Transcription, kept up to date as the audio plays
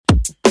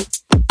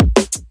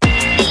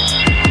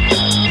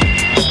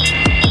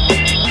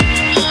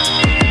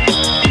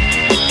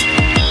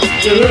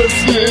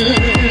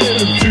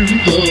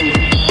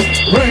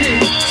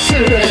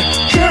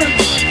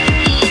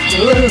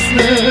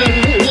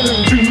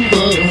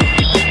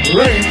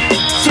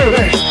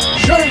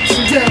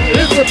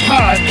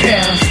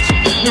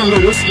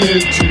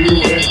listening to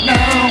it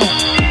now.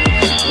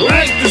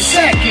 Right this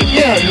second,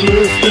 yeah,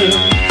 you're listening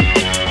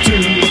to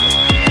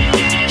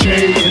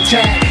Jay and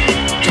Jack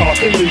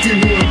talking to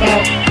you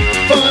about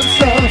fun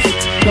stuff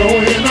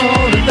going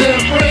on in their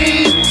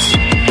brains.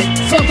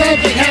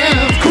 Sometimes they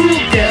have cool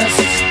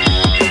guests,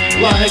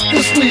 like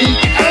this week,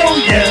 oh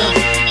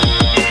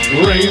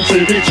yeah, Rain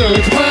City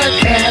Church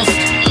Podcast.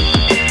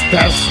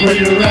 That's where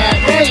you're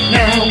at right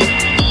now,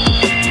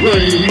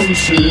 Rain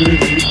City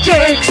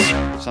Jerks.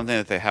 Something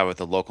that they have with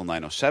the Local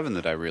 907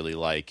 that I really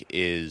like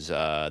is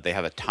they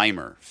have a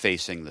timer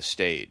facing the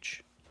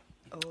stage.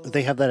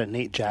 They have that at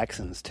Nate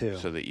Jackson's, too.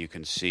 So that you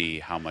can see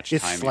how much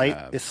time you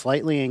have. It's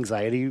slightly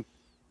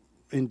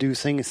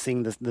anxiety-inducing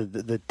seeing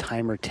the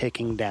timer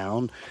ticking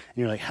down. And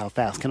you're like, how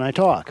fast can I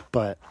talk?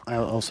 But I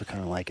also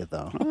kind of like it,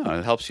 though. Oh,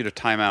 it helps you to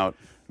time out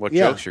what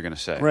jokes you're going to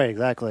say. Right,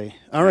 exactly.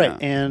 All right,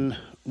 and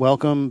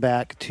welcome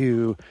back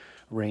to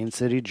Rain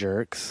City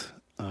Jerks.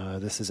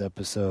 This is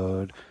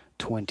episode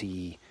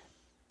 28.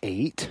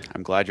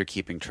 I'm glad you're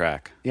keeping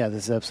track. Yeah,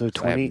 this is episode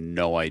 20. I have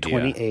no idea.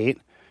 28.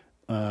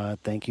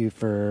 Thank you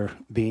for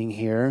being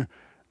here.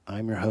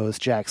 I'm your host,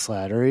 Jack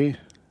Slattery.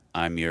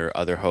 I'm your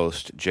other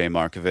host, Jay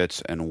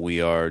Markovitz, and we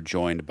are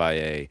joined by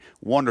a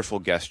wonderful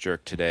guest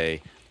jerk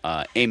today,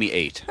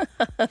 Amy8.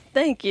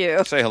 Thank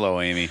you. Say hello,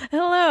 Amy.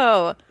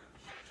 Hello.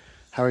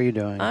 How are you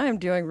doing? I'm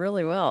doing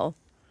really well.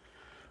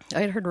 I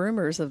had heard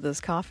rumors of this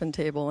coffin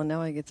table, and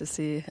now I get to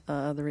see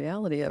the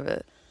reality of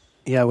it.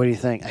 Yeah, what do you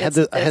think? I had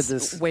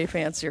this way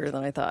fancier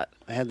than I thought.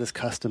 I had this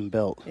custom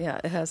built. Yeah,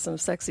 it has some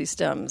sexy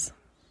stems.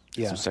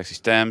 Yeah, some sexy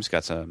stems.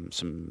 Got some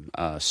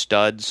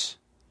studs.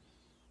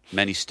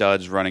 Many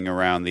studs running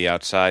around the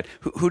outside.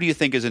 Who do you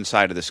think is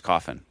inside of this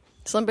coffin?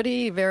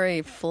 Somebody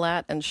very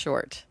flat and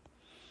short.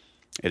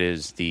 It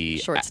is the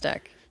short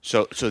stack.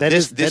 So that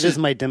is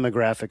my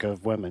demographic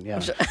of women. Yeah,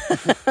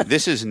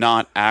 this is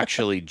not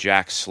actually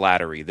Jack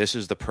Slattery. This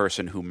is the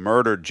person who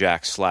murdered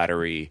Jack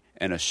Slattery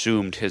and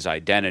assumed his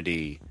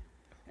identity.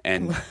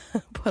 And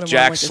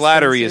Jack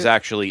Slattery is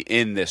actually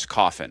in this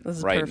coffin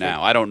right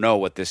now. I don't know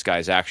what this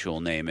guy's actual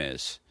name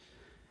is.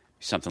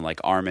 Something like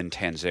Armin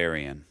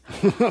Tanzarian.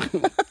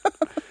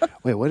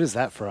 Wait, what is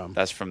that from?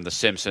 That's from The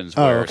Simpsons,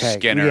 where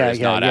Skinner is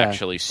not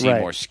actually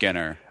Seymour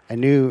Skinner. I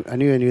knew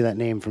that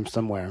name from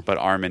somewhere. But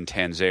Armin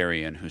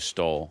Tanzarian, who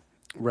stole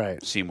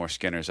right Seymour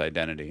Skinner's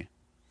identity.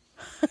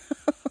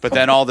 But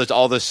then all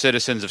the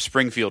citizens of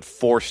Springfield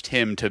forced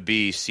him to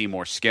be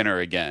Seymour Skinner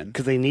again.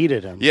 Because they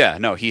needed him. Yeah,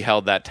 no, he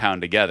held that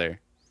town together.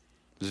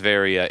 It was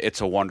very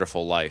It's a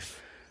Wonderful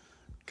Life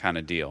kind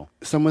of deal.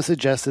 Someone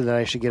suggested that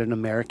I should get an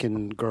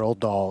American Girl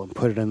doll and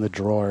put it in the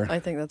drawer. I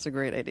think that's a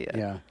great idea.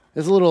 Yeah.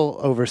 It's a little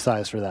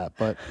oversized for that,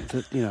 but,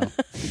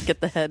 Get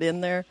the head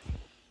in there.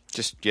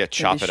 Just,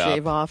 chop it up.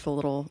 Shave off a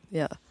little,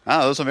 yeah.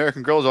 Oh, those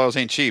American Girl dolls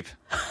ain't cheap.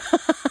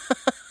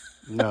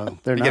 No,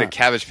 they're not. You get a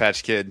Cabbage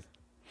Patch Kid.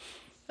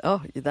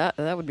 Oh, that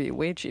would be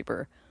way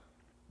cheaper.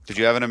 Did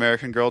you have an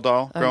American Girl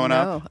doll growing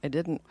up? No, I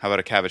didn't. How about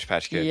a Cabbage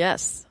Patch Kid?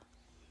 Yes.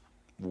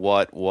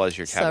 What was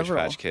your Cabbage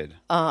Patch Kid?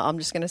 I'm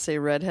just going to say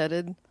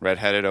redheaded.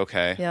 Redheaded,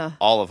 okay. Yeah.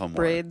 All of them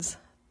braids.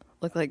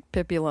 Look like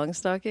Pippi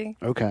Longstocking.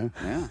 Okay.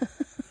 Yeah.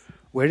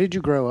 Where did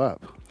you grow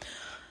up?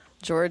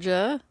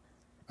 Georgia.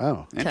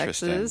 Oh.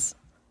 Texas.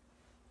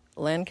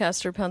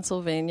 Lancaster,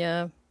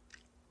 Pennsylvania.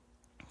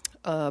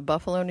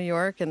 Buffalo, New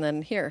York, and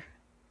then here.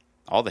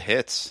 All the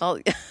hits.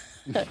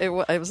 It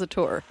was a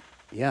tour.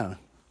 Yeah.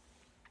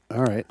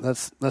 All right.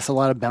 That's a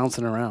lot of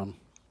bouncing around.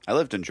 I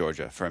lived in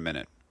Georgia for a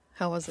minute.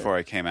 How was it? Before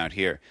I came out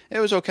here. It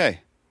was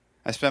okay.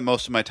 I spent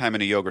most of my time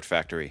in a yogurt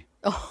factory.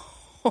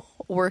 Oh,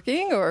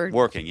 working or?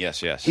 Working, yes.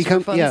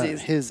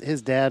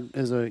 His dad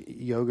is a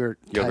yogurt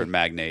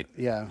magnate.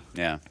 Yeah.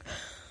 Yeah.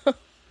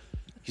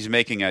 He's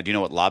making do you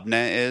know what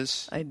labneh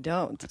is? I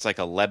don't. It's like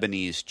a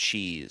Lebanese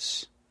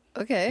cheese.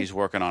 Okay. He's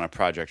working on a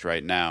project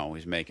right now.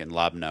 He's making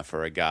labneh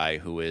for a guy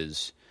who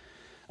is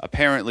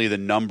apparently the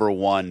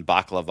 #1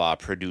 baklava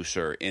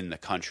producer in the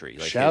country.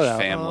 Like Shout his out.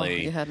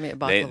 family. You had me at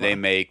baklava. They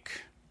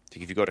make,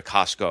 if you go to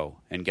Costco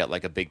and get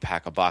like a big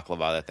pack of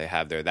baklava that they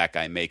have there, that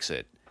guy makes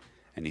it.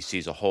 And he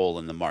sees a hole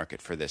in the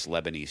market for this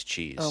Lebanese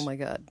cheese. Oh my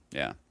God.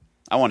 Yeah.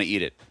 I want to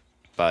eat it,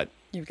 but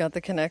You've got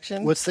the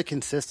connection? What's the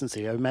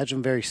consistency? I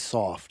imagine very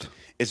soft.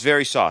 it's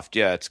very soft.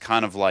 Yeah, it's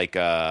kind of like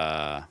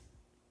a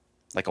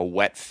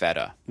wet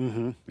feta.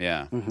 Mm-hmm.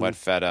 Yeah, Mm-hmm. wet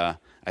feta.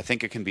 I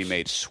think it can be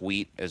made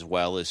sweet as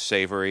well as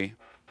savory.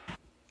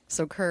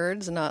 So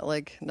curds, not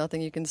like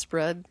nothing you can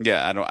spread?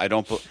 Yeah, I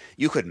don't.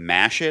 You could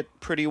mash it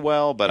pretty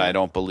well, but I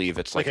don't believe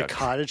it's like a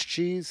cottage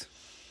cheese.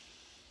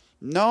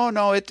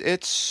 No,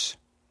 it's.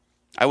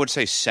 I would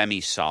say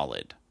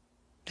semi-solid.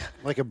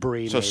 Like a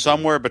brie. So maybe.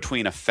 somewhere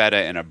between a feta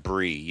and a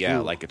brie. Yeah,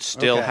 Ooh, like it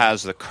still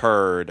has the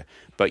curd,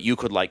 but you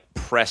could like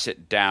press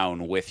it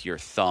down with your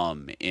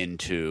thumb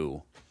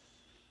into,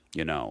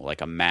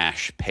 like a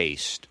mash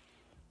paste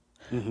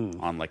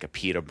on like a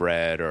pita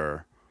bread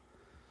or,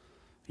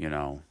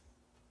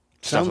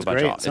 Sounds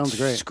great.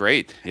 It's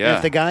great. Yeah. And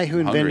if the guy who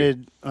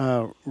invented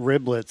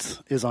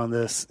riblets is on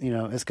this,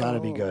 it's got to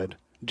be good.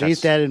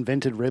 Jay's dad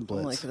invented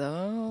riblets. Like,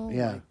 oh,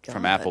 yeah,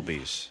 from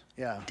Applebee's.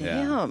 Yeah.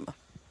 Damn.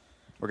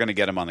 We're going to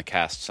get him on the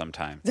cast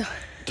sometime.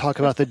 Talk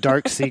about the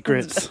dark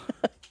secrets.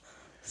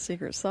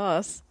 Secret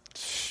sauce.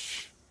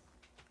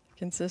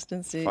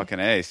 Consistency. Fucking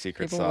A,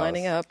 secret People sauce.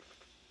 lining up.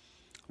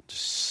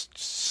 Just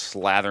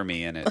slather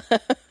me in it.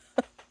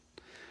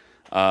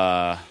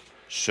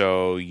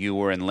 So you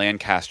were in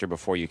Lancaster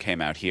before you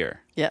came out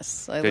here.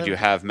 Yes. Did you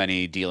have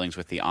many dealings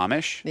with the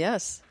Amish?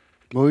 Yes.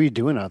 What were you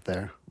doing out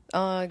there?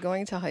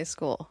 Going to high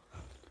school.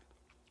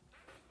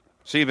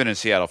 So you've been in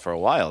Seattle for a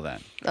while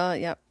then?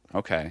 Yep.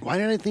 Okay. Why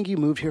did I think you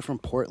moved here from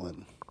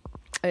Portland?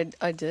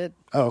 I did.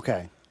 Oh,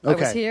 okay. I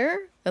was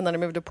here, and then I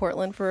moved to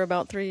Portland for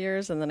about 3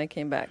 years, and then I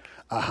came back.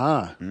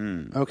 Aha.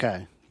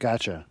 Okay.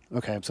 Gotcha.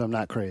 Okay, so I'm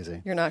not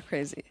crazy. You're not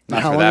crazy.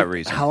 Not for that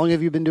reason. How long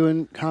have you been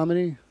doing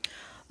comedy?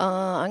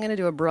 I'm going to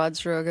do a broad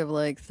stroke of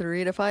like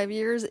 3 to 5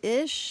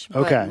 years-ish,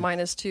 but Okay.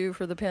 -2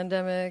 for the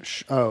pandemic.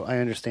 Oh, I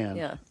understand.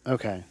 Yeah.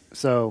 Okay.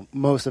 So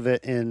most of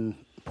it in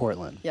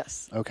Portland.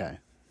 Yes. Okay.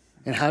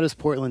 And how does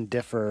Portland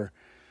differ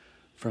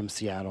from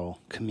Seattle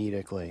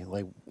comedically?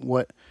 Like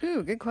what?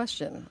 Ooh, good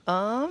question.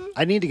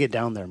 I need to get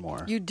down there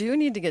more. You do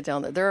need to get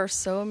down there. There are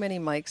so many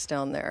mics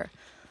down there.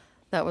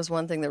 That was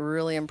one thing that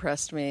really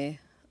impressed me.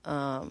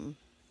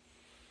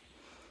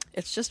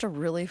 It's just a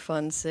really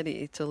fun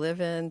city to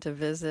live in, to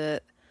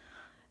visit.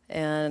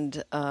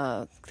 And,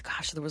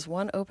 gosh, there was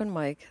one open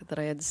mic that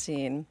I had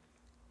seen.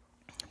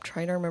 I'm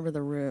trying to remember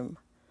the room.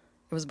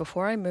 It was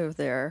before I moved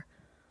there.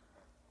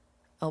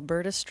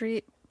 Alberta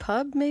Street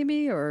Pub,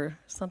 maybe, or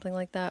something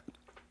like that.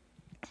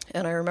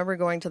 And I remember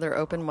going to their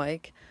open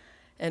mic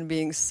and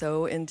being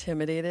so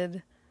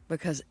intimidated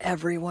because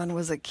everyone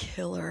was a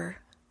killer.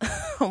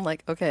 I'm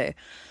like, okay,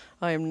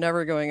 I am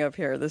never going up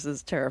here. This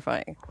is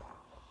terrifying.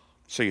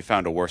 So you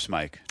found a worse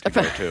mic to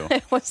go to.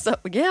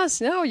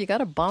 You got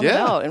to bomb it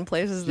out in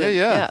places that,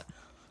 Yeah.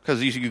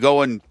 Because you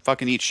go and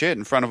fucking eat shit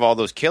in front of all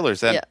those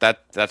killers.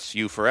 That's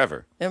you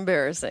forever.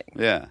 Embarrassing.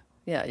 Yeah.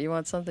 Yeah, you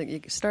want something, you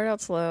start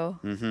out slow.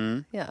 Mm-hmm.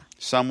 Yeah.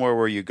 Somewhere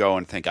where you go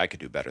and think, I could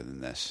do better than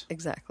this.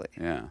 Exactly.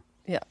 Yeah.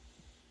 Yeah.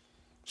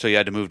 So you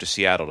had to move to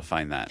Seattle to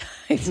find that.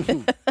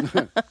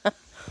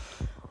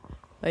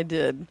 I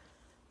did.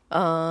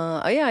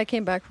 I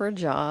came back for a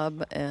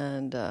job,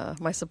 and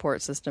my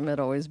support system had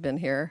always been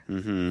here.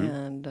 Mm-hmm.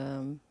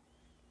 And,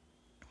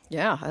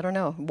 I don't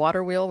know.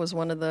 Water Wheel was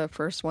one of the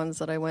first ones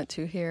that I went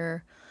to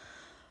here.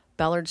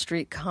 Ballard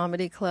Street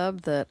Comedy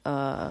Club that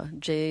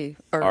R.I.P.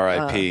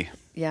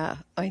 Yeah,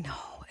 I know.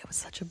 It was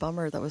such a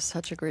bummer. That was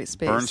such a great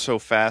space. Burn so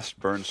fast,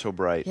 burn so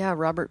bright. Yeah,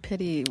 Robert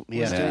Pitty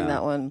was doing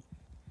that one.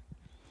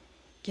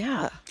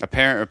 Yeah.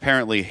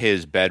 Apparently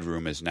his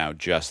bedroom is now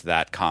just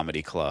that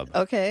comedy club.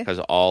 Okay. Because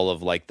all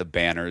of like the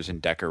banners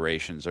and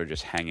decorations are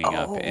just hanging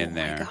up in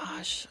there. Oh, my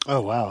gosh.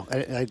 Oh, wow.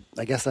 I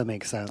guess that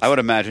makes sense. I would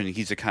imagine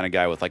he's the kind of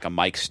guy with like a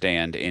mic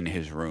stand in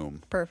his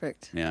room.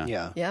 Perfect. Yeah.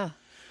 Yeah. Yeah.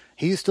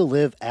 He used to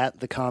live at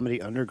the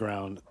Comedy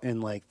Underground in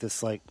like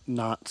this like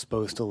not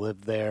supposed to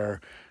live there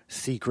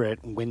secret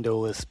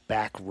windowless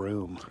back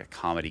room. Like a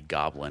comedy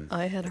goblin.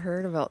 I had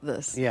heard about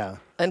this. Yeah.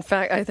 In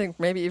fact, I think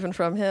maybe even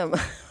from him.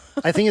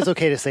 I think it's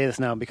okay to say this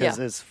now because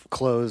it's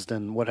closed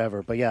and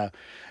whatever. But yeah,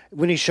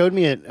 when he showed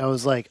me it, I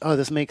was like, oh,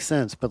 this makes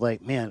sense. But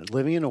like, man,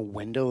 living in a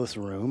windowless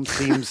room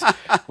seems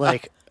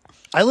like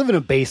I live in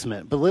a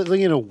basement, but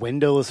living in a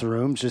windowless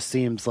room just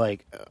seems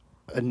like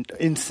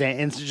insane.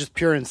 It's just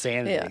pure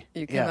insanity. Yeah.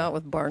 You came out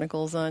with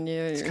barnacles on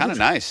you. It's kind of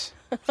nice.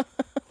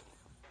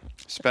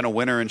 Spent a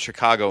winter in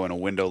Chicago in a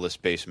windowless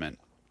basement.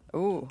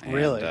 Ooh. And,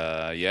 Really?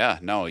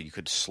 You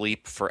could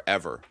sleep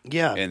forever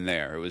in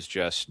there. It was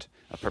just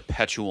a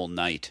perpetual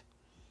night.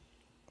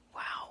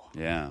 Wow.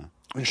 Yeah.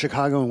 In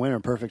Chicago in winter,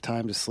 perfect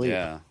time to sleep.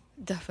 Yeah.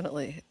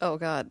 Definitely. Oh,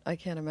 God. I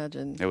can't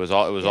imagine. It was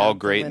all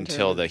great winter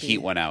until would the be-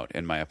 heat went out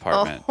in my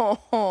apartment.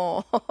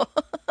 Oh.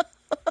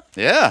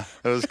 Yeah.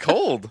 It was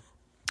cold.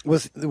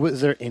 Was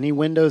there any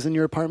windows in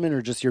your apartment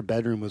or just your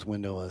bedroom was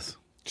windowless?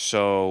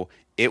 So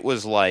it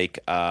was like,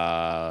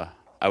 I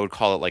would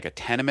call it like a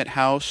tenement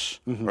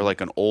house or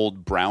like an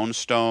old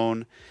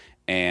brownstone.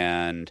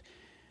 And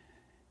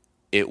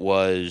it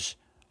was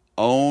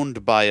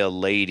owned by a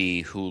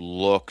lady who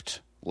looked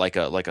like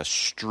a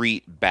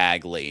street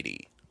bag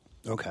lady.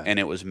 Okay. And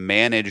it was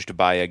managed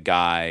by a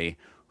guy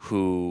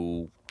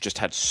who just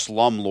had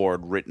slumlord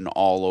written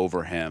all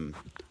over him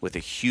with a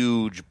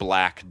huge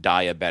black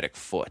diabetic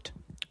foot.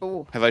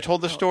 Ooh. Have I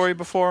told this story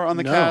before on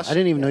the No, cast? I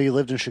didn't even know you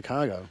lived in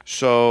Chicago.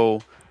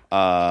 So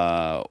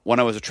when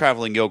I was a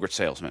traveling yogurt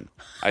salesman,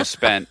 I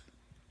spent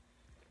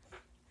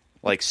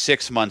like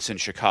 6 months in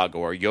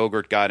Chicago. Our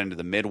yogurt got into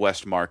the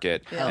Midwest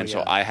market, and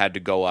so I had to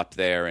go up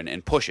there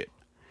and push it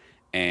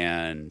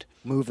and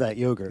Move that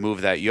yogurt. the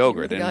guy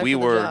And we for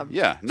the were, job.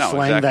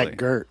 Slang exactly. that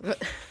girt.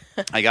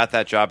 I got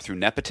that job through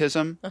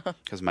nepotism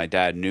because my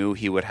dad knew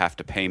he would have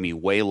to pay me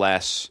way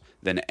less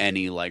than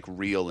any like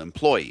real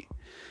employee.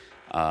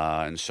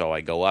 And so I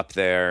go up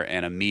there,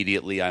 and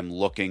immediately I'm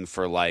looking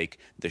for like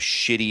the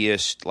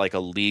shittiest, like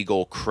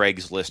illegal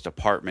Craigslist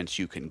apartments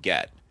you can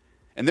get.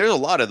 And there's a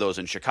lot of those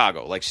in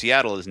Chicago. Like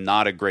Seattle is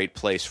not a great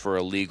place for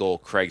illegal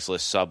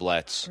Craigslist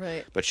sublets,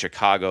 Right. but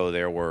Chicago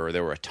there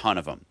were a ton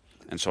of them.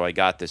 And so I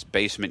got this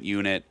basement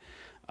unit.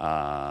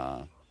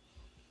 I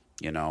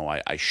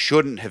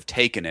shouldn't have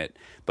taken it,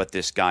 but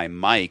this guy,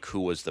 Mike, who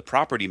was the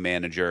property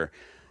manager,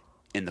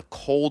 in the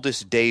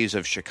coldest days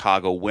of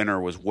Chicago winter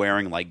was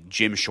wearing like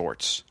gym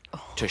shorts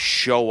to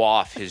show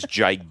off his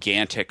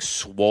gigantic,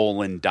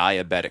 swollen,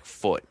 diabetic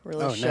foot.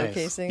 Really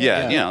showcasing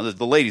nice. Yeah,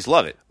 the ladies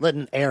love it.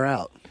 Letting air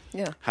out.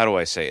 Yeah. How do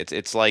I say it?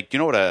 It's like,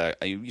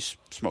 you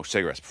smoked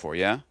cigarettes before,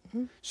 yeah?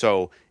 Mm-hmm.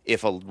 So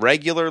if a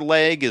regular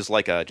leg is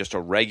like just a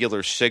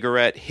regular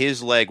cigarette,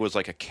 his leg was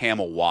like a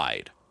camel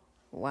wide.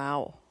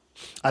 Wow.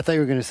 I thought you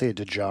were going to say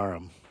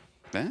Dejarum.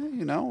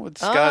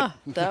 It's got...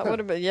 That would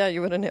have been... Yeah,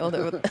 you would have nailed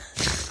it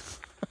with...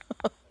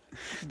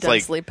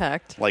 Densely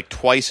packed. Like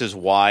twice as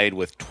wide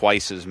with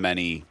twice as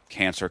many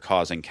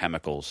cancer-causing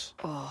chemicals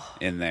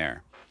in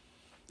there.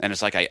 And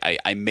it's like,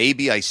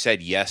 I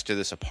said yes to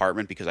this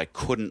apartment because I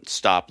couldn't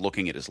stop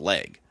looking at his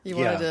leg. You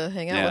wanted to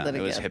hang out with it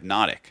again. It was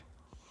hypnotic.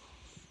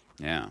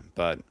 Yeah,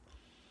 but...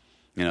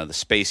 the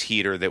space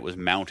heater that was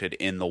mounted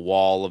in the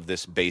wall of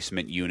this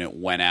basement unit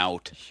went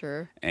out.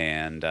 Sure.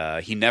 And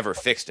he never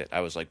fixed it.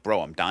 I was like,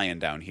 bro, I'm dying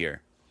down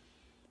here.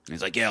 And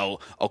he's like, yeah,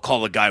 I'll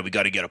call the guy. We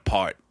got to get a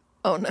part.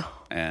 Oh, no.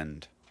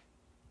 And,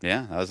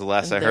 yeah, that was the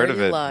last I heard of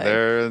it.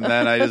 And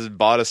then I just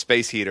bought a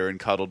space heater and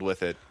cuddled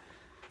with it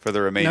for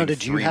the remaining 3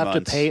 months. Now, did you have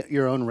to pay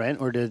your own rent,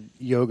 or did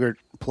Yogurt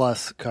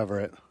Plus cover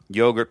it?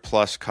 Yogurt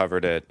Plus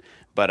covered it,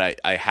 but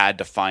I had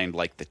to find,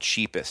 like, the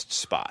cheapest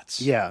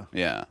spots. Yeah.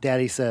 Yeah.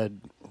 Daddy said...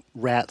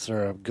 Rats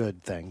are a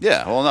good thing.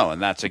 Yeah, well, no,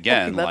 and that's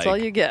again. That's all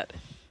you get.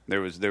 There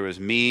was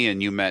me,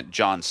 and you met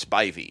John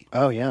Spivey.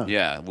 Oh yeah,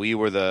 yeah. We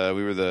were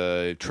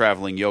the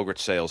traveling yogurt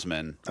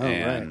salesman. Oh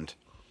right.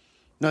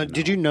 Now,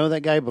 did you know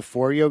that guy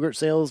before yogurt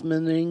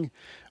salesmaning,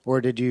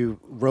 or did you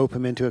rope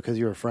him into it because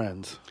you were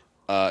friends?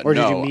 Or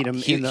did you meet him?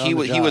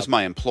 He was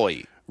my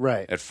employee,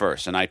 right, at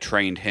first, and I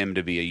trained him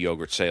to be a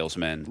yogurt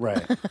salesman,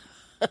 right.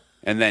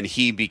 And then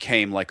he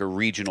became like a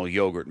regional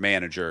yogurt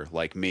manager,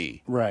 like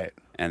me, right.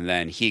 And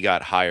then he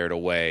got hired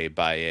away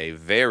by a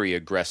very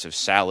aggressive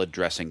salad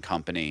dressing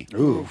company.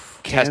 Ooh,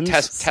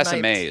 Tessa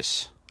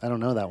Mays. I don't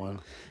know that one.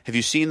 Have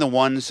you seen the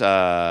ones?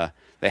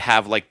 They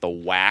have like the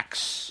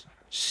wax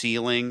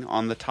ceiling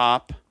on the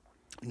top.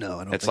 No,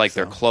 I don't. It's like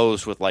they're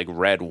closed with like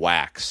red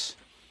wax.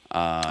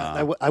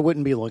 I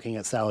wouldn't be looking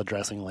at salad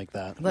dressing like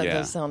that. That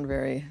does sound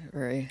very,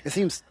 very. It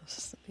seems.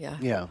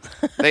 Yeah.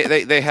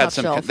 They had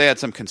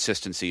some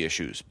consistency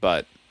issues,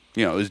 but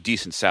it was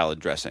decent salad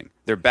dressing.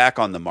 They're back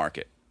on the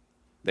market.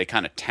 They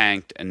kind of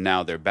tanked, and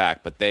now they're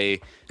back. But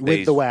they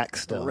with the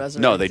wax still.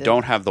 No, they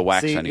don't have the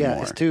wax anymore.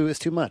 Yeah, it's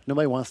too much.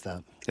 Nobody wants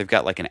that. They've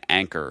got like an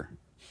anchor.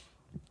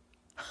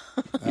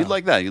 You'd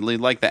like that. You'd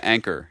like the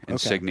anchor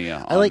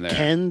insignia. Okay. I like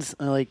Ken's.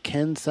 I like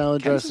Ken's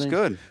salad dressing. Is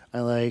good. I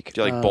like.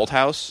 Do you like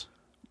Bolthouse?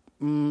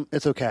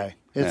 It's okay.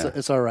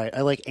 It's all right.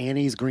 I like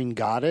Annie's Green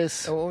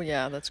Goddess. Oh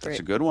yeah, that's great. That's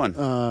a good one.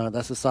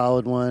 That's a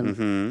solid one.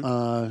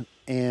 Mm-hmm.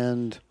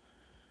 And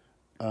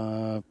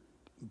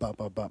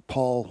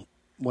Paul,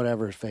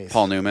 whatever his face.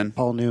 Paul Newman.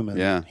 Paul Newman.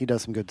 Yeah, he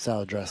does some good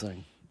salad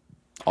dressing.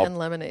 And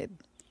lemonade.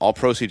 All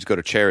proceeds go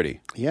to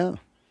charity. Yeah.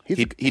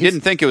 He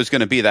didn't think it was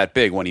going to be that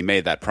big when he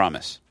made that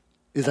promise.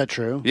 Is that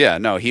true? Yeah.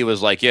 No, he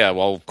was like, yeah,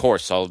 well, of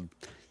course,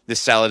 this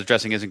salad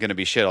dressing isn't going to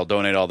be shit. I'll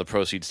donate all the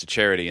proceeds to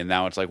charity. And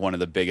now it's like one of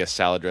the biggest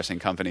salad dressing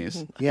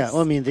companies. Yeah. Well,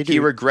 I mean, he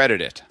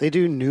regretted it. They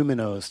do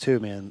Numinos too,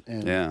 man.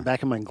 And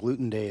back in my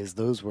gluten days,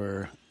 those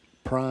were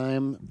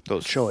prime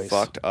choice.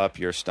 Fucked up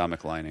your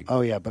stomach lining.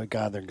 Oh, yeah. But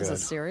God, they're good. Is it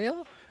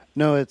cereal?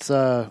 No, it's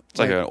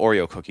like an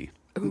Oreo cookie.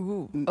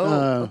 Ooh.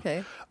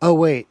 Okay. Oh,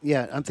 wait.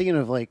 Yeah. I'm thinking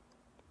of like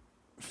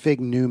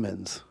Fig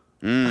Newmans.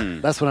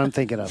 That's what I'm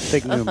thinking of.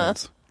 Fig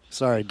Newmans.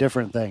 Sorry,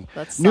 different thing.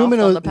 That's soft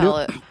on the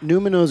palate.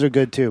 Numinos are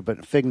good too,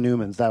 but Fig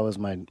Newmans, that was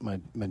my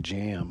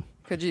jam.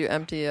 Could you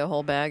empty a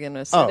whole bag in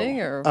a sitting,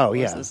 or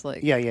yeah, this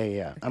like...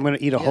 yeah. I'm gonna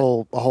eat a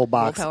whole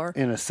box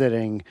in a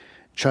sitting,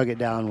 chug it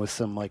down with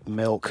some like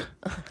milk.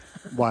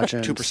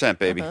 Watching 2%,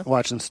 baby.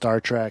 Watching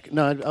Star Trek.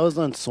 No, I was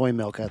on soy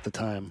milk at the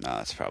time. No,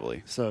 that's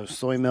probably so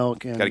soy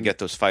milk and got to get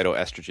those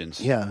phytoestrogens.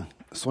 Yeah,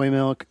 soy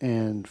milk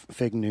and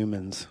Fig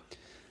Newmans.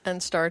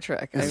 And Star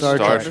Trek. And Star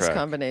Trek. This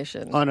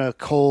combination. On a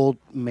cold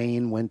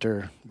Maine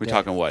winter. We're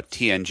talking what?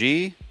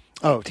 TNG?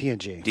 Oh,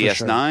 TNG.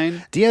 DS9?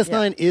 Sure.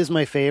 DS9 is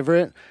my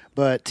favorite,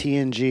 but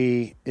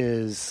TNG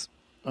is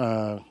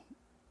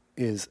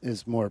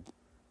more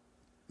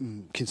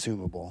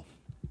consumable.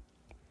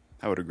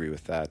 I would agree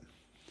with that.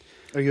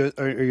 Are you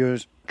a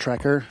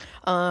Trekker?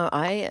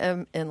 I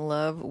am in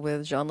love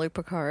with Jean-Luc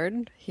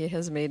Picard. He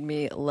has made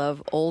me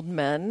love old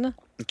men.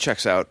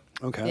 Checks out.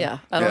 Okay. Yeah.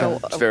 I don't know.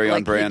 It's very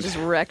on brand. He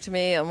just wrecked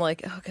me. I'm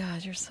like, oh,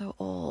 God, you're so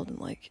old. And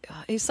like,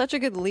 he's such a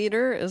good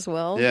leader as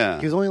well. Yeah.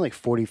 He was only like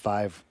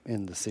 45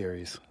 in the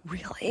series.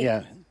 Really?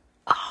 Yeah.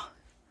 Oh.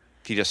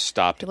 He just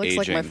stopped aging. He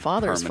looks like my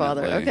father's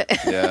father. Okay.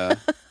 Yeah.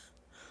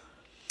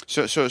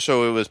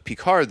 So it was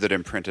Picard that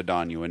imprinted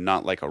on you and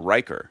not like a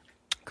Riker.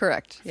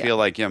 Correct. I feel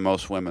like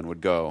most women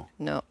would go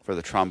for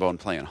the trombone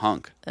playing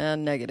hunk.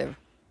 And negative.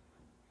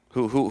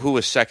 Who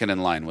was second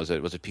in line? Was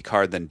it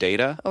Picard then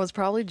Data? Oh, it was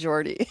probably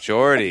Geordi.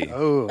 Geordi.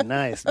 Oh,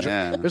 nice.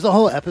 Yeah. There's a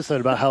whole episode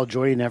about how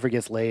Geordi never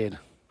gets laid.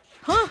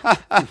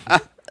 Huh?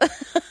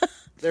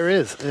 There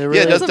is.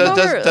 Yeah, That's a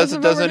bummer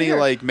doesn't to he hear.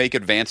 like make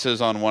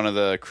advances on one of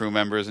the crew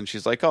members, and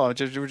she's like, "Oh,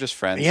 we're just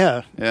friends."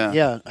 Yeah.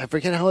 Yeah. I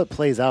forget how it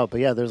plays out,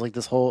 but yeah, there's like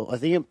this whole. I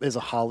think it is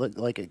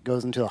it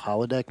goes into a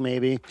holodeck,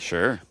 maybe.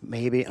 Sure.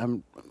 Maybe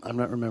I'm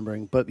not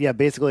remembering, but yeah,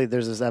 basically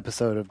there's this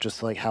episode of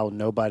just like how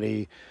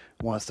nobody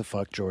wants to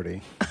fuck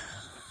Geordi.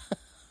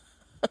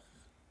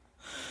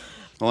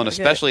 Well, and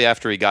especially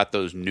after he got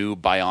those new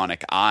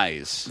bionic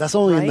eyes That's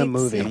only in the Right?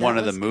 movie. in that one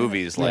of the was good.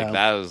 movies. Like Yeah.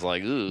 that was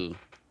like, ooh,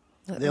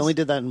 They only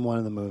did that in one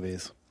of the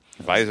movies.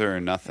 visor or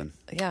nothing.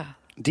 Yeah.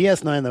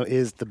 DS9 though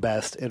is the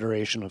best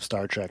iteration of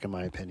Star Trek in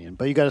my opinion,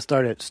 but you got to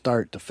start at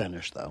start to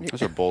finish though.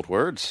 Those are bold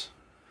words.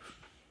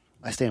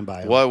 I stand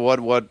by it.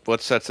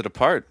 What sets it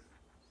apart?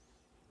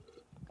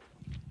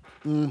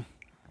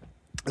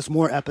 It's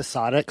more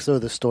episodic, so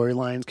the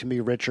storylines can be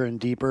richer and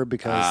deeper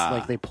because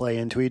like they play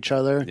into each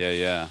other.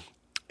 Yeah.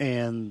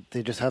 And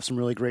they just have some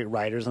really great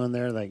writers on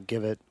there that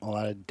give it a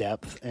lot of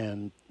depth,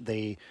 and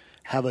they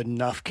have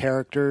enough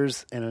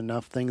characters and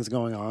enough things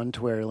going on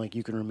to where like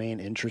you can remain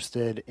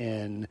interested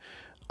in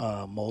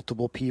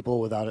multiple people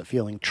without it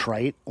feeling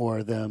trite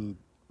or them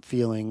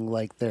feeling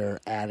like they're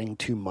adding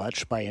too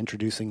much by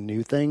introducing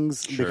new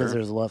things because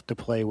there's enough to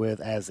play with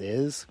as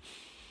is.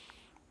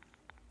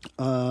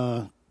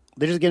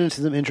 They just get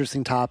into some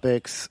interesting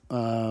topics.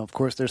 Of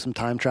course, there's some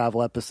time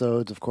travel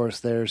episodes. Of course,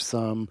 there's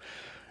some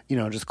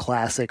just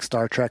classic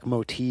Star Trek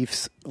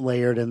motifs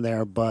layered in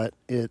there, but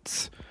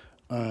it's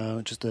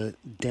just a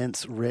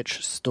dense,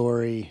 rich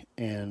story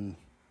and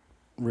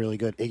really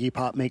good. Iggy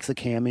Pop makes a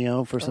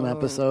cameo for some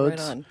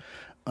episodes. Right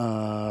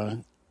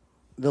on.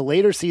 The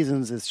later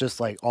seasons, it's just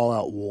like all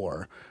out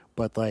war,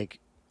 but like,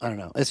 I don't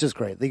know. It's just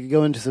great. They could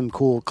go into some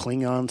cool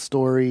Klingon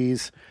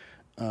stories.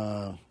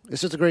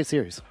 It's just a great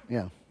series.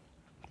 Yeah.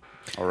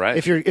 All right.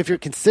 If you're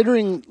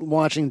considering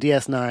watching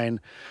DS9,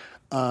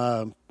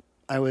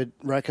 I would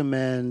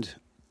recommend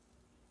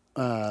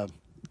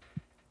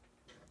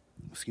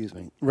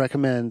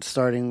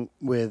starting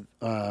with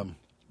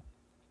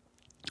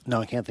no,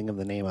 I can't think of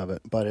the name of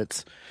it, but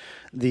it's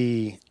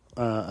the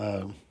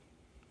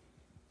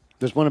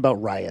there's one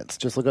about riots.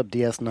 Just look up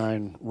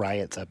DS9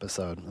 riots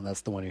episode, and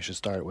that's the one you should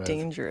start with.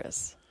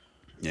 Dangerous.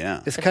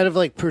 yeah. It's kind of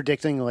like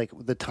predicting like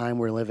the time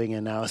we're living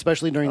in now,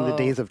 especially during the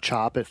days of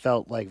CHOP. It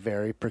felt like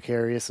very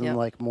precarious and Yeah.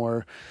 like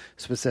more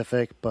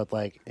specific, but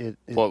like it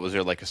What was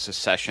there like a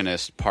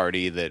secessionist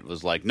party that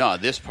was like, no,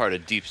 this part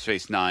of Deep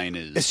Space Nine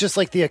is it's just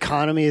like the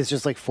economy is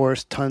just like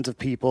forced tons of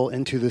people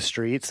into the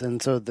streets,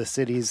 and so the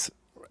city's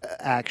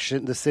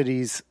action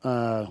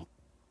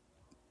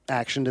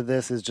to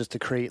this is just to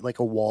create like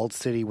a walled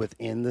city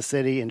within the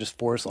city and just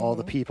force all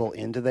the people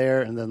into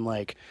there, and then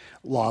like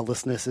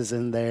lawlessness is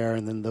in there,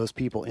 and then those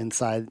people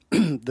inside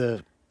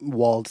the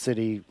walled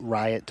city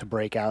riot to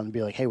break out and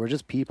be like, hey, we're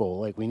just people,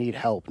 like we need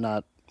help,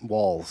 not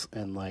walls.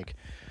 And like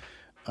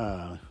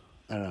I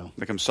don't know.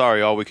 like, I'm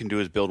sorry, all we can do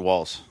is build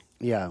walls.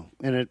 Yeah,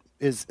 and it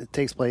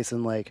takes place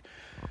in like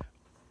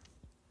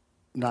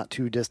not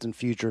too distant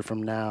future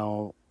from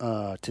now,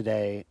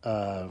 today,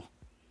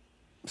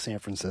 San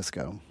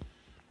Francisco.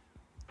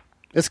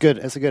 It's good.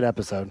 It's a good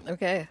episode.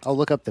 Okay. I'll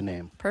look up the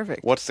name.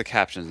 Perfect. What's the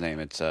caption's name?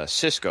 It's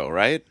Cisco,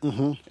 right?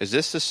 Mm-hmm. Is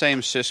this the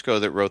same Cisco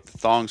that wrote the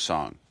thong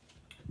song?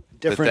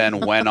 Different. That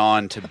then went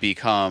on to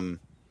become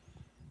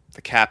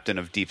the captain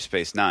of Deep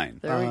Space Nine.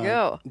 There we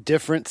go.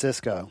 Different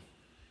Cisco.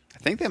 I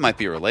think they might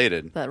be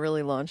related. That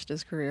really launched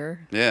his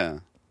career. Yeah.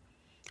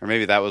 Or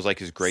maybe that was like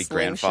his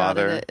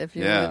great-grandfather. Slingshotted it, if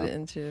you would,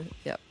 into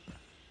yep.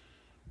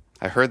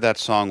 I heard that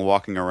song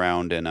walking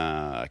around in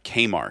a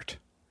Kmart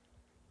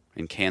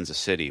in Kansas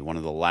City, one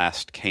of the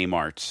last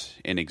Kmarts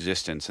in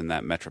existence in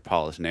that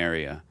metropolitan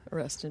area.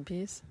 Rest in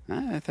peace.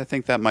 I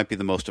think that might be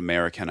the most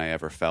American I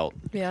ever felt.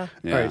 Yeah.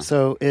 Yeah. All right,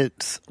 so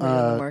it's We're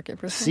in the market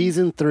for some.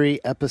 season 3,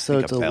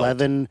 episodes Like a belt.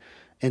 11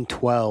 and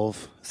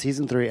 12.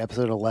 Season 3,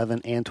 episode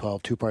 11 and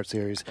 12, 2-part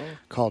series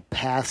called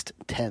Past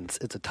Tense.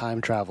 It's a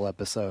time travel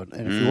episode,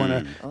 and if you want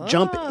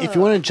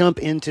to jump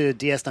into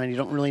DS9, you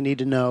don't really need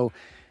to know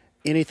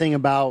anything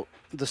about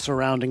the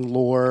surrounding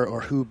lore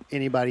or who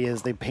anybody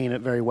is. They paint it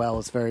very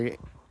well.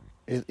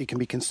 It can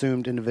be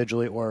consumed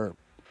individually or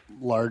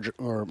large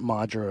or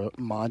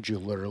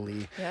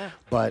modularly. Yeah.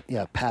 But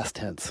yeah, past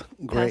tense.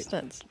 Great. Past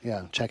tense.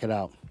 Yeah, check it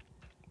out.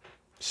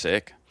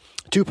 Sick.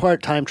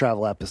 2-part time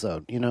travel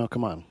episode.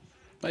 Come on.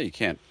 Well, you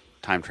can't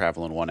time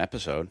travel in one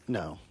episode.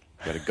 No.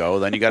 You got to go,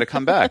 then you got to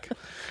come back.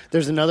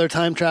 There's another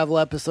time travel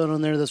episode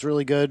on there that's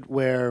really good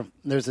where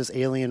there's this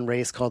alien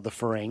race called the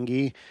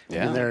Ferengi.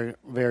 Yeah. And they're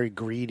very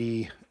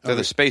greedy. They're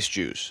the space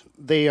Jews.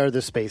 They are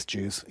the space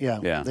Jews. Yeah.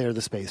 Yeah. They are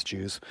the space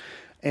Jews.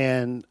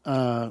 And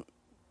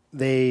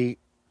they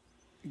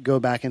go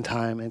back in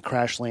time and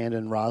crash land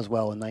in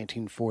Roswell in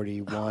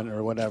 1941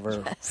 or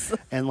whatever. Yes.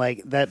 And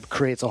like that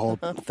creates a whole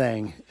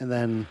thing. And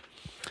then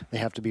they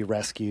have to be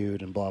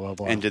rescued and blah, blah,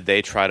 blah. And did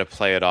they try to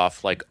play it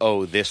off like,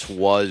 oh, this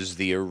was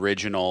the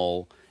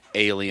original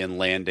alien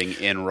landing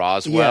in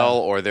Roswell,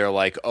 or they're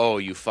like, oh,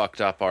 you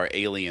fucked up our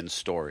alien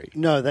story.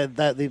 No,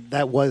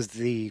 that was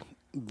the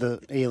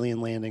alien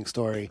landing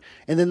story,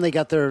 and then they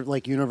got their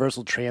like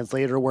universal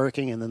translator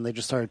working, and then they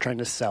just started trying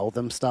to sell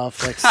them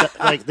stuff,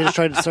 like they just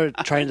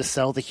trying to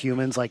sell the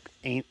humans like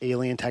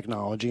alien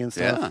technology and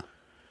stuff.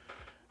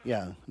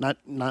 Yeah, not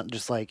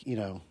just like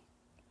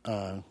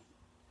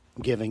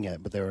giving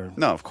it, but they were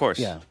of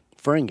course,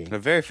 fringing at a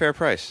very fair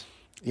price.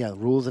 Yeah,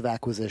 rules of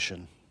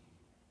acquisition.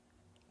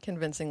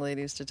 Convincing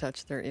ladies to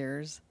touch their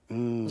ears.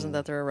 Wasn't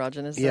that their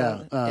erogenous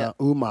zone?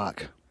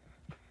 Umak.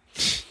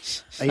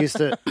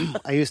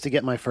 I used to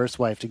get my first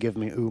wife to give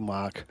me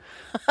umak.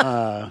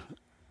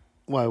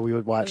 While we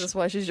would watch. Is this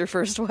why she's your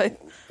first wife?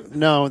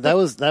 No, that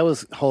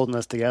was holding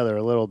us together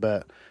a little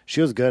bit.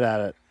 She was good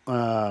at it.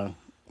 But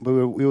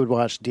we would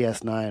watch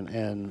DS9,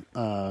 and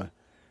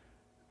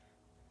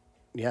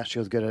she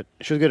was good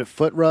at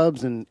foot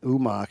rubs and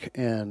umak,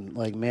 and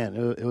like, man,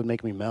 it would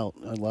make me melt.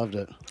 I loved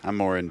it. I'm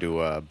more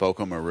into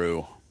Boko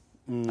Maru.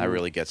 That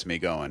really gets me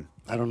going.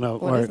 I don't know.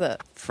 What is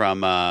that?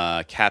 From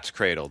Cat's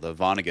Cradle, the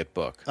Vonnegut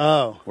book.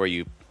 Oh. Where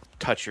you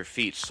touch your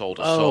feet soul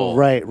to soul. Oh,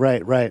 right.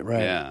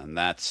 Yeah, and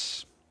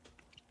that's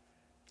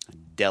a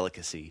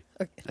delicacy.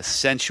 Okay. A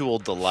sensual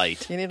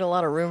delight. You need a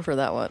lot of room for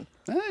that one.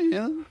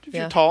 If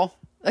you're tall,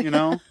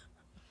 End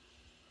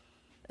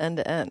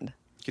to end.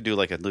 You could do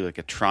like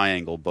a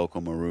triangle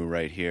Boko Maru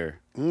right here.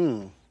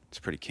 It's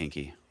pretty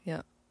kinky.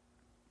 Yeah.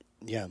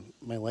 Yeah,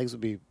 my legs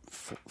would be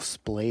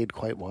splayed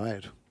quite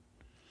wide.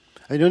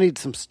 I do need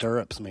some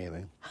stirrups, maybe.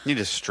 You need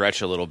to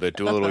stretch a little bit,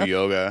 do a little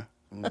yoga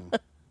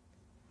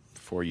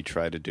before you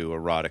try to do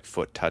erotic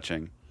foot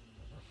touching.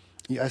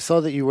 Yeah, I saw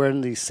that you were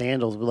wearing these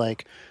sandals with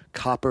like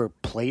copper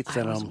plates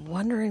in them. I was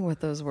wondering what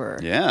those were.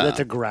 Yeah. That's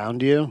to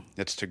ground you?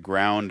 It's to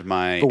ground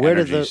my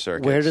energy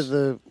circuits. Where does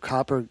the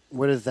copper,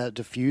 where does that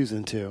diffuse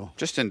into?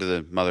 Just into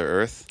the Mother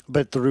Earth.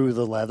 But through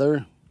the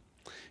leather?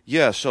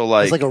 Yeah, so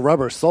like... It's like a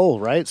rubber sole,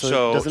 right?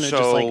 So doesn't it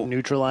just like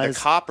neutralize?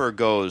 The copper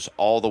goes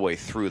all the way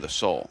through the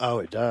sole. Oh,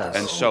 it does.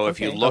 And so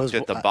if you looked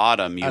at the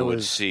bottom, you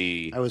would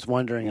see I was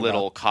wondering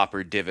little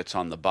copper divots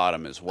on the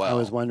bottom as well. I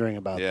was wondering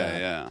about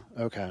that. Yeah.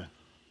 Okay.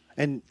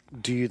 And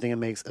do you think it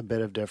makes a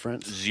bit of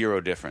difference? Zero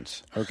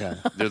difference. Okay.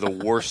 They're the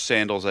worst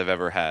sandals I've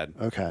ever had.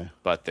 Okay.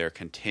 But they're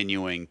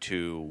continuing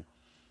to...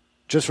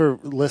 Just for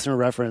listener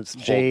reference,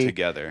 hold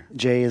together.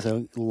 Jay is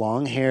a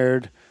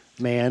long-haired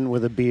man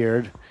with a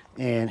beard,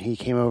 and he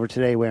came over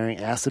today wearing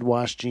acid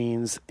wash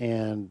jeans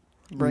and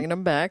bringing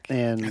them back.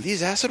 And are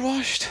these acid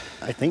washed?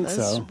 I think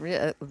so.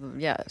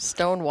 Yeah,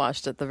 stone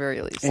washed at the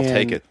very least. I'll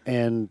take it.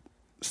 And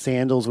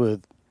sandals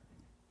with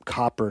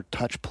copper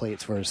touch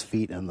plates for his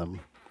feet in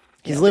them.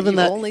 He's living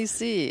that. Only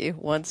see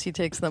once he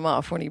takes them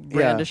off when he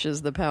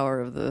brandishes the power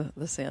of the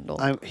sandal.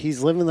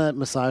 He's living that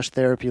massage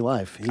therapy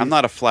life. I'm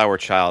not a flower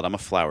child. I'm a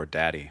flower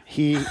daddy.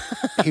 He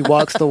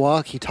walks the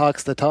walk. He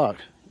talks the talk.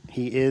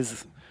 He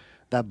is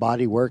that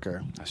body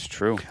worker. That's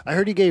true. I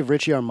heard he gave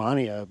Richie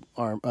Armani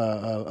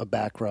a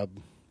back rub.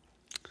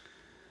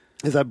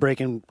 Is that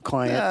breaking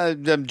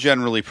client? I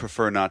generally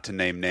prefer not to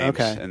name names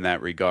in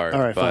that regard. All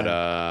right, but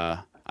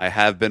fine. I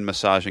have been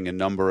massaging a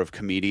number of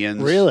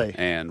comedians. Really?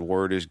 And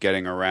word is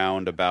getting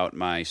around about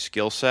my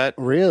skill set.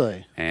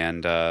 Really?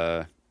 And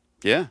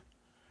yeah.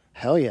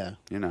 Hell yeah.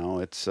 You know,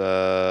 it's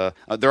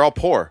they're all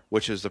poor,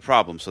 which is the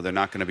problem. So they're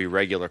not going to be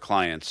regular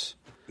clients.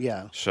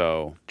 Yeah.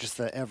 So just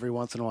that every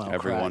once in a while.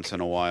 Once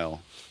in a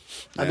while.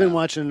 I've been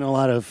watching a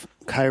lot of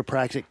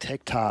chiropractic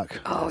TikTok.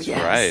 Oh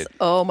yes. Right.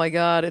 Oh my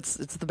God, it's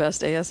the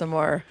best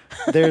ASMR.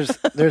 There's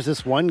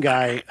this one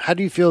guy. How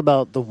do you feel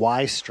about the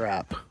Y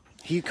strap?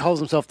 He calls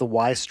himself the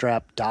Y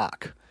strap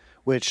doc.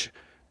 Which,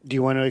 do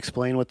you want to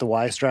explain what the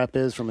Y strap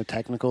is from a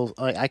technical?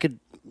 I could.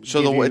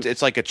 So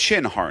it's like a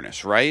chin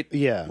harness, right?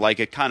 Yeah.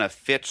 Like it kind of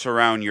fits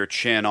around your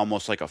chin,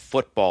 almost like a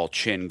football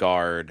chin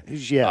guard.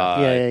 Yeah.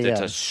 It's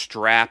a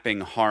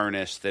strapping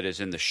harness that is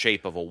in the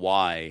shape of a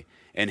Y,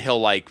 and he'll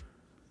like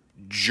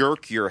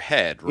jerk your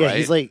head, right? Yeah,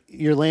 he's like,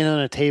 you're laying on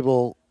a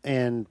table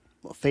and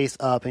face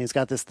up, and he's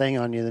got this thing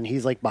on you, then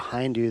he's like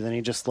behind you, then he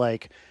just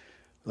like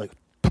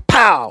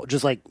pow,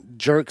 just like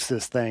jerks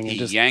this thing. He and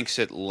just yanks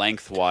it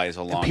lengthwise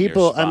along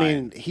people, your spine. I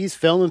mean, he's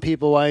filming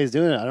people while he's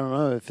doing it. I don't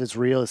know if it's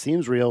real. It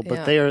seems real,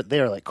 but they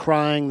are like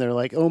crying. They're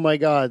like, "Oh my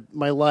God,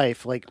 my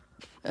life!" Like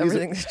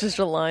everything's just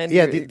aligned.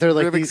 Yeah, they're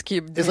like Rubik's these.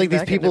 Cube It's like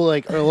these people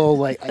like are a little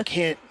like, I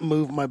can't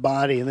move my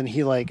body, and then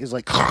he like is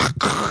like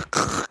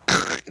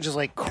just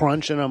like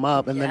crunching them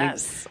up, and then he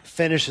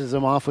finishes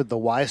them off with the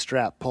Y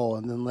strap pull,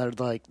 and then they're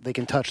like they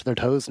can touch their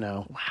toes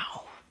now. Wow.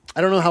 I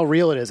don't know how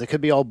real it is. It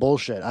could be all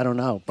bullshit. I don't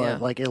know, but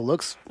like it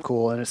looks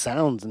cool and it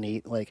sounds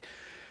neat. Like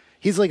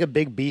he's like a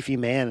big beefy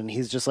man, and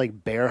he's just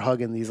like bear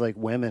hugging these like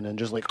women and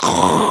just like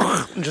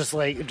or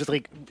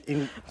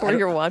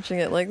you're watching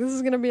it like this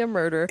is gonna be a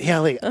murder. Yeah,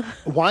 like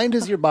why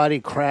does your body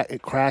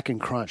crack and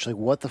crunch? Like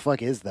what the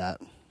fuck is that?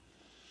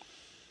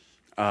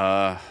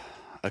 A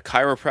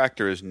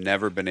chiropractor has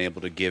never been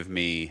able to give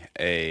me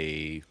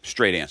a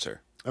straight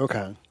answer.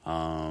 Okay.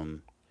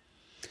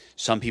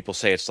 Some people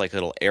say it's like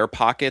little air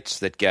pockets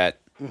that get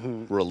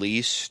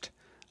released.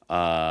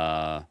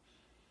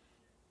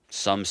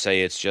 Some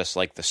say it's just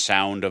like the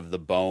sound of the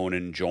bone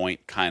and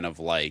joint kind of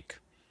like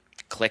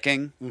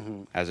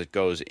clicking as it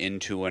goes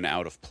into and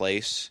out of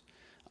place.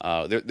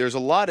 There's a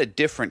lot of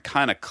different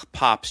kind of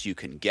pops you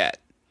can get.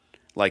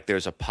 Like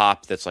there's a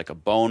pop that's like a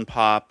bone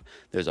pop.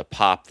 There's a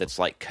pop that's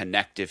like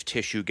connective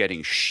tissue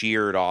getting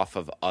sheared off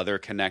of other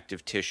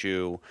connective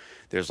tissue.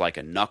 There's like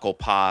a knuckle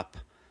pop.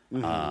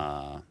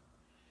 And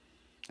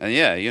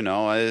yeah, you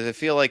know, I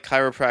feel like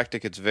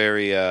chiropractic, it's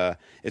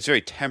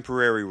very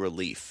temporary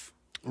relief.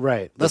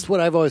 Right. That's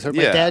what I've always heard.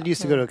 My dad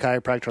used to go to a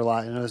chiropractor a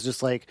lot, and it was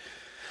just like,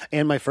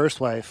 and my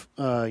first wife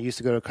used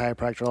to go to a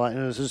chiropractor a lot,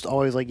 and it was just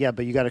always like, yeah,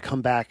 but you got to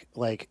come back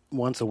like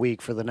once a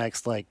week for the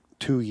next like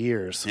 2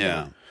 years.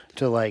 Yeah.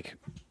 To like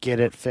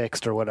get it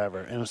fixed or whatever.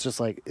 And it's just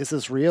like, is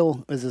this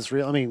real? Is this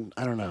real? I mean,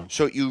 I don't know.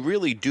 So you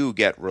really do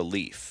get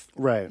relief.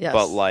 Right. Yes.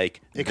 But like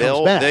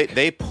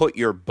they put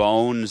your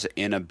bones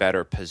in a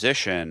better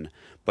position,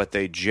 but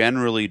they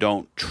generally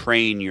don't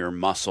train your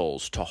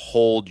muscles to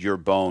hold your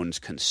bones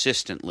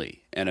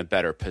consistently in a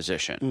better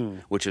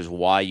position, which is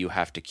why you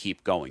have to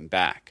keep going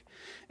back.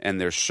 And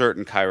there's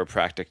certain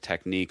chiropractic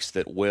techniques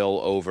that will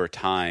over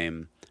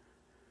time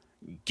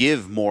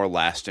give more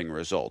lasting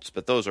results,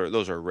 but those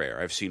are rare.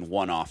 I've seen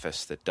one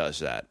office that does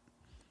that.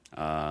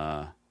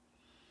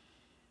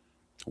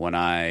 When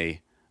I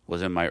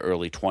was in my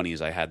early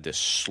 20s, I had this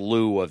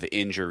slew of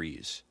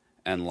injuries,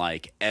 and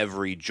like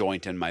every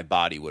joint in my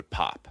body would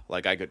pop.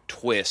 Like I could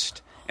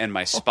twist, and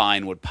my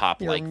spine would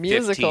pop like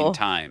musical. 15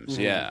 times.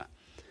 Yeah.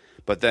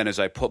 But then as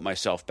I put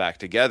myself back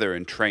together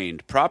and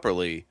trained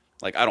properly,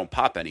 like I don't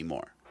pop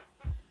anymore.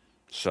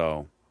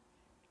 So,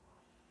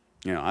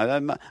 you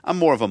know, I'm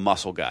more of a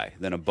muscle guy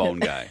than a bone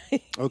guy.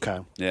 Okay.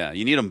 Yeah,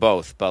 you need them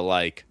both, but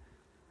like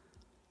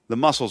the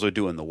muscles are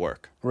doing the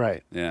work.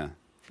 Right. Yeah.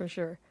 For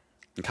sure.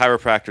 And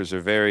chiropractors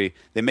are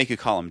they make you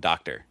call them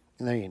doctor.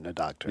 And they ain't no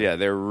doctor. Yeah,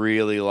 they're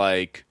really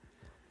like,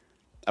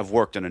 I've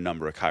worked in a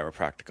number of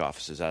chiropractic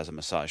offices as a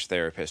massage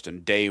therapist,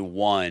 and day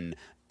one,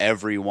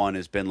 everyone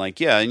has been like,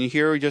 yeah, and you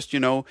hear just, you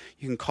know,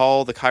 you can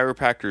call the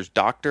chiropractor's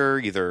doctor,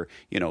 either,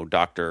 you know,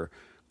 Dr.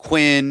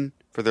 Quinn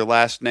for their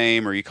last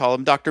name, or you call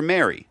him Dr.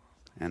 Mary.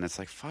 And it's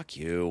like, fuck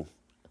you.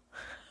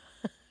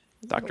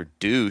 Dr.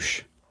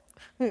 Douche.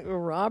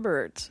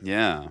 Robert.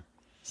 Yeah.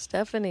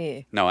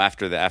 Stephanie. No,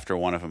 after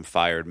one of them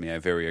fired me, I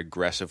very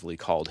aggressively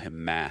called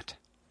him Matt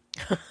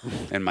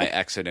in my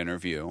exit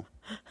interview.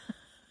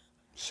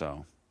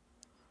 So,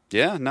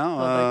 yeah, no.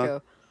 How'd that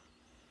go?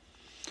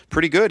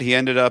 Pretty good. He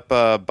ended up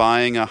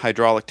buying a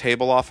hydraulic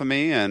table off of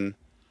me, and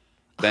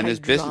then his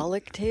business.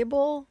 Hydraulic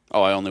table?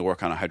 Oh, I only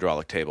work on a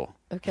hydraulic table.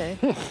 Okay.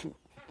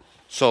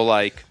 So,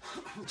 like,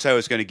 say I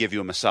was going to give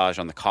you a massage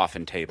on the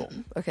coffin table.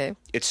 Okay.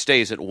 It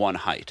stays at one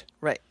height.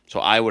 Right.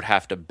 So I would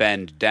have to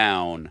bend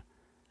down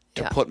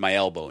to Yeah. put my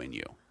elbow in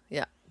you.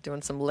 Yeah.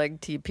 Doing some leg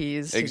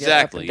TPs.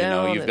 Exactly. To get up and You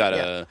know, down you've got to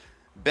yeah.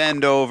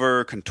 bend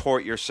over,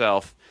 contort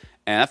yourself,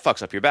 and that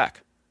fucks up your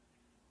back.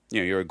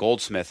 You know, you're a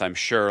goldsmith, I'm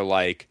sure,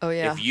 like, Oh,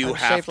 yeah. if you I'm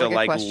have shaped to, like a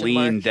like, question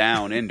lean mark.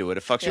 down into it,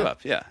 it fucks you Yeah.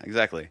 up. Yeah,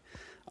 exactly.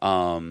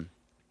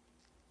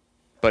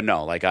 But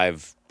no, like,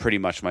 I've pretty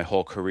much my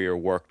whole career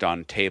worked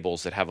on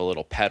tables that have a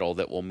little pedal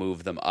that will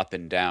move them up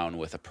and down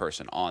with a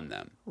person on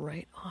them.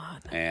 Right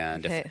on.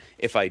 And Okay.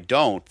 if I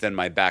don't, then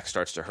my back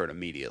starts to hurt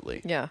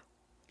immediately. Yeah.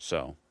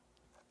 So,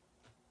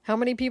 How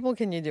many people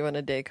can you do in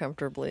a day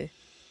comfortably?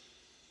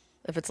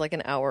 If it's like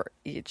an hour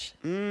each.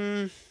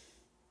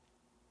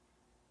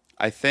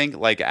 I think,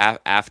 like,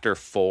 after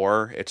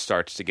 4, it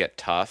starts to get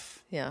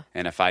tough. Yeah.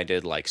 And if I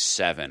did, like,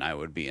 7, I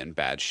would be in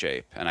bad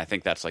shape. And I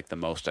think that's, like, the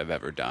most I've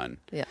ever done.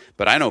 Yeah.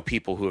 But I know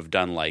people who have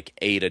done, like,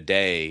 8 a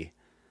day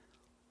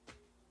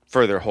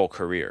for their whole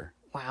career.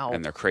 Wow.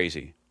 And they're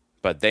crazy.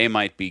 But they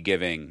might be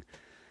giving,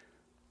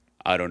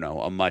 I don't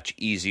know, a much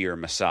easier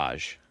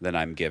massage than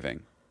I'm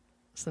giving.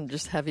 Some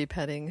just heavy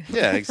petting.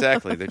 Yeah,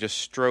 exactly. They're just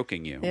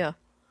stroking you. Yeah.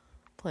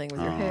 Playing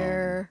with your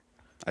hair.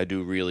 I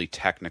do really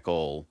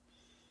technical,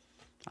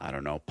 I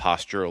don't know,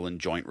 postural and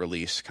joint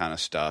release kind of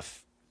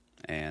stuff.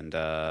 And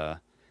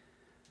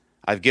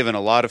I've given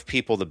a lot of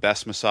people the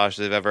best massage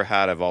they've ever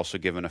had. I've also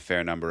given a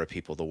fair number of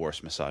people the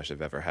worst massage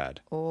they've ever had.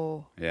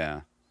 Oh.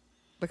 Yeah.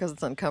 Because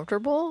it's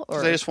uncomfortable?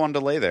 Or They just wanted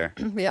to lay there.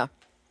 yeah.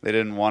 They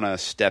didn't want to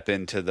step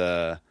into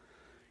the...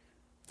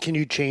 Can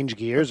you change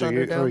gears, or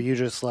Thunderdome? are you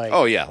just like?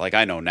 Oh, yeah. Like,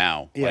 I know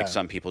now. Yeah. Like,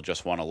 some people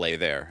just want to lay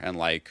there. And,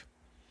 like,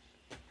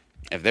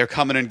 if they're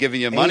coming and giving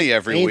you money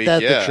every ain't week, that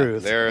the yeah,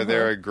 truth?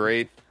 they're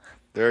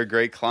a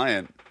great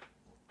client.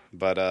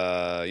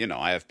 But, you know,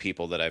 I have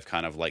people that I've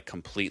kind of, like,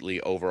 completely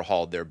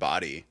overhauled their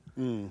body.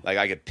 Like,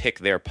 I could pick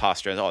their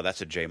posture. And, oh,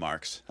 that's a J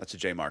Marks. That's a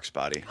J Marks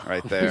body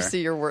right there. You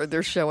see your work.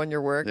 They're showing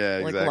your work. Yeah,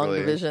 Like long exactly.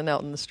 division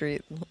out in the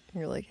street.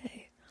 You're like,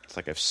 hey. It's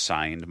like I've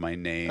signed my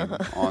name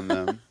on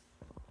them.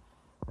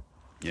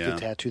 You Yeah. could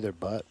tattoo their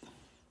butt.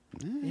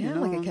 Yeah,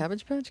 like a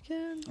Cabbage Patch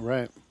Kid.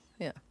 Right.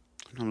 Yeah.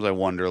 Sometimes I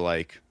wonder,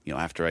 like, you know,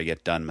 after I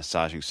get done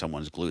massaging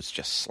someone's glutes,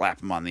 just slap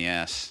them on the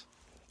ass.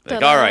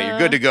 Like, Ta-da! all right, you're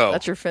good to go.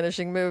 That's your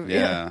finishing move.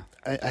 Yeah.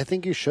 I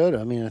think you should.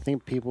 I mean, I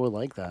think people would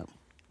like that.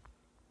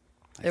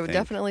 It would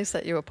definitely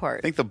set you apart.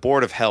 I think the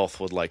Board of Health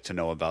would like to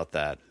know about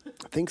that.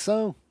 I think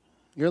so.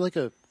 You're like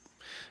I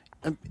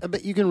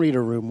bet you can read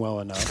a room well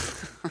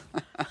enough.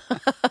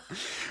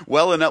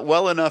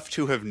 Well enough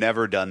to have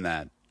never done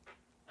that,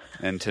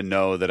 and to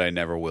know that I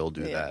never will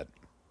do that.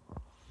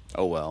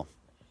 Oh well.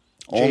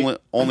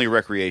 Only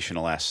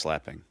recreational ass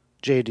slapping.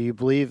 Jay, do you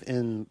believe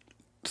in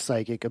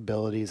psychic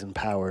abilities and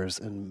powers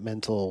and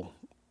mental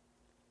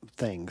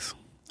things?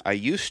 I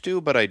used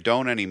to, but I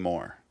don't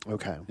anymore.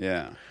 Okay.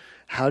 Yeah.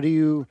 How do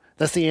you...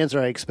 That's the answer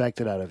I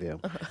expected out of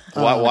you.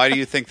 Why do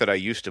you think that I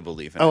used to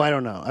believe in it? I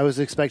don't know. I was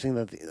expecting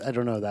that... I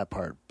don't know that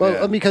part.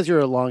 But because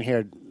you're a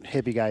long-haired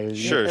hippie guy.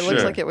 Sure. It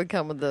looks like it would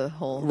come with the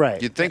whole... Right.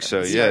 You'd think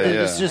so,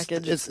 It's just...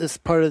 It's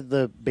part of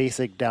the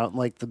basic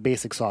the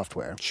basic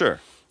software. Sure.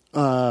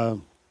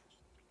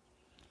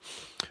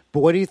 But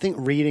what do you think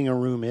reading a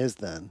room is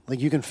then? Like,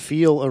 you can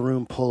feel a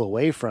room pull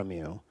away from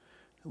you.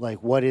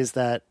 Like, what is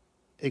that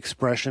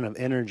expression of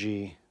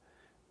energy,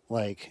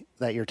 like,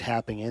 that you're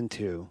tapping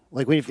into?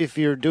 Like, if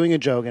you're doing a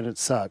joke and it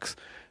sucks,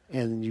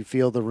 and you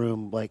feel the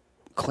room, like,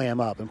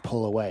 clam up and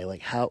pull away,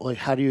 how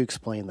do you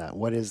explain that?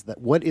 What is that?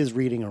 What is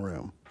reading a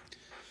room?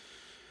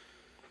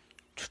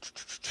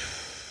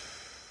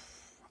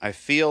 I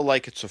feel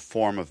like it's a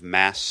form of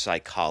mass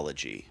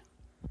psychology.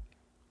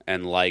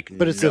 And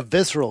but it's a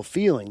visceral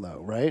feeling,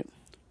 though, right?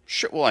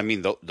 Sure. Well, I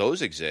mean,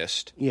 those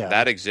exist. Yeah,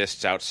 that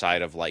exists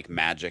outside of like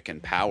magic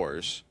and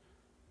powers.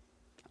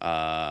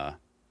 And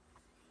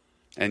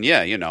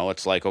yeah,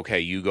 it's like, okay,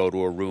 you go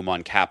to a room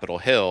on Capitol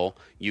Hill,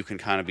 you can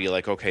kind of be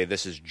like, okay,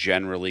 this is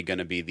generally going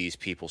to be these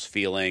people's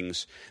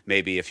feelings.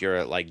 Maybe if you're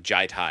at like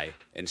Jaitai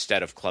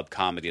instead of club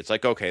comedy, it's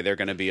like, okay, they're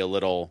going to be a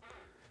little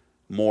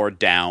more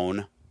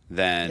down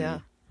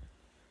than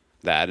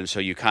that, and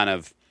so you kind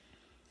of.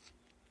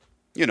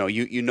 You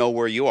know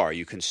where you are.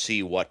 You can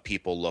see what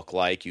people look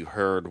like. You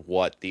heard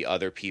what the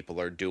other people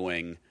are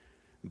doing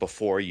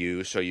before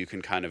you, so you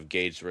can kind of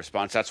gauge the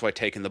response. That's why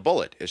taking the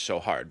bullet is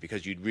so hard,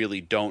 because you really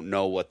don't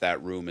know what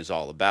that room is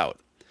all about.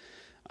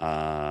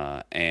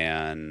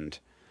 And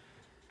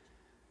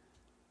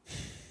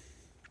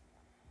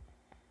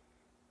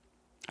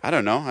I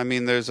don't know. I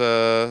mean,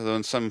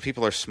 when some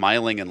people are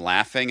smiling and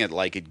laughing,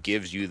 it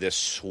gives you this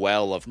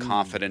swell of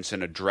confidence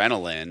and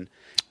adrenaline,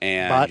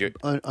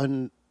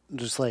 and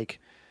just like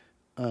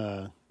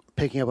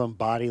picking up on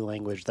body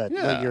language that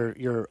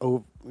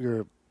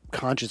your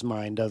conscious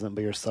mind doesn't,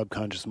 but your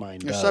subconscious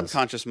mind does. Your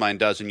subconscious mind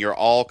does, and you're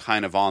all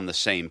kind of on the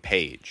same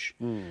page.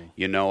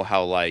 You know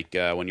how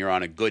when you're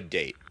on a good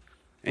date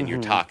and you're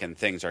talking,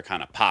 things are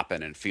kind of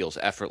popping and feels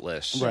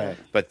effortless. Right.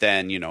 But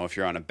then, if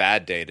you're on a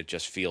bad date, it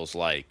just feels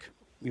like...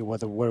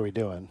 What are we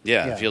doing?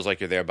 Yeah, it feels like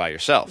you're there by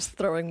yourself. Just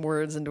throwing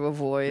words into a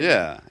void.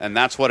 Yeah, and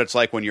that's what it's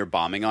like when you're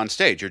bombing on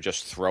stage. You're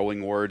just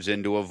throwing words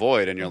into a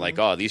void, and you're like,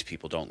 oh, these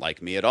people don't like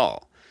me at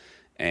all.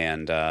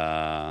 And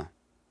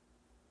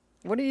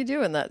what do you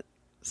do in that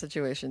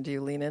situation? Do you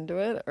lean into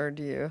it, or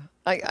do you...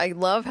 I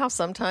love how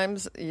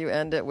sometimes you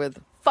end it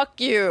with, fuck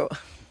you.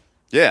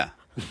 Yeah.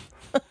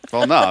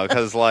 Well, no,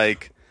 because, I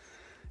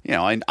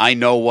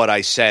know what I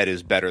said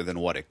is better than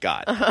what it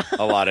got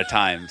a lot of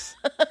times.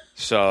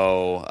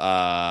 So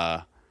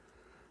I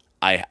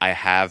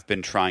have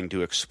been trying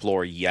to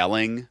explore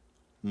yelling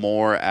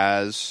more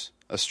as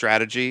a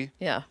strategy.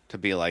 Yeah. To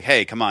be like,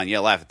 hey, come on,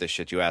 laugh at this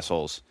shit, you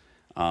assholes.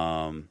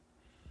 But,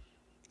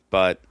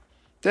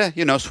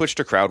 yeah, switch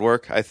to crowd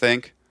work, I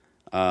think.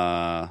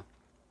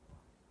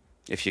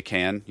 If you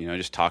can,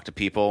 just talk to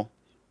people.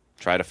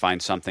 Try to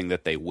find something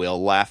that they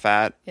will laugh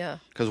at. Yeah.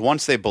 Because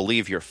once they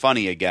believe you're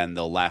funny again,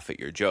 they'll laugh at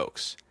your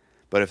jokes.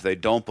 But if they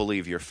don't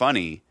believe you're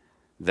funny,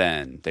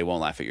 then they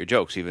won't laugh at your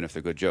jokes, even if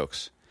they're good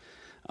jokes.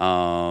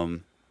 I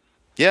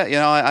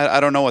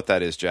don't know what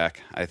that is,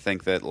 Jack. I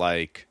think that,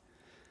 I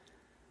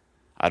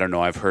don't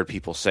know, I've heard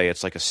people say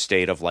it's like a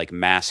state of,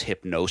 mass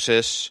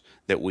hypnosis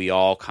that we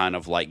all kind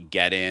of,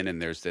 get in, and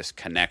there's this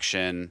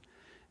connection.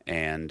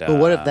 And but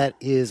what if that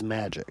is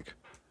magic?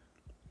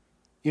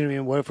 You know what I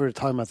mean? What if we're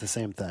talking about the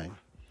same thing?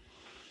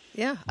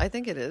 Yeah, I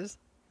think it is.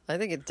 I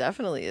think it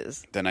definitely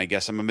is. Then I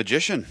guess I'm a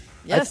magician.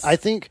 Yes. I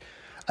think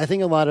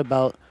a lot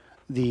about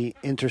the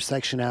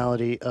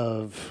intersectionality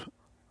of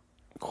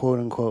quote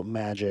unquote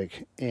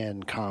magic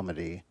and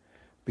comedy,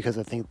 because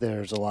I think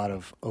there's a lot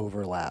of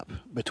overlap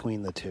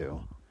between the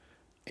two.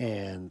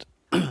 And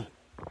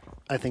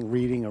I think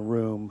reading a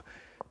room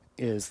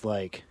is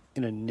like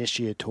an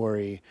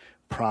initiatory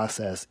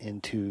process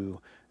into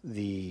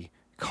the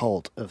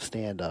cult of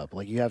stand-up.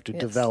 Like, you have to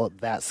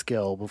develop that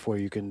skill before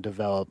you can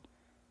develop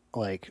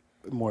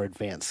more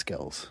advanced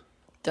skills.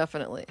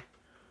 Definitely.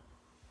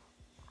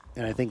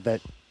 And I think that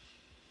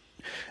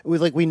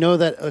we know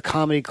that a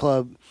comedy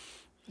club,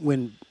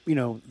 when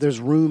there's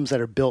rooms that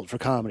are built for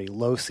comedy,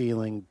 low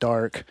ceiling,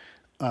 dark,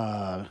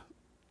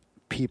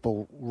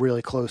 people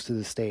really close to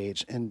the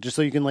stage, and just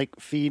so you can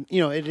feed,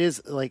 it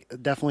is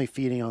definitely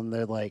feeding on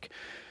their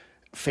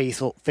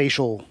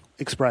facial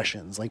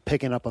expressions,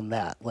 picking up on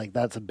that,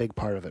 that's a big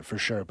part of it for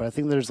sure. But I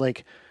think there's a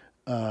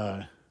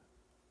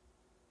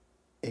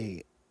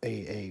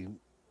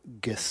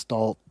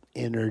Gestalt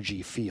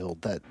energy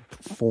field that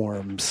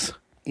forms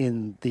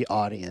in the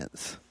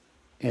audience,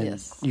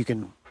 and you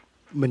can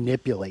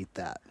manipulate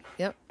that.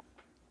 Yep.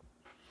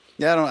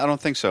 Yeah, I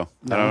don't think so.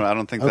 No? I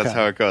don't think that's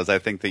how it goes. I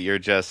think that you're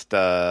just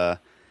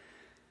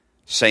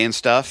saying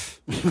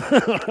stuff,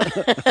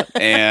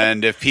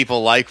 and if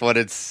people like what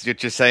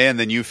you're saying,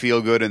 then you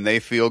feel good and they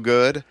feel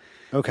good.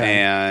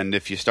 Okay. And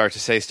if you start to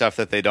say stuff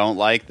that they don't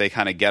like, they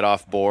kind of get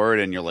off board,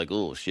 and you're like,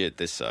 "Oh shit,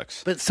 this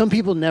sucks." But some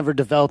people never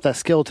develop that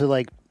skill to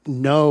like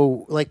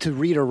know, like to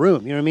read a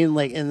room. You know what I mean?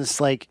 Like, and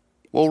it's like,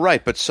 well,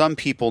 right. But some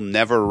people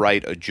never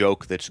write a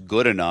joke that's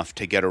good enough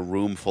to get a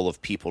room full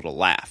of people to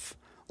laugh.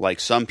 Like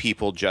some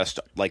people just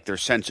like their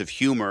sense of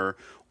humor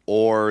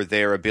or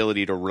their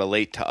ability to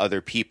relate to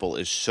other people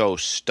is so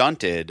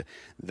stunted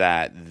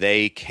that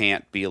they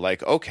can't be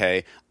like,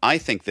 okay, I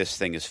think this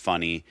thing is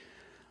funny.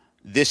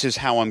 This is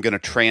how I'm going to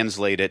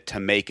translate it to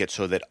make it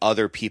so that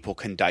other people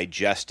can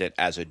digest it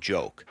as a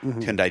joke,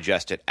 can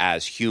digest it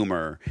as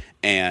humor.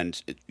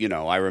 And, you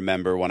know, I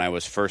remember when I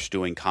was first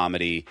doing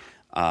comedy,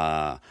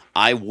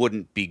 I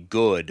wouldn't be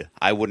good.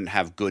 I wouldn't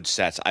have good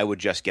sets. I would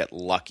just get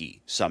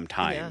lucky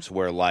sometimes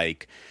where,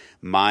 like,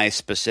 my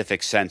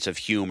specific sense of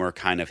humor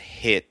kind of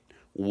hit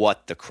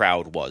what the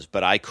crowd was,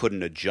 but I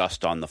couldn't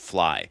adjust on the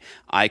fly.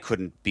 I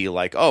couldn't be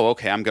like, oh,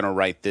 okay, I'm going to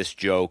write this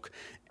joke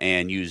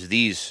and use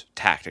these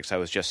tactics. I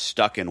was just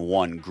stuck in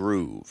one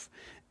groove,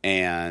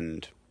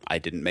 and I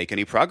didn't make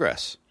any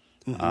progress.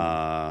 Where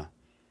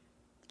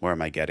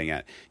am I getting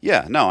at?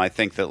 Yeah, no, I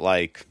think that,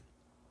 like,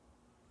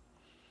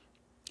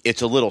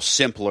 it's a little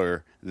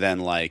simpler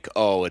than, like,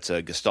 oh, it's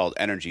a Gestalt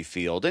energy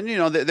field. And, you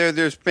know,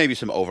 there's maybe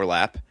some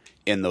overlap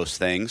in those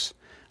things.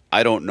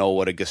 I don't know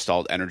what a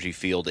Gestalt energy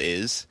field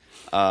is.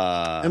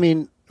 I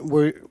mean,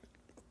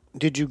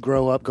 did you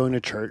grow up going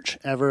to church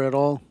ever at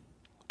all?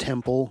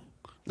 Temple?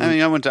 I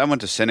mean, I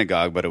went to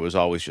synagogue, but it was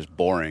always just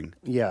boring.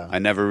 Yeah. I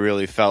never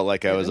really felt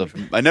like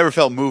I never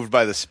felt moved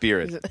by the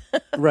Spirit.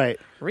 Right.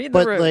 Read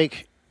the room. But,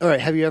 like, all right,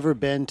 have you ever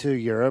been to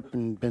Europe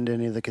and been to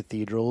any of the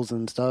cathedrals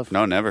and stuff?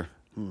 No, never.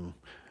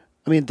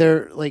 I mean,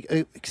 they're like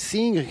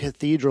seeing a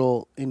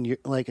cathedral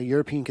like a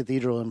European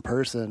cathedral in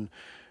person,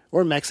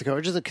 or Mexico,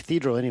 or just a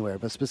cathedral anywhere,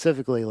 but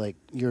specifically like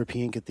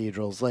European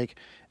cathedrals. Like,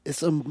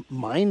 it's a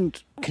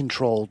mind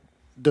control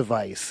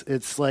device.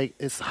 It's like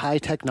it's high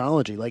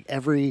technology. Like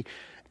every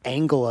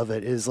angle of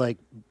it is like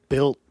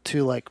built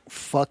to like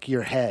fuck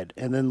your head,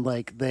 and then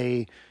like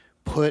they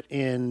put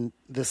in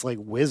this like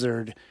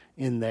wizard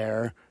in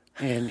there,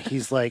 and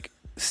he's like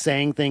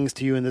saying things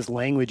to you in this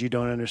language you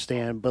don't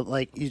understand, but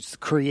like he's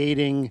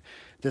creating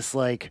this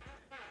like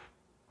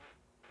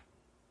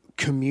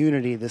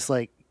community, this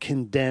like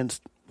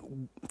condensed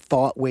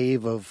thought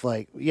wave of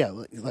like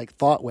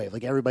thought wave,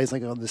 like everybody's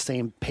like on the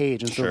same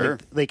page, and so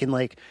like, they can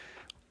like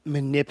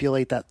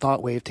manipulate that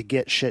thought wave to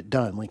get shit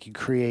done. Like you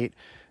create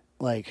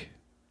like,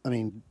 I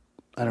mean,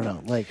 I don't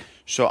know, like,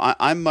 so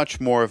I'm much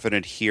more of an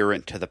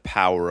adherent to the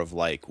power of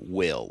like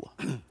will,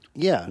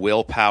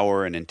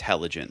 willpower and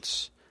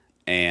intelligence.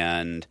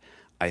 And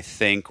I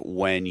think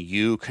when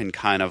you can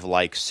kind of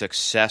like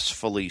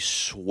successfully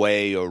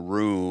sway a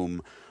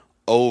room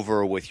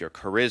over with your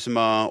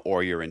charisma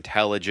or your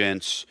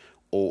intelligence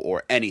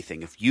or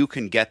anything, if you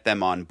can get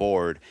them on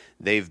board,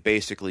 they've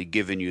basically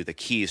given you the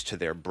keys to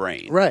their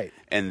brain. Right.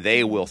 And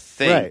they will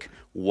think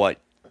what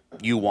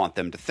you want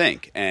them to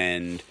think.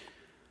 And,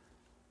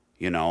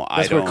 you know,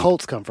 that's where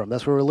cults come from.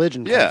 That's where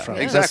religion comes from.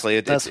 Yeah, exactly.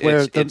 That's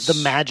where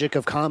the magic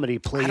of comedy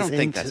plays into. I don't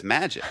think that's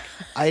magic.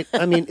 I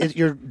mean,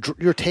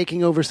 you're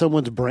taking over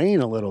someone's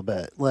brain a little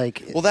bit.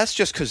 Like, well, that's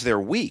just because they're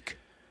weak.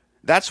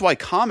 That's why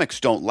comics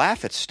don't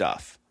laugh at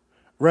stuff.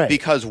 Right.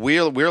 Because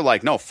we're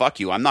like, no, fuck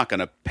you. I'm not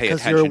going to pay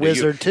attention to you. Because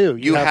you're a wizard, too.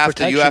 You have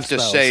to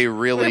say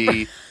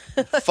really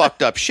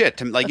fucked up shit.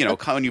 To, like, you know,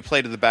 when you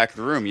play to the back of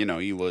the room, you know,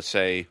 you will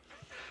say,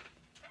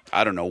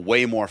 I don't know,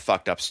 way more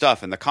fucked up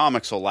stuff, and the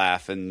comics will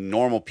laugh, and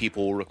normal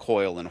people will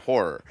recoil in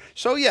horror.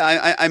 So,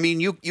 yeah, I mean,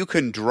 you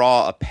can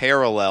draw a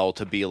parallel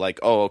to be like,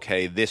 oh,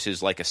 okay, this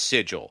is like a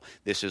sigil.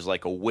 This is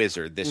like a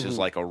wizard. This is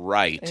like a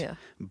rite. Yeah.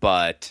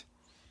 But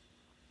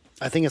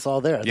I think it's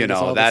all there. I think it's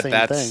all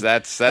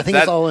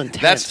that's all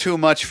intent. That's too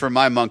much for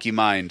my monkey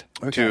mind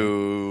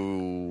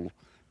to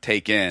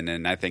take in,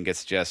 and I think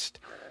it's just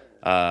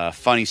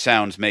funny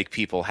sounds make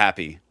people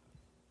happy.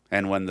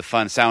 And when the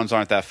fun sounds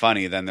aren't that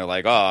funny, then they're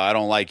like, "Oh, I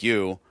don't like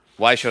you.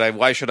 Why should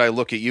I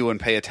look at you and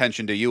pay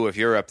attention to you if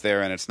you're up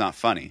there and it's not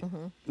funny?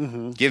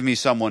 Give me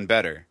someone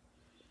better."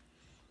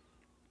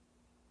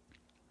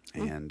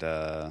 And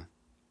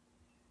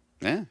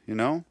yeah, you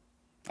know,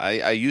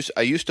 I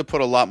used to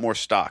put a lot more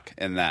stock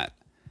in that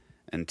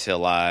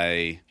until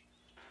I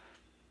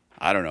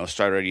don't know,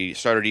 started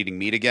eating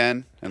meat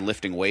again and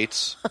lifting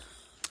weights.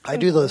 I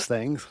do those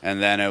things,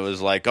 and then it was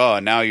like, oh,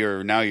 now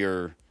you're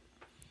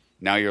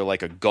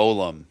like a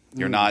golem.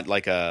 You're not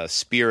like a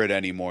spirit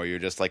anymore. You're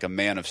just like a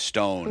man of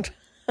stone.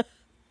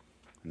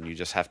 And you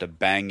just have to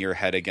bang your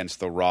head against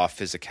the raw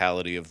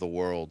physicality of the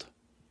world.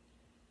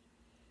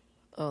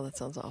 Oh, that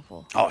sounds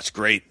awful. Oh, it's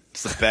great.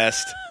 It's the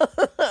best.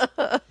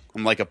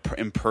 I'm like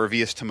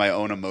impervious to my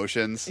own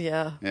emotions.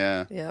 Yeah.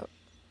 Yeah. Yeah.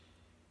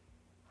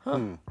 I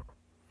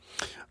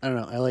don't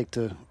know. I like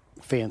to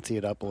fancy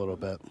it up a little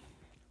bit.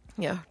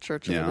 Yeah,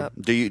 churching it up.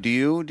 Do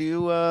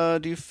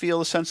you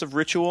feel a sense of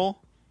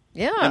ritual?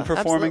 Yeah, in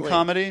performing absolutely.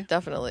 Comedy?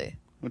 Definitely.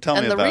 Well, tell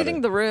me and the about reading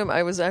it. the room,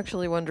 I was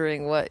actually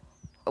wondering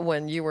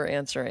when you were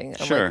answering.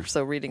 I'm Sure. like,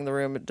 so reading the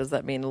room, does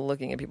that mean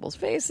looking at people's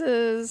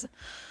faces?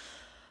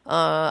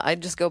 I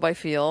just go by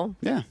feel.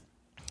 Yeah.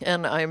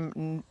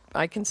 And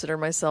I consider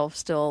myself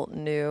still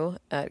new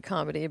at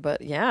comedy,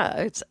 but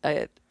yeah,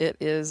 it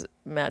is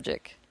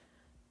magic.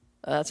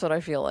 That's what I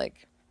feel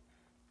like.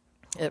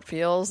 It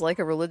feels like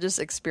a religious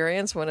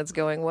experience when it's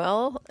going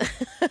well.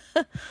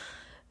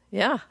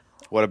 Yeah.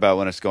 What about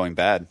when it's going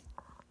bad?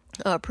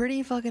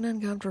 Pretty fucking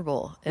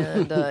uncomfortable.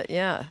 And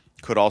yeah.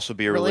 Could also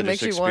be a really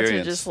religious makes you experience.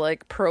 want to just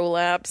like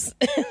prolapse,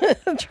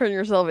 turn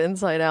yourself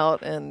inside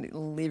out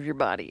and leave your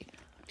body.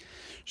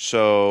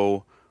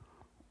 So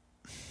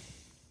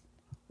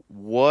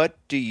what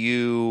do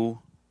you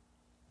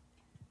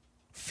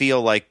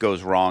feel like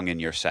goes wrong in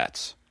your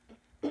sets?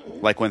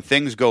 Like when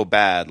things go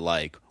bad,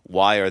 like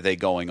why are they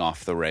going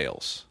off the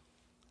rails?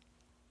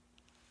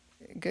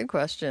 Good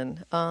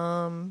question.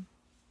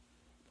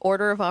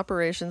 Order of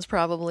operations,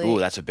 probably. Ooh,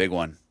 that's a big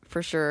one.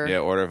 For sure. Yeah,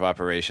 order of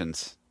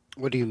operations.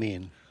 What do you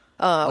mean?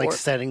 Like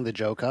setting the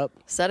joke up?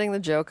 Setting the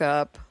joke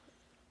up,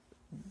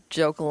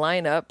 joke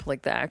lineup,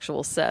 like the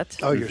actual set.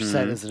 Oh, your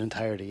set is an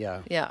entirety,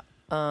 yeah. Yeah.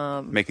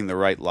 Making the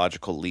right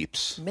logical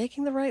leaps.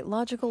 Making the right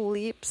logical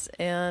leaps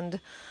and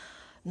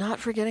not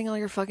forgetting all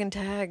your fucking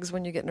tags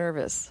when you get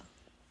nervous.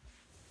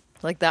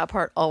 Like that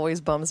part always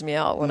bums me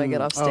out when I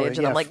get off stage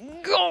and I'm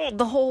like, God,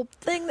 the whole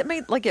thing that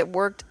made, like it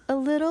worked a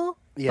little,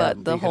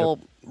 but the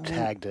whole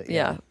tagged it.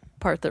 Yeah,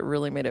 part that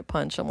really made it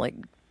punch. I'm like,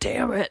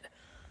 damn it.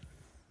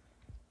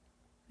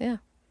 Yeah.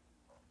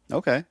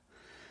 Okay.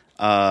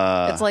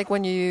 It's like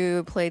when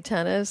you play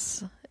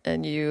tennis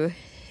and you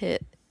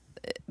hit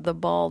the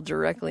ball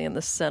directly in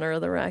the center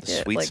of the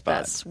racket. Sweet like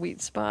spot. that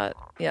sweet spot.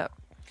 Yeah.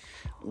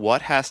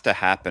 What has to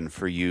happen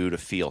for you to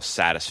feel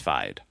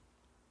satisfied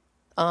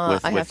I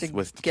have to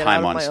with get time out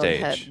of on my own stage?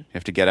 head. You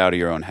have to get out of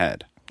your own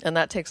head. And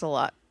that takes a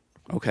lot.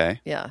 Okay.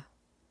 Yeah.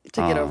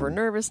 To get over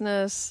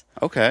nervousness,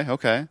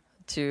 Okay.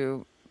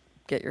 to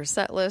get your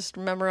set list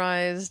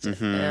memorized,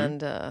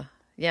 and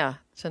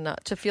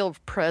to feel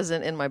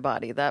present in my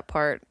body. That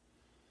part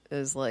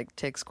is like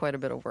takes quite a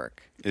bit of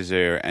work. Is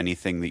there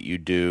anything that you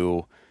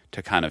do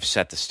to kind of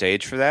set the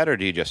stage for that, or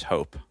do you just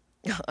hope?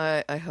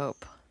 I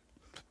hope.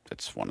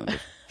 That's one of the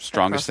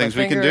strongest Cross my things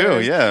we can do.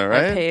 fingers, Yeah,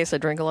 right? I pace, I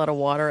drink a lot of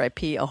water, I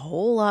pee a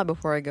whole lot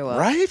before I go up.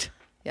 Right?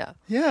 Yeah.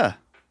 Yeah.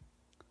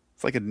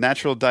 It's like a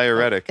natural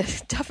diuretic.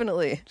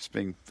 Definitely. Just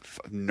being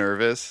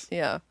nervous.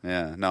 Yeah.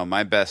 Yeah. No,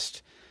 my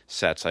best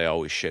sets, I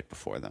always shit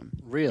before them.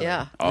 Really?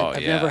 Yeah.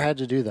 I've never had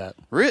to do that.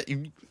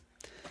 Really?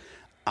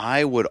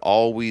 I would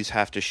always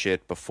have to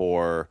shit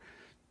before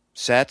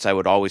sets. I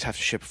would always have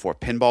to shit before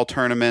pinball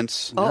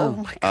tournaments. Oh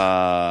my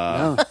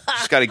God.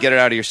 Just got to get it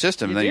out of your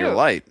system, and then you're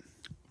light.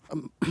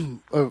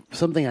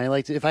 Something I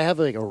like to, if I have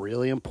like a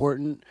really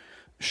important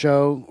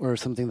show or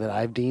something that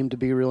I've deemed to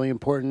be really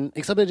important,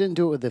 except I didn't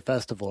do it with the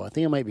festival. I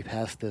think I might be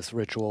past this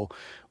ritual,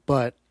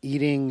 but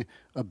eating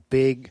a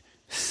big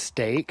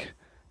steak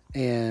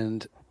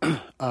and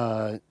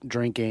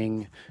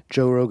drinking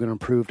Joe Rogan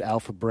approved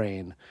Alpha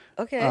Brain.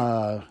 Okay.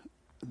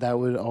 That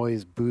would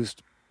always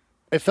boost.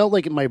 It felt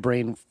like my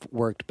brain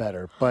worked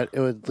better, but it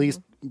would at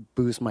least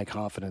boost my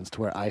confidence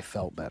to where I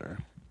felt better.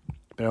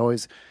 But I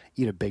always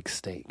eat a big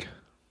steak,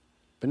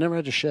 but never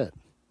had to shit.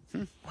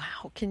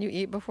 Wow. Can you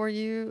eat before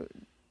you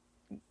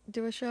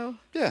do a show?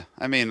 Yeah.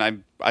 I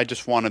mean, I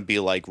just want to be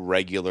like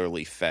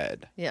regularly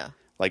fed. Yeah.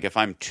 Like if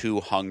I'm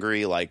too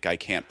hungry, like I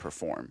can't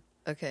perform.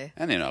 Okay.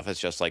 And if it's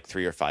just like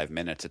 3 or 5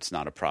 minutes, it's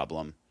not a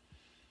problem.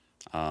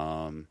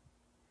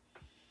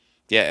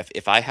 Yeah,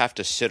 if I have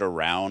to sit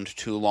around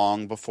too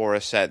long before a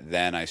set,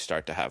 then I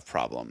start to have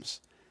problems.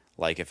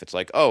 Like if it's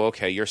like, oh,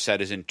 okay, your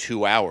set is in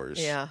 2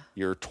 hours. Yeah.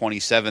 You're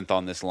 27th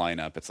on this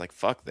lineup. It's like,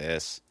 fuck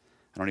this.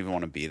 I don't even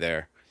want to be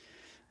there.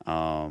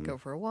 Go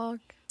for a walk.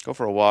 Go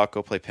for a walk,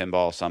 go play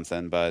pinball,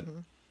 something. But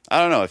I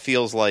don't know. It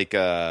feels like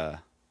kind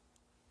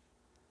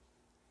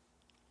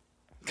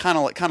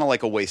of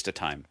like a waste of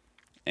time.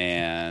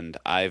 And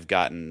I've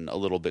gotten a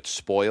little bit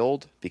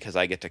spoiled because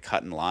I get to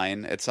cut in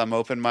line at some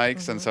open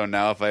mics. And so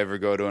now if I ever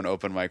go to an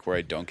open mic where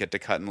I don't get to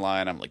cut in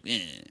line, I'm like,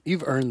 eh.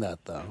 You've earned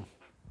that, though.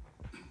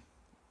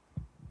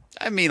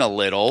 I mean, a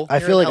little. I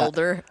feel like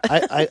elder.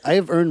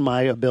 I've earned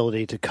my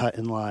ability to cut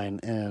in line,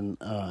 and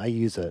I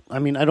use it. I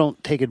mean, I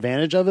don't take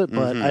advantage of it,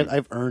 but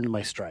I've earned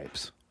my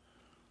stripes.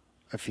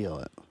 I feel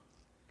it.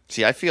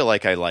 See, I feel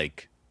like I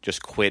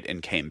just quit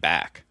and came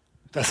back.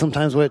 That's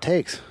sometimes what it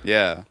takes.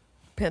 Yeah.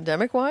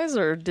 Pandemic-wise,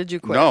 or did you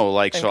quit? No,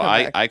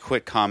 I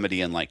quit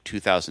comedy in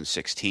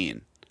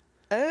 2016.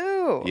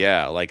 Oh.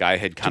 Yeah, I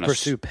had kind To of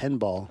pursue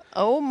pinball.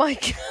 Oh my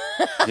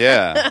God.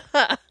 Yeah.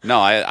 No,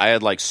 I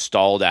had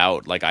stalled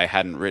out. I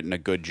hadn't written a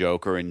good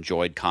joke or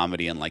enjoyed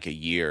comedy in a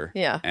year.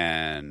 Yeah.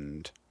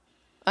 And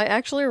I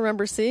actually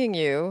remember seeing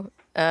you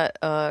at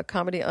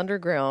Comedy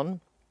Underground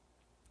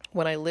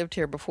when I lived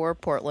here before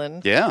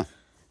Portland. yeah.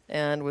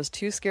 and was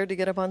too scared to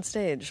get up on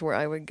stage, where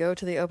I would go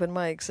to the open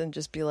mics and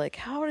just be like,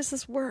 how does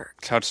this work?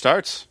 That's how it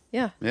starts.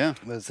 Yeah. Yeah.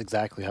 That's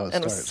exactly how it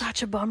And starts. it was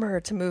such a bummer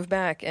to move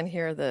back and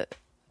hear that,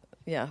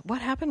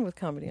 what happened with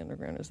Comedy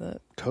Underground? Is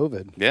that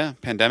COVID. Yeah.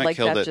 Pandemic like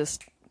killed that it.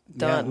 just Yeah,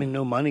 done? I mean,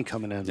 no money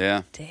coming in.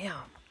 Yeah. Damn.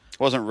 It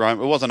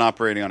wasn't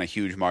operating on a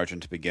huge margin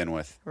to begin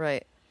with.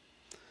 Right.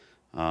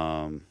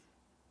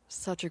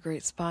 Such a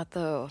great spot,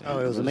 though. Oh,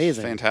 it was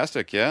amazing.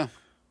 Fantastic, yeah.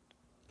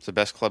 It's the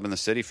best club in the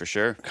city for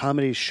sure.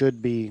 Comedy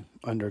should be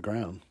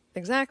underground.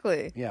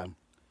 Exactly. Yeah.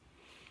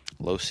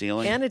 Low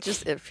ceiling. And it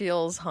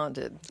feels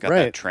haunted. Got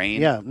right. that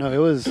train. Yeah. No, it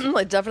was.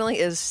 It definitely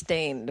is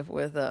stained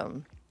with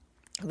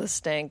the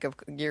stank of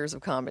years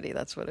of comedy.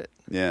 That's what it.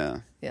 Yeah.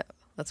 Yeah,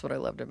 that's what I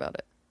loved about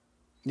it.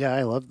 Yeah,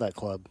 I loved that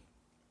club.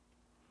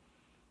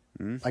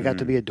 I got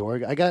to be a door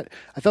guy.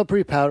 I felt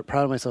pretty proud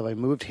of myself. I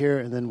moved here,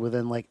 and then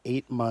within like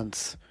 8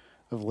 months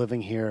of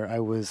living here, I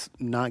was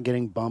not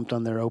getting bumped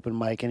on their open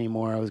mic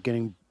anymore. I was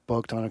getting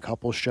booked on a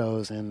couple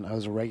shows, and I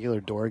was a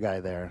regular door guy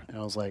there. And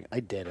I was like,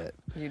 I did it.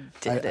 You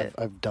did it.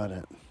 I've done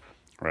it.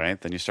 Right.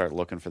 Then you start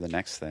looking for the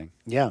next thing.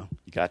 Yeah.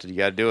 You got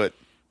to do it.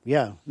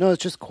 Yeah. No,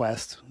 it's just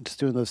quests. Just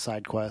doing those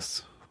side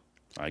quests.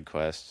 Side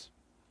quests.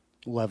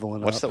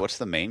 Leveling What's up. What's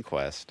the main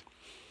quest?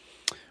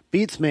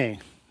 Beats me.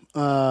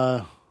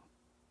 I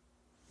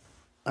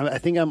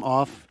think I'm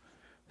off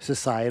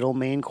societal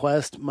main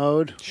quest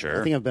mode.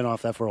 Sure. I think I've been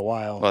off that for a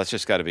while. Well, it's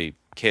just got to be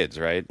kids,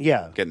 right?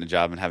 Yeah. Getting a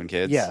job and having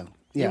kids. Yeah.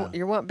 Yeah.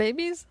 You want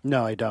babies?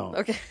 No, I don't.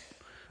 Okay.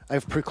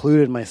 I've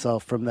precluded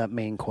myself from that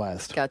main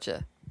quest.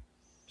 Gotcha.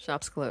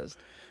 Shop's closed.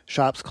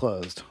 Shop's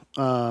closed.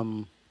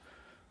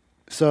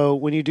 So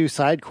when you do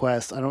side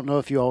quests, I don't know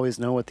if you always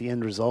know what the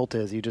end result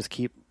is. You just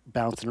keep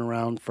bouncing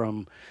around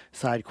from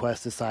side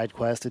quest to side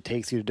quest. It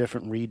takes you to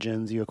different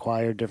regions. You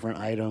acquire different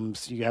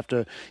items. You have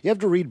to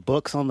read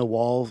books on the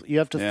walls. You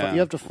have to Yeah. you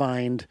have to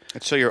find.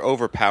 And so you're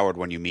overpowered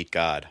when you meet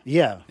God.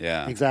 Yeah.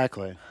 Yeah.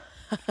 Exactly.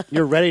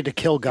 You're ready to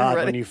kill God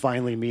ready. when you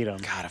finally meet him.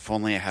 God, if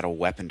only I had a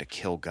weapon to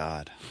kill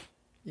God.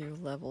 You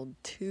leveled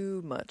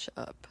too much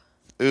up.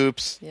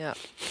 Oops. Yeah.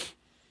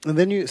 And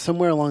then you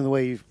somewhere along the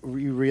way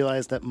you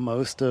realize that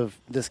most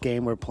of this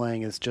game we're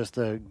playing is just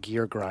a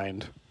gear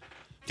grind.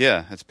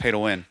 Yeah, it's pay to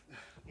win.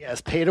 Yeah,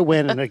 it's pay to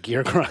win and a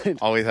gear grind.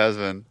 Always has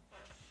been.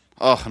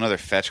 Oh, another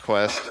fetch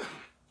quest.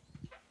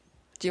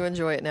 Do you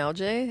enjoy it now,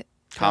 Jay? Now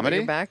that Comedy?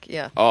 You're back?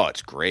 Yeah. Oh,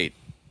 it's great.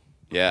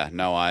 Yeah,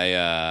 no,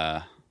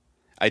 I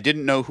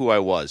didn't know who I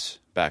was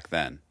back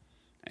then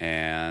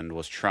and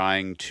was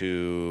trying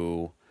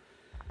to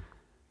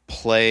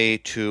play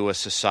to a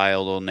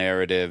societal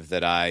narrative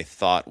that I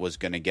thought was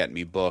going to get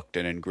me booked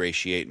and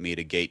ingratiate me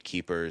to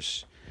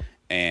gatekeepers.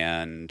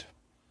 And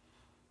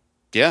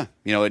yeah,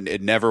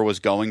 it never was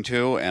going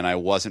to, and I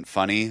wasn't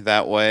funny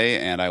that way,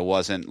 and I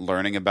wasn't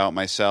learning about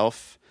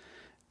myself.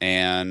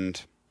 And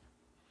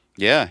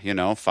yeah,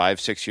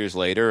 5-6 years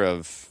later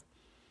of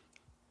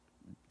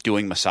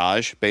doing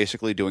massage,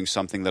 basically doing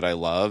something that I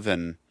love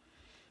and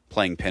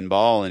playing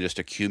pinball and just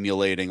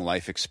accumulating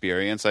life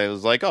experience, I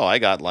was like, oh, I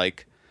got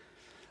like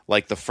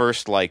the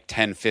first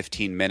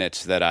 10-15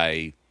 minutes that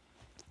I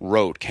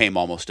wrote came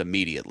almost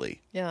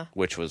immediately. Yeah.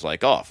 Which was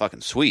like, oh,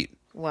 fucking sweet.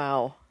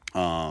 Wow.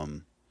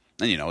 And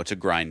it's a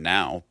grind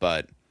now,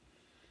 but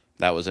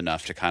that was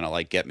enough to kind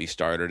of get me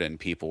started, and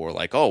people were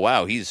like, oh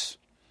wow, he's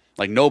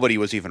nobody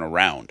was even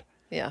around.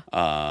 Yeah.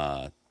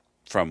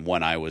 From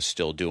when I was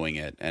still doing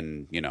it,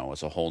 and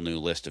it's a whole new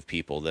list of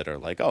people that are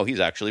like, oh, he's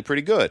actually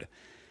pretty good.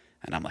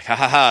 And I'm like, ha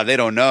ha ha, they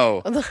don't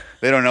know.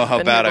 They don't know how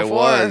Been bad here I before.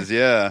 was.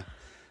 Yeah.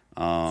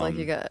 It's like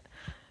you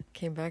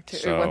came back to,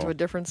 so- or went to a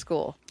different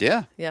school.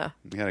 Yeah. Yeah.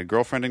 I got a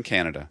girlfriend in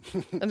Canada.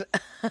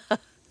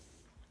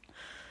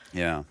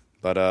 Yeah.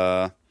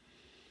 But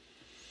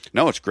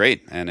no, it's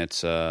great, and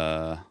it's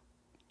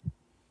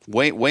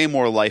way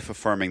more life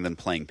affirming than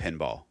playing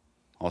pinball.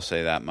 I'll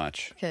say that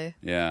much. Okay.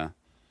 Yeah.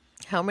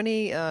 How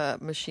many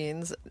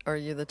machines are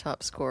you the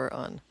top scorer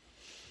on?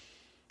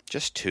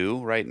 Just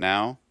 2 right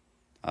now.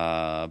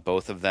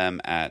 Both of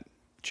them at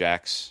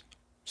Jack's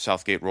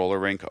Southgate Roller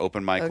Rink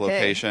open mic Okay.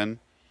 location.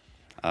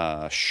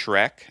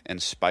 Shrek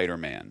and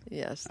Spider-Man.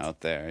 Yes.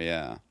 Out there,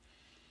 yeah.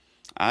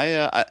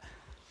 I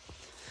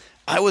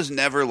was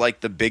never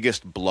the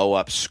biggest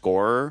blow-up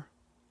scorer,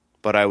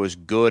 but I was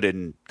good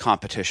in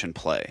competition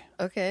play.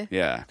 Okay.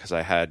 Yeah, because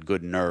I had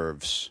good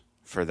nerves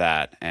for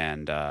that,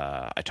 and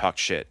I talked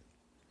shit.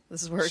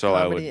 This is where So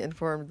I comedy would-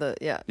 informed the,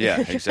 yeah. Yeah,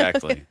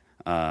 exactly.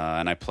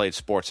 And I played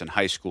sports in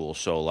high school,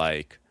 so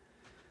I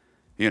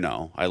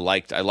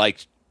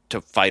liked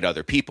to fight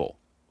other people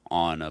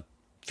on a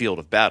field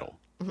of battle.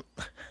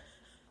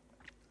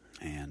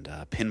 And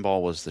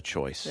pinball was the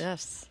choice.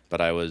 Yes. But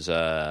I was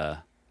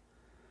a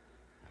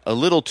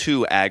little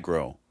too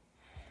aggro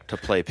to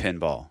play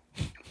pinball.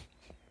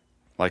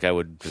 I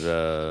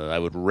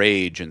would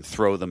rage and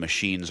throw the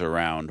machines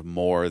around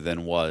more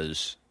than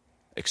was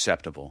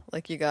acceptable.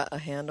 Like you got a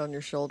hand on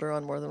your shoulder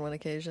on more than one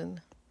occasion?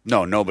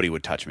 No, nobody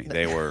would touch me.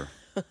 They were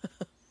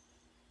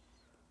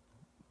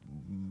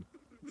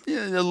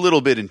a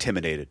little bit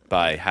intimidated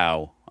by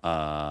how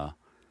out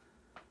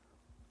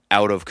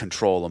of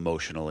control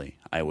emotionally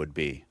I would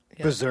be.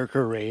 Yeah.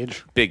 Berserker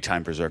rage. Big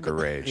time berserker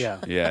rage. Yeah.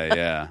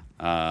 Yeah.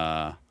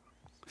 Have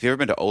you ever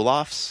been to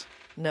Olaf's?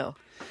 No.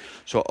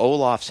 So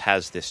Olaf's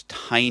has this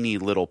tiny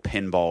little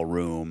pinball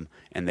room,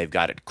 and they've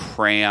got it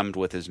crammed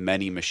with as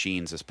many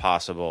machines as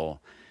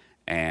possible.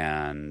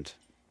 And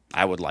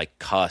I would like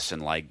cuss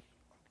and like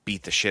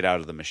beat the shit out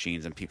of the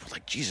machines, and people are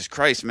like, Jesus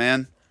Christ,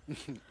 man,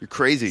 you're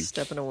crazy.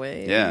 Stepping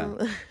away. Yeah.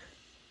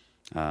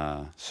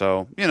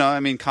 So, I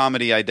mean,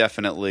 comedy, I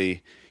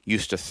definitely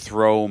used to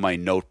throw my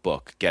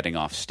notebook getting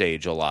off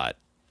stage a lot.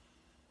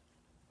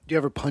 Do you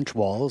ever punch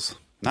walls?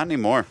 Not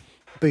anymore.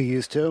 But you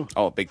used to?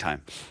 Oh, big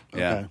time.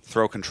 Yeah. Okay.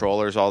 Throw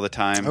controllers all the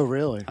time. Oh,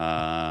 really?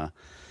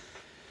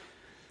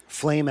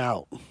 Flame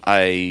out.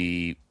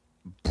 I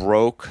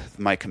broke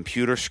my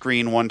computer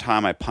screen one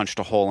time. I punched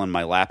a hole in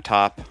my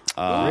laptop.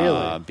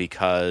 Really?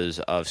 Because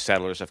of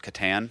Settlers of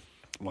Catan.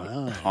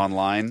 Wow.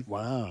 Online.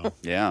 Wow.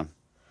 Yeah.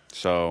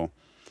 So,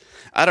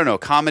 I don't know.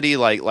 Comedy,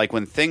 like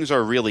when things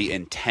are really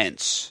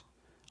intense,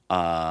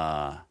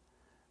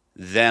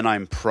 then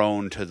I'm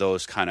prone to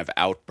those kind of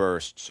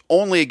outbursts.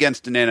 Only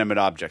against inanimate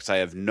objects. I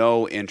have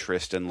no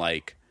interest in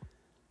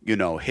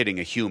hitting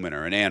a human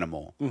or an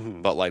animal.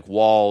 Mm-hmm. But like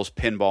walls,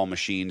 pinball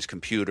machines,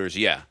 computers,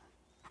 yeah.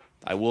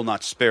 I will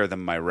not spare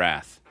them my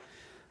wrath.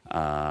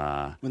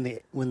 When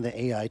the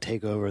AI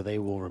take over, they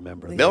will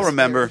remember. They'll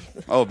remember.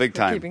 Oh, big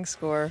time. Keeping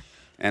score.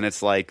 And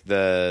it's like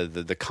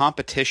the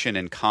competition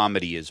in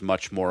comedy is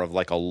much more of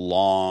like a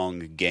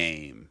long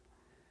game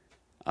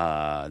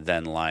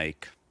than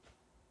like,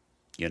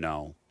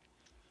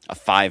 a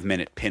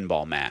 5-minute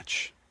pinball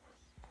match.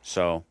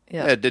 So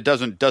it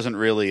doesn't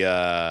really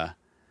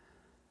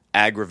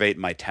aggravate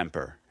my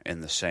temper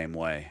in the same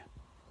way.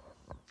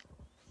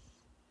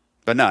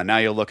 But no, now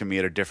you'll look at me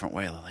at a different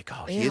way. Like,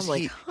 oh, he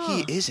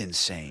is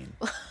insane.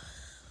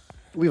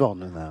 We've all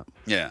known that.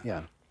 Yeah.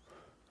 Yeah.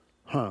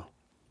 Huh.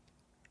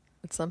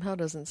 It somehow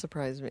doesn't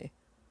surprise me.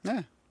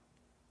 Yeah.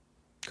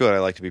 Good. I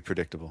like to be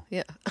predictable.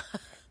 Yeah.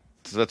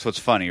 So that's what's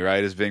funny,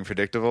 right? Is being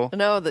predictable.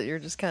 No, that you're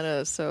just kind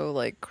of so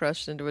like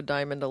crushed into a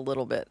diamond a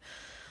little bit.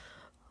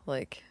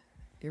 Like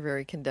you're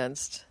very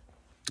condensed.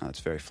 Oh, that's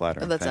very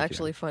flattering. That's Thank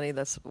actually you. funny.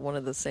 That's one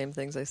of the same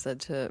things I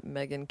said to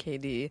Megan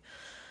KD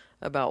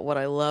about what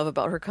I love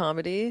about her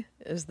comedy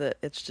is that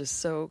it's just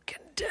so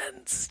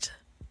condensed.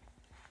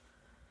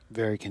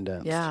 Very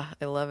condensed. Yeah,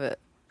 I love it.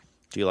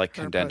 Do you like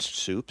condensed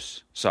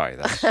soups? Sorry,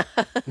 that's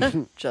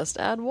Just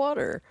add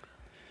water.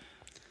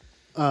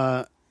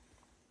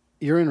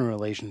 You're in a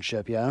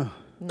relationship, yeah?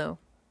 No.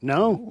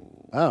 No?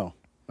 Oh,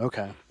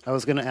 okay. I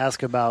was going to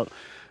ask about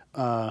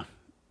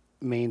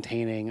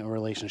maintaining a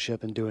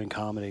relationship and doing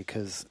comedy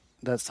because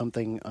that's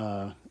something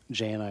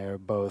Jay and I are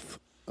both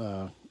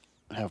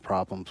have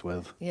problems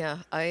with. Yeah,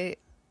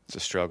 it's a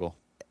struggle.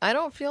 I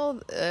don't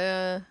feel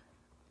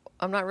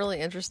I'm not really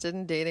interested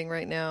in dating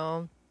right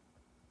now.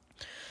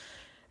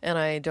 And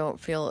I don't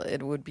feel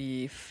it would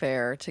be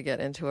fair to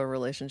get into a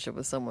relationship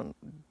with someone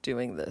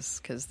doing this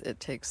because it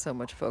takes so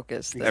much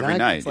focus. Exactly. Every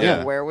night, It's like,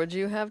 yeah. Where would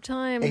you have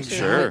time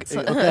Sure.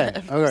 to?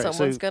 Okay. All right.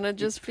 Someone's gonna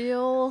just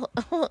feel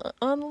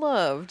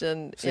unloved,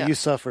 and So you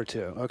suffer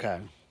too. Okay.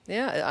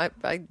 yeah,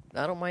 I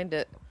don't mind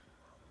it.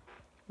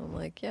 I'm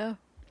like, yeah,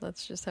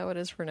 that's just how it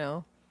is for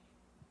now.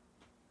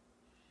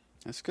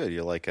 That's good.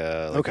 You're like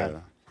a Okay.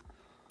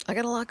 I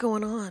got a lot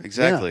going on.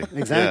 Exactly. Yeah,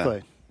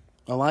 exactly.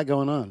 A lot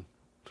going on.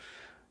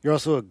 You're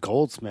also a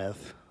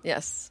goldsmith.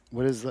 Yes.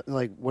 What is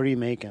like? What are you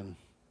making?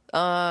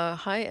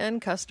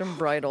 High-end custom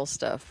bridal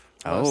stuff.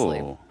 Mostly.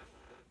 Oh,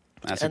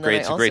 that's And a then I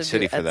great also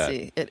city do for that.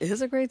 Etsy. It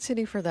is a great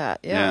city for that.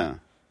 Yeah.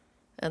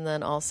 And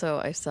then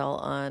also I sell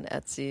on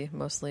Etsy,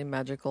 mostly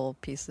magical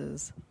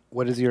pieces.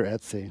 What is your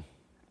Etsy?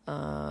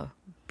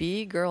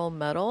 B Girl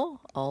Metal,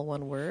 all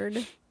one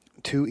word.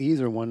 2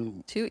 E's or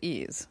one? 2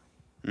 E's.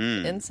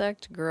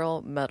 Insect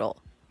Girl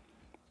Metal.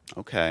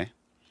 Okay.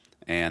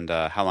 And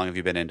how long have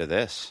you been into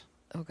this?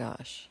 Oh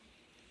gosh.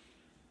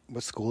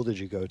 What school did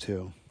you go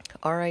to?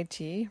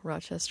 RIT,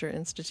 Rochester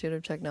Institute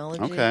of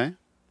Technology. Okay.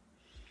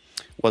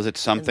 Was it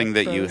something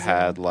that you frozen.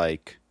 had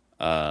like?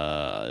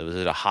 Was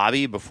it a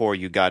hobby before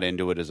you got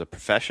into it as a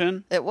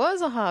profession? It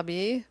was a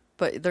hobby,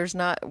 but there's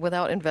not,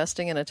 without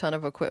investing in a ton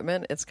of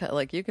equipment, it's kind of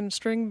like you can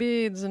string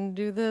beads and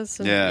do this.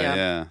 And,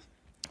 Yeah.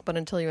 But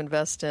until you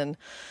invest in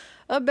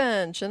a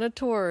bench and a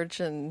torch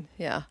and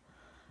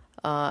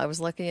I was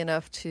lucky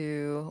enough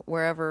to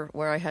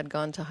where I had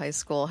gone to high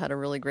school had a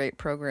really great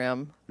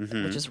program,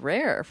 which is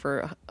rare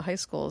for high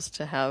schools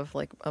to have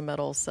like a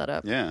metal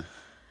setup. Yeah.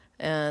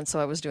 And so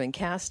I was doing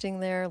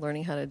casting there,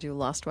 learning how to do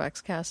lost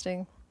wax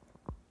casting.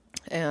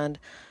 And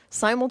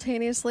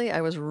simultaneously,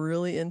 I was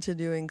really into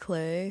doing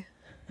clay.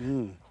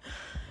 And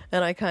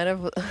I kind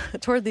of,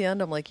 toward the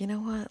end, I'm like, you know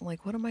what? I'm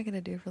like, what am I going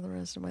to do for the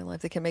rest of my life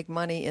that can make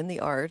money in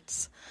the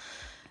arts?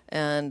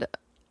 And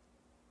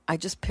I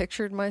just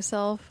pictured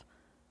myself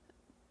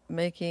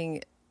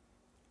making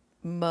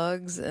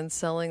mugs and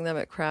selling them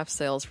at craft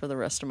sales for the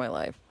rest of my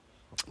life.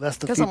 That's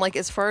the Because I'm like,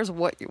 as far as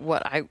what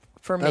I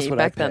for That's me what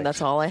I back then, picked.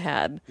 that's all I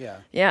had.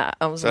 Yeah.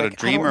 I was Is that like, a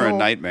dream I don't or a know.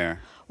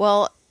 nightmare?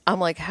 Well, I'm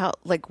like, how,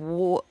 like,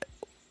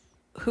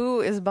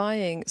 who is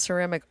buying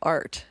ceramic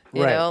art?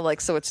 You Right. know,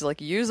 like, so it's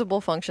like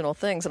usable, functional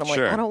things. And I'm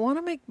Sure. like, I don't want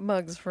to make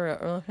mugs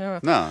for.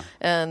 No.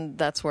 And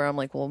that's where I'm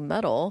like, well,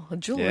 metal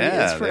jewelry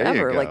Yeah, is there you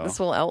forever. Like, go. this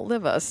will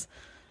outlive us.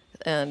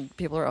 And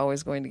people are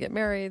always going to get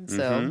married.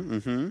 So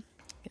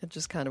it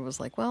just kind of was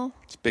like, well,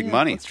 It's big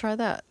money. Let's try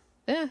that.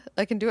 Yeah,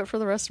 I can do it for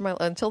the rest of my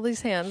life until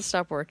these hands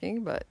stop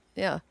working. But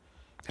yeah.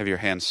 Have your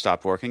hands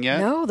stopped working yet?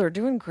 No, they're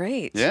doing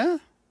great. Yeah?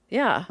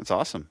 Yeah. That's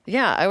awesome.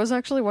 Yeah, I was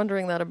actually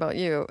wondering that about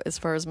you as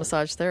far as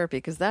massage therapy,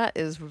 because that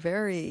is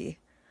very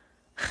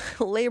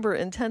labor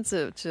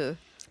intensive to.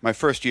 My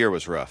first year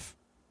was rough.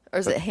 Or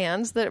is it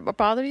hands that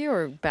bother you,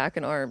 or back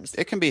and arms?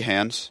 It can be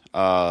hands.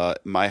 I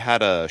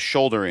had a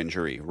shoulder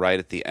injury right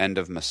at the end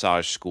of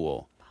massage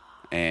school,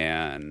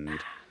 and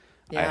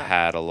I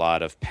had a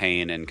lot of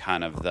pain in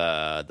kind of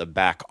the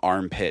back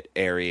armpit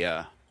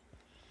area.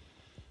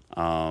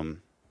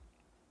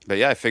 But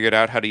yeah, I figured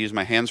out how to use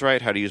my hands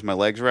right, how to use my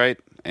legs right,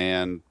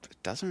 and it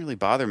doesn't really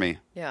bother me.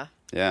 Yeah.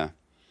 Yeah.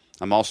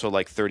 I'm also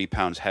like 30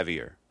 pounds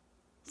heavier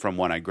from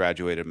when I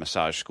graduated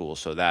massage school,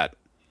 so that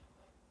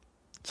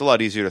it's a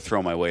lot easier to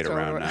throw my weight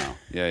around now.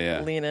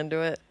 Yeah. Lean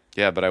into it.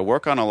 Yeah, but I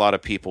work on a lot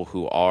of people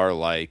who are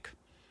like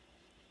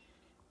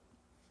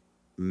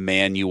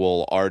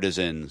manual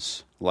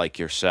artisans like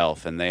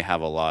yourself, and they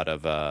have a lot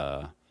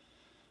of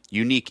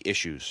unique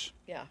issues.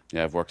 Yeah.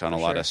 Yeah, I've worked on a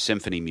lot of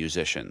symphony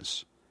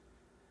musicians.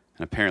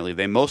 And apparently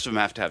most of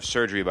them have to have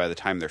surgery by the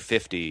time they're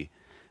 50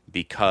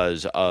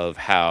 because of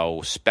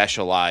how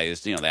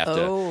specialized, you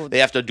know, they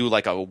have to do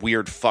like a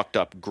weird fucked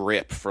up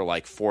grip for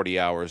like 40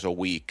 hours a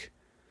week.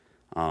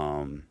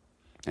 And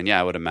yeah,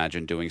 I would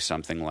imagine doing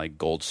something like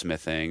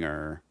goldsmithing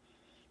or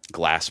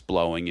glass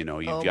blowing, you know,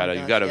 you've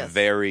got a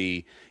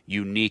very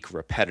unique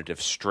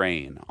repetitive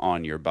strain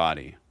on your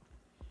body.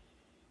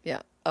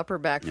 Yeah. Upper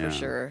back for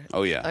sure.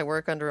 Oh, yeah. I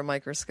work under a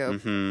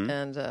microscope,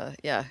 and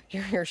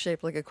you're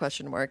shaped like a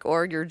question mark.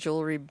 Or your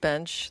jewelry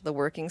bench, the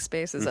working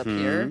space is up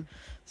here,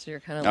 so you're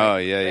kind of like, oh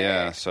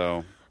yeah.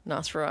 So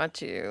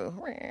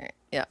Nosferatu,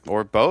 yeah,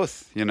 or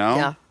both, you know.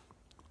 Yeah.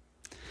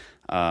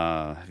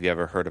 Have you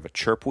ever heard of a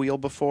chirp wheel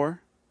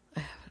before?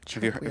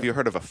 Have you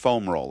heard of a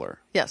foam roller?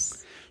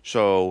 Yes.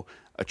 So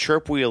a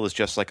chirp wheel is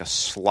just like a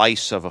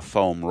slice of a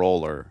foam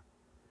roller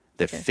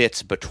that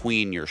fits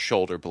between your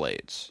shoulder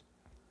blades.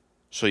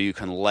 So you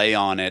can lay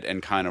on it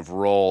and kind of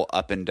roll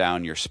up and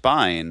down your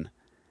spine,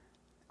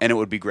 and it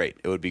would be great.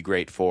 It would be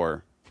great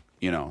for,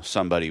 you know,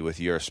 somebody with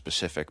your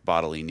specific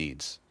bodily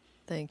needs.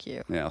 Thank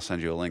you. Yeah, I'll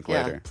send you a link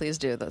Yeah, later. please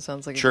do. That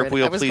sounds like Chirp a great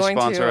Wheel, I was please going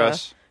sponsor to,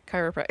 us.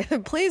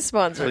 Chiropractic. Please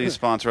sponsor. Please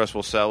sponsor us.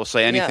 We'll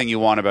say anything you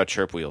want about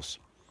Chirp Wheels.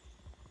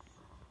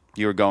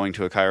 You were going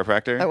to a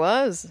chiropractor? I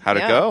was. How'd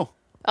it go?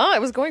 Oh, it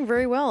was going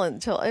very well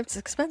until it's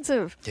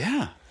expensive.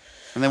 Yeah.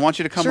 And they want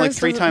you to come like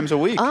 3 times a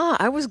week.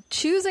 I was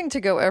choosing to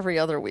go every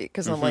other week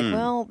because I'm like,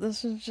 well,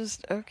 this is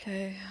just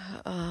okay.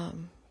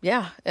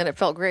 Yeah, and it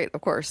felt great,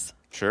 of course.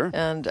 Sure.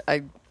 And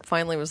I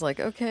finally was like,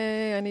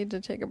 okay, I need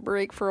to take a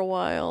break for a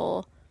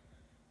while.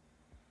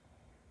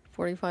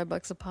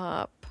 $45 a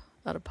pop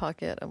out of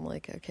pocket. I'm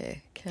like,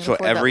 okay. Can't So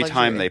afford that every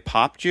time luxury. they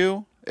popped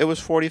you, it was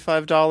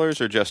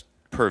 $45 or just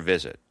per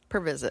visit? Per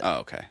visit. Oh,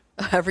 okay.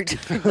 Every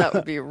time. That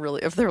would be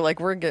really, if they're like,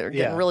 we're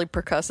getting really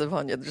percussive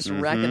on you, just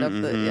racking up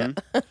the,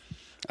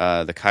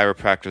 The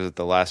chiropractors at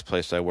the last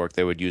place I worked,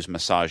 they would use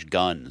massage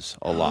guns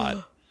a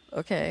lot.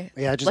 Okay.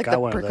 Yeah, I just like got the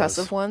one of percussive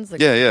those. ones. The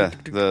Yeah.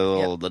 The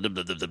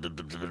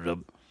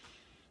little...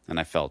 And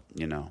I felt,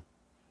 you know,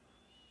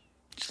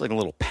 just like a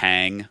little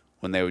pang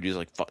when they would use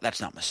like, fuck, that's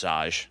not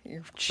massage.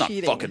 You're It's not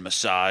cheating. fucking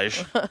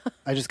massage.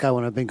 I just got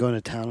one. I've been going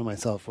to town on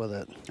myself with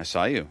it. I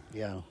saw you.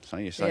 Yeah. Saw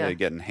you Yeah.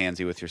 getting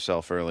handsy with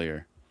yourself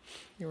earlier.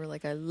 You were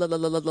like, I I'm going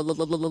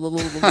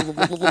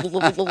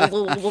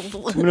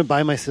to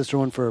buy my sister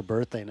one for her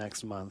birthday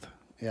next month.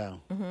 Yeah.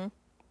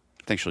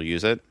 Think she'll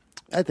use it?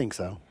 I think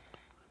so.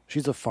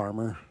 She's a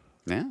farmer.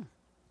 Yeah.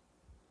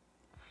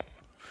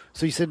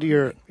 So you said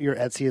your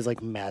Etsy is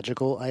like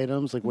magical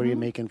items. Like, what are you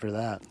making for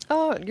that?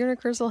 oh,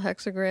 unicrystal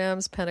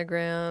hexagrams,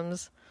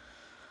 pentagrams,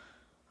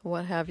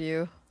 what have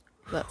you,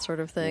 that sort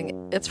of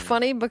thing. It's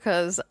funny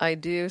because I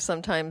do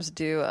sometimes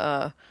do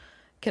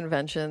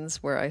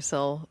conventions where I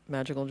sell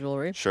magical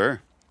jewelry.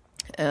 Sure.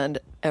 And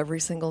every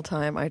single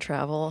time I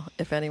travel,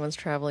 if anyone's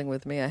traveling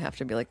with me, I have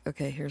to be like,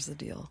 okay, here's the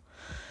deal.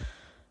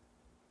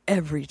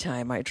 Every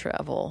time I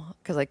travel,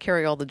 because I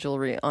carry all the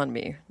jewelry on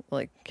me,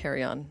 like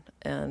carry on,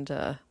 and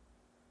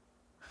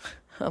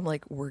I'm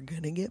like, we're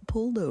going to get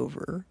pulled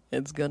over.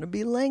 It's going to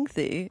be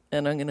lengthy,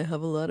 and I'm going to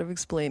have a lot of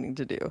explaining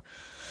to do.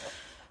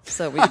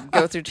 So we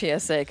go through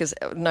TSA, because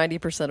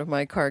 90% of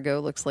my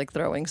cargo looks like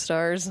throwing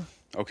stars.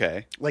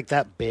 Okay. Like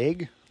that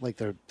big? Like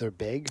they're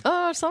big?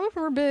 Some of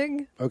them are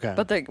big. Okay.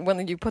 But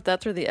when you put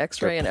that through the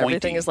X-ray They're and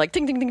everything pointy. is like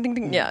ding, ding, ding, ding,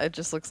 ding. Yeah, it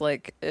just looks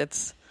like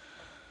it's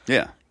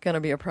Yeah. going to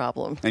be a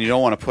problem. And you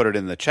don't want to put it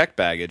in the check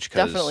baggage.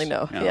 Definitely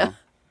no. You know, Yeah.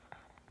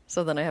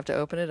 So then I have to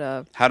open it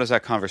up. How does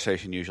that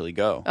conversation usually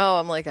go? Oh,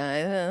 I'm like,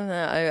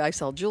 I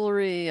sell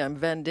jewelry, I'm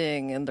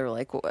vending, and they're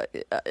like, what?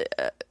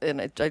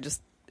 And I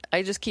just,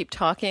 I just keep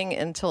talking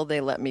until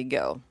they let me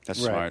go. That's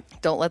smart.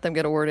 Don't let them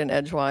get a word in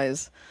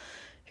edgewise.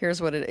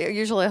 Here's what it.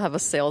 Usually, I have a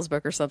sales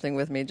book or something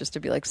with me just to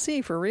be like,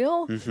 "See, for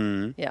real."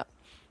 Mm-hmm. Yeah.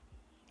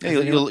 Yeah,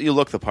 you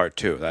look the part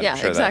too. Yeah,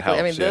 sure exactly. That helps,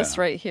 I mean, this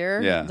right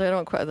here. Yeah. They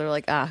don't quite. They're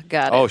like, got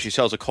it. Oh, she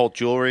sells occult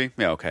jewelry.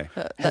 Yeah, okay.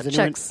 Has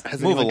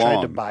anyone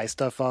tried to buy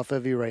stuff off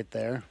of you right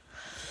there?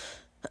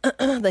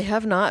 They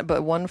have not,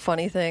 but one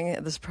funny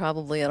thing, this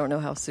probably, I don't know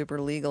how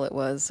super legal it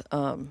was.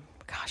 Where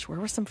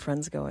were some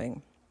friends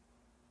going?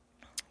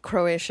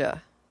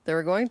 Croatia. They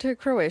were going to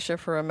Croatia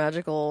for a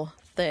magical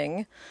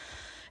thing,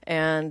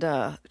 and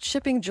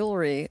shipping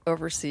jewelry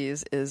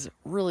overseas is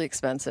really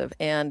expensive,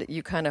 and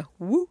you kind of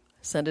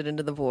send it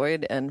into the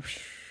void, and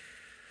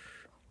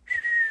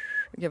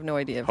you have no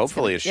idea.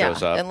 Hopefully it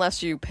shows up.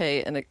 Unless you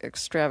pay an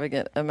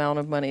extravagant amount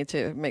of money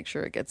to make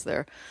sure it gets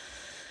there.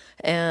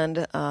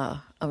 And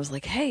I was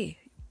like, hey,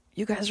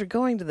 you guys are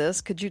going to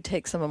this. Could you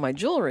take some of my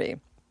jewelry?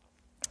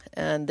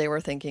 And they were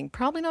thinking,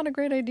 probably not a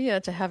great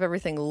idea to have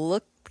everything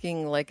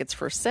looking like it's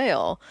for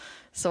sale.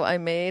 So I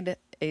made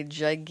a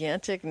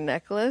gigantic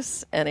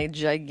necklace and a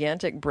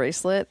gigantic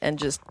bracelet and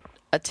just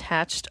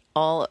attached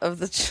all of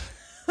the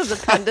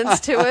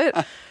pendants to it,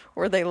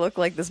 where they look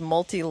like this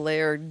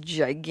multi-layered,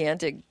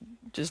 gigantic,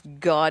 just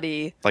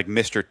gaudy, like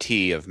Mr.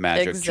 T of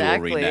magic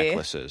jewelry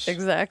necklaces.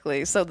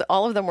 Exactly. So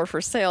all of them were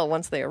for sale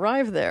once they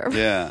arrived there.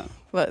 Yeah.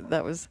 But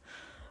that was,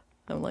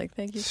 I'm like,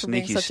 thank you for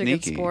being such a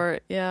good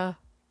sport. Yeah.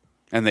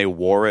 And they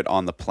wore it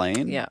on the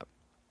plane? Yeah.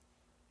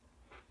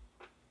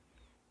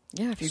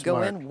 Yeah, if you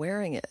go in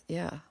wearing it,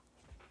 yeah.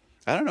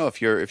 I don't know if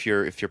your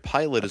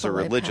pilot is a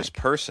religious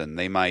person,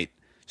 they might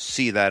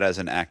see that as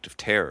an act of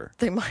terror.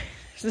 They might.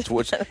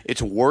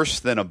 It's worse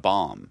than a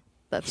bomb.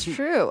 That's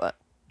true.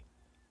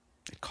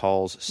 It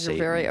calls Satan.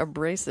 You're very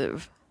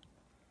abrasive.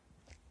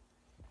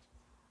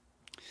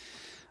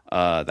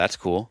 That's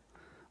cool.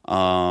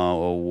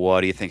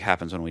 What do you think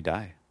happens when we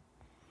die?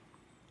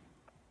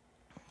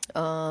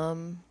 I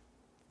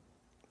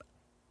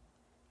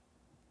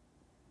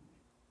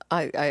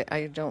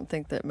don't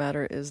think that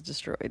matter is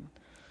destroyed.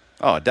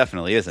 Oh, it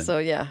definitely isn't. So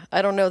yeah,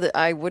 I don't know that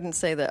I wouldn't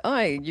say that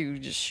you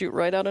just shoot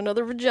right out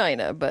another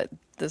vagina, but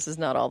this is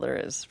not all there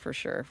is for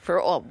sure.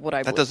 For all what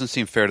I that doesn't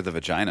seem fair to the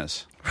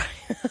vaginas.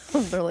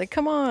 They're like,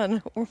 come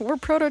on, we're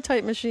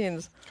prototype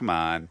machines. Come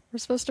on, we're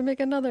supposed to make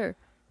another.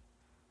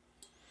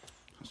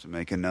 So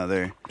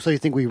you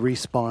think we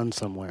respawn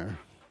somewhere?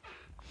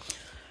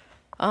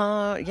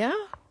 Yeah,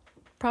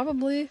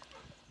 probably.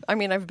 I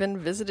mean, I've been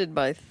visited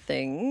by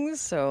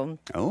things, so.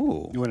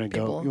 Oh, you want to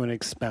go? You want to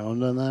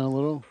expound on that a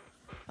little?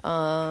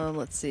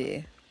 Let's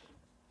see.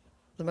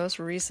 The most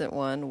recent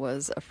one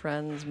was a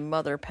friend's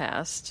mother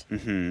passed.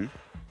 Mm-hmm.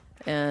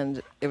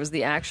 And it was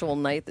the actual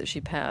night that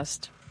she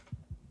passed.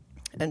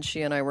 And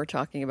she and I were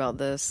talking about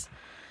this.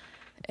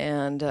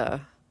 And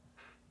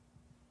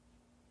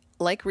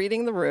like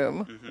reading the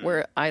room,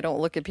 where I don't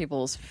look at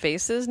people's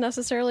faces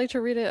necessarily to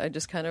read it. I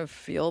just kind of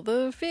feel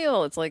the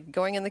feel. It's like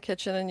going in the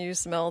kitchen and you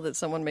smell that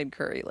someone made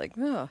curry. Like,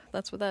 oh,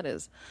 that's what that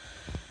is.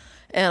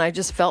 And I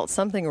just felt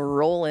something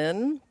roll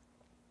in.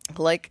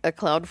 Like a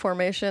cloud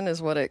formation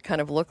is what it kind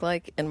of looked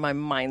like in my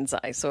mind's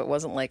eye. So it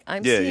wasn't like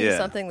I'm seeing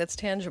something that's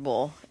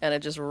tangible, and it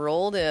just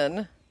rolled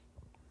in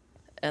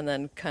and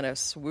then kind of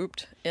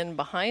swooped in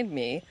behind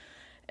me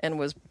and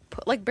was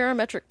like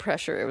barometric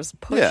pressure. It was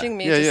pushing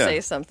me to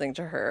say something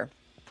to her.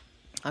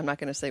 I'm not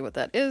going to say what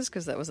that is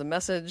because that was a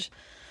message.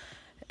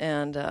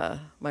 And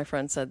my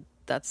friend said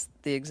that's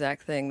the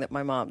exact thing that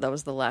that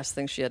was the last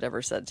thing she had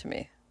ever said to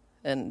me.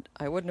 And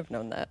I wouldn't have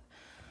known that.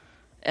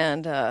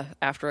 And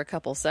after a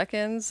couple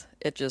seconds,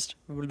 it just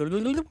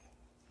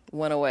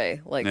went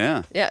away. Like,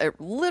 it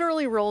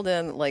literally rolled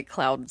in like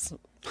clouds.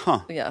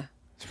 Huh. Yeah.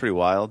 It's pretty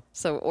wild.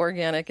 So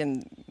organic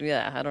and,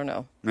 I don't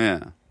know.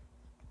 Yeah.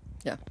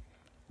 Yeah.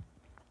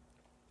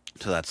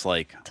 So that's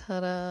like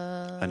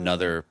Ta-da.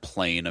 Another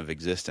plane of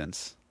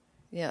existence.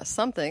 Yeah,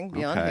 something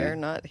beyond here,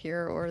 not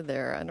here or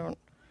there. I don't.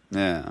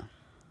 Yeah.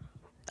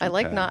 I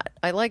like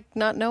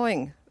not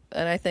knowing.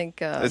 And I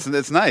think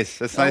it's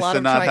nice. It's nice to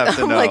not have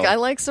to know. I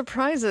like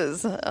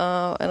surprises, and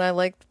I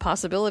like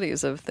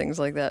possibilities of things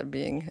like that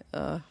being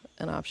an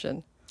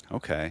option.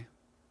 Okay.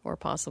 Or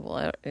possible.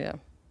 Yeah.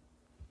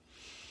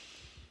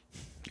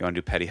 You want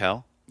to do petty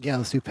hell? Yeah,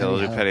 let's do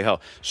petty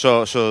hell.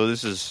 So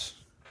this is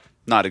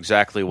not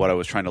exactly what I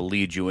was trying to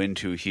lead you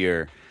into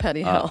here.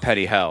 Petty hell.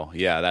 Petty hell.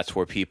 Yeah, that's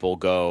where people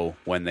go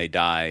when they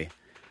die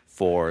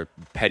for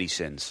petty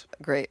sins.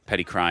 Great.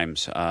 Petty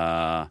crimes.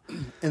 And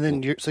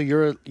then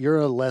you're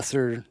a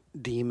lesser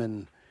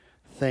demon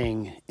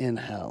thing in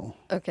hell.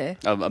 Okay.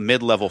 A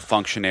mid-level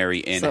functionary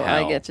in hell. So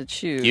I get to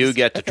choose. You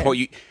get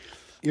to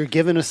You're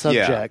given a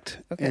subject,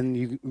 and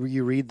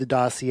you read the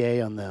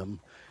dossier on them,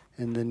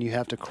 and then you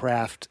have to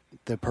craft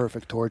the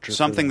perfect torture.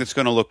 Something that's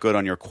going to look good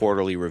on your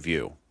quarterly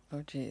review.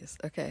 Oh, geez.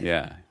 Okay.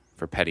 Yeah,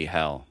 for petty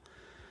hell.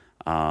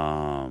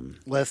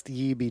 Lest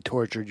ye be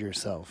tortured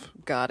yourself.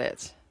 Got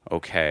it.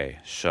 Okay,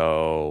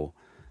 so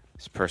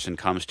this person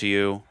comes to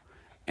you,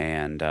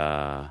 and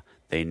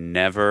they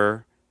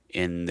never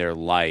in their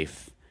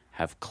life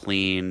have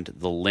cleaned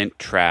the lint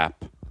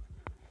trap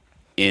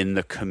in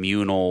the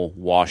communal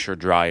washer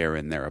dryer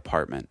in their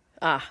apartment?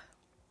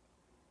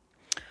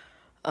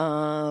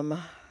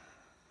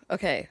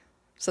 Okay.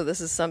 So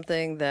this is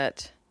something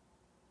that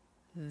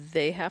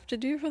they have to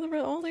do for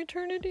all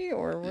eternity,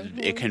 or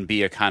it can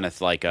be a kind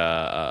of like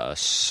a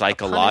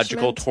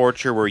psychological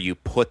torture where you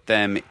put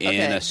them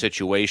in a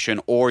situation,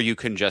 or you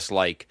can just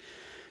like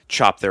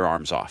chop their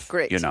arms off.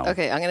 Great. You know.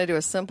 Okay, I'm going to do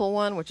a simple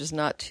one, which is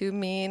not too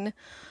mean.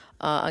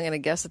 I'm going to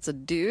guess it's a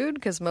dude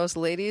because most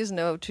ladies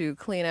know to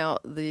clean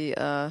out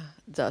the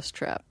dust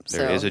trap.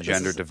 There is a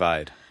gender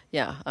divide.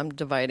 Yeah, I'm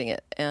dividing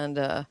it,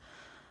 and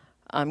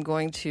I'm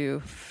going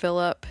to fill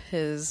up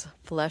his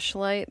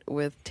fleshlight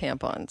with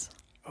tampons.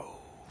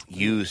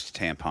 Used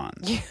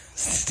tampons.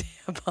 Used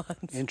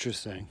tampons.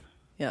 Interesting.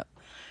 Yeah.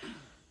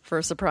 For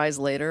a surprise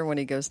later when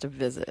he goes to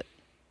visit.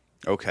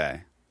 Okay.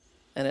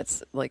 And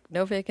it's like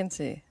no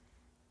vacancy.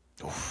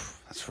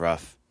 Oof, that's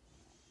rough.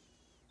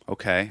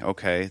 Okay.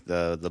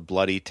 The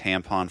bloody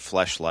tampon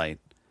fleshlight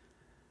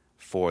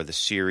for the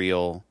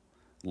serial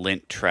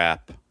lint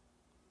trap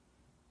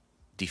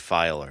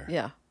defiler.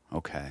 Yeah.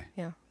 Okay.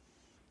 Yeah.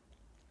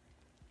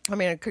 I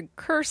mean, I could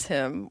curse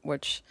him,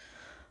 which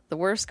the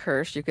worst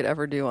curse you could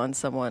ever do on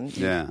someone.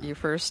 You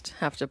first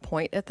have to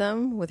point at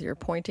them with your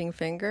pointing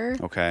finger.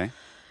 Okay.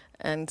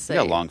 And say,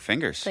 you got long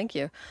fingers. Thank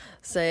you.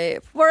 Say,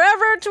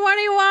 forever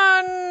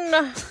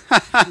 21.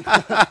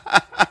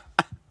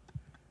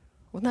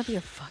 Wouldn't that be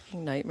a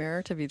fucking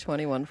nightmare to be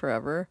 21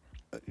 forever?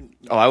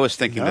 Oh, I was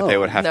thinking that they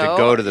would have to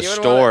go to the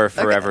store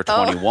forever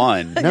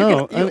 21.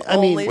 No, I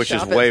mean, which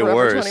is way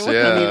worse. 21.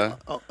 Yeah.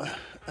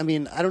 I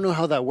mean, I don't know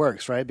how that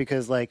works, right?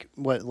 Because like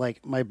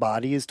my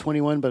body is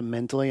 21, but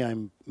mentally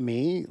I'm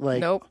me. Like,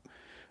 nope.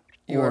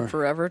 You are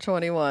forever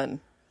 21.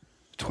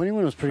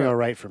 21 was pretty all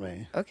right for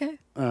me. Okay.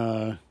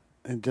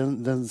 It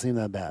doesn't seem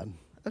that bad.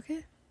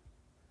 Okay.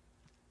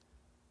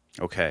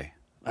 Okay.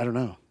 I don't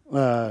know.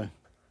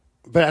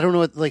 But I don't know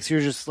what, like, so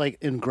you're just like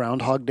in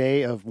Groundhog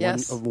Day of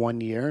one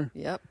year.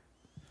 Yep.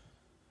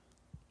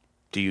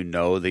 Do you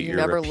know that you're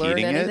never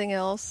repeating learn anything it?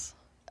 else?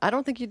 I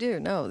don't think you do.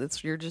 No,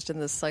 you're just in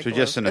this cycle. So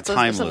just in a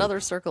time it's loop. another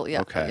circle. Yeah.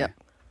 Okay.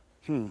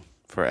 Yeah.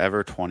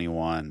 Forever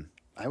 21.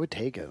 I would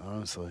take it,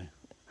 honestly.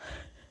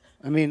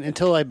 I mean,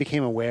 until I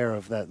became aware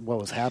of that, what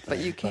was happening.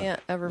 But you can't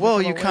ever.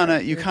 Well, you kind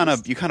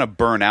of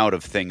burn out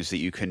of things that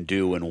you can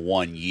do in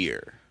 1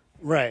 year.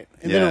 Right,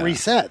 and then it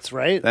resets,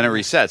 right? Then it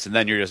resets, and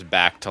then you're just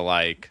back to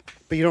like.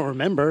 But you don't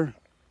remember.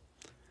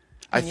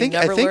 I think you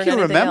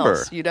remember.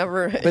 Else. You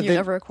never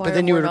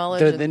acquire more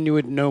knowledge. Then you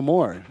would know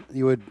more.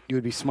 You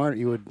would be smart.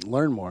 You would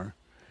learn more.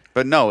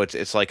 But no,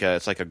 it's like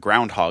a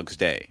Groundhog's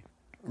Day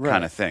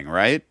kind of thing,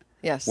 right?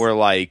 Yes. Where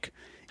like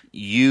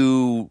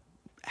you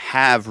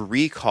have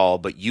recall,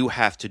 but you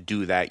have to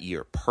do that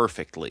year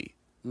perfectly.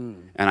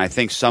 And I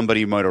think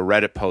somebody might have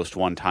read a post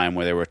one time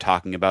where they were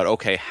talking about,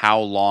 okay,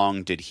 how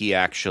long did he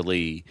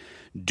actually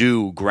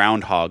do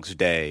Groundhog's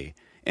Day?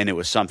 And it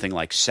was something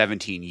like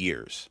 17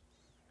 years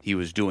he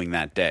was doing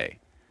that day.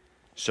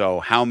 So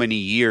how many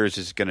years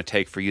is it going to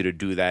take for you to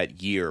do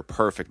that year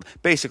perfect?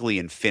 Basically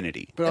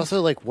infinity. But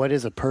also, like, what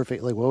is a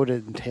perfect, like, what would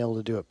it entail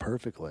to do it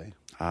perfectly?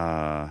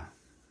 I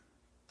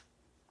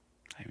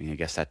mean, I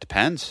guess that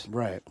depends.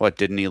 Right. What,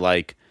 didn't he,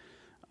 like,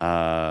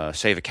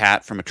 save a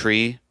cat from a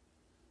tree?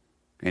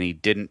 And he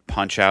didn't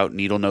punch out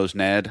Needle-Nose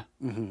Ned?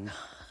 Mm-hmm.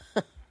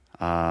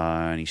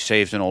 And he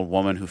saved an old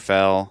woman who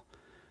fell.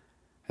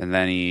 And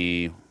then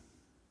he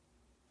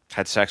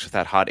had sex with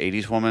that hot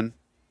 80s woman?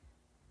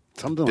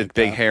 Something with like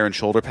big that. hair and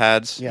shoulder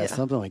pads? Yeah,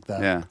 something like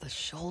that. Yeah. The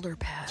shoulder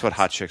pads. That's what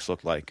hot chicks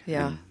looked like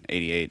in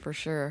 '88. For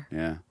sure.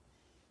 Yeah.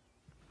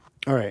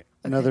 All right,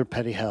 another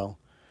petty hell.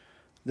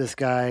 This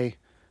guy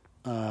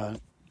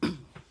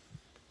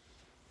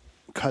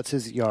cuts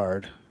his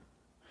yard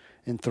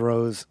and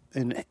throws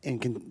and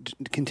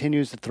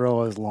continues to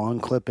throw his lawn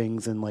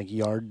clippings and like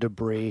yard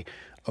debris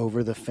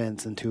over the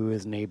fence into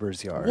his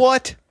neighbor's yard.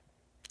 What?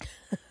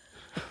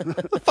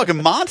 A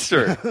fucking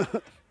monster.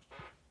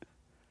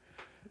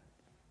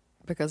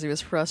 Because he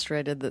was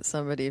frustrated that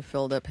somebody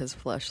filled up his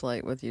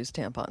fleshlight with used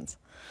tampons.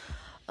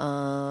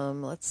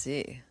 Let's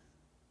see.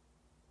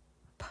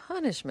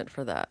 Punishment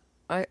for that.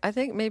 I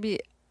think maybe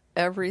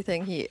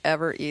everything he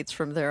ever eats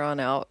from there on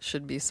out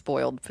should be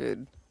spoiled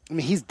food. I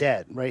mean, he's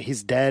dead, right?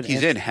 He's dead.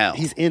 He's in hell.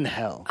 He's in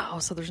hell. Oh,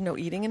 so there's no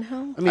eating in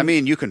hell? I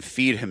mean, you can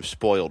feed him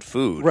spoiled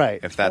food, right?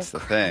 If that's the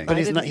thing. But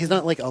he's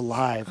not like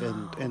alive,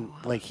 and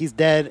like he's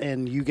dead,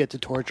 and you get to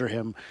torture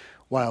him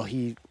while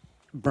he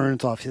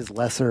burns off his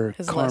lesser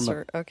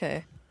karma.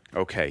 Okay.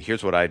 Okay,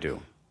 here's what I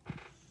do.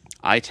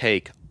 I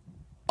take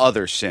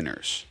other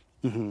sinners,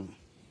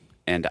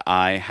 and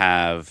I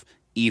have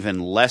even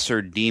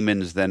lesser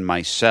demons than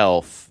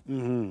myself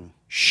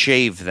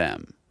shave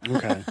them.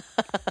 Okay.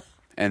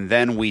 And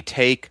then we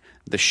take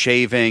the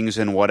shavings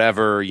and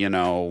whatever,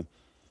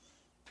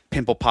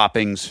 pimple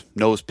poppings,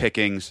 nose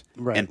pickings,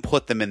 and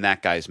put them in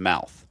that guy's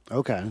mouth.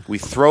 Okay. We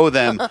throw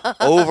them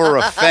over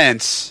a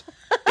fence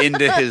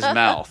into his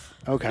mouth.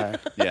 Okay.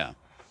 Yeah.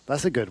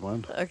 That's a good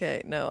one.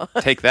 Okay, no.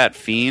 Take that,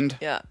 fiend.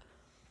 Yeah.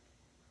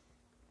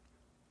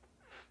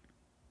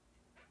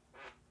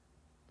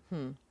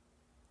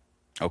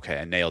 Okay,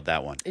 I nailed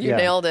that one. You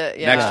nailed it.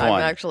 Yeah, Next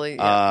one. Actually,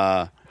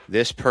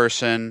 this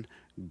person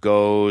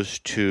goes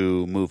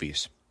to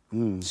movies,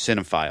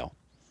 cinephile,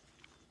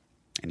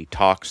 and he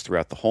talks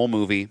throughout the whole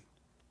movie.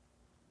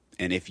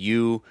 And if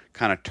you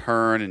kind of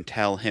turn and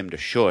tell him to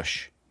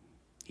shush,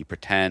 he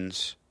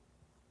pretends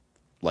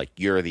like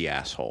you're the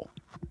asshole.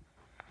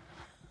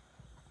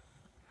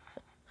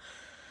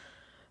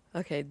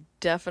 Okay,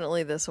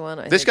 definitely this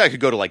one. This guy could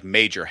go to like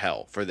major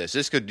hell for this.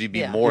 This could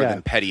be more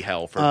than petty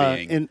hell for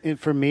being and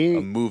for me,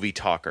 a movie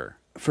talker.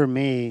 For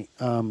me,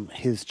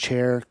 his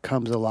chair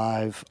comes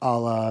alive a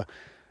la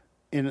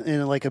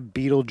in like a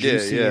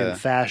Beetlejuice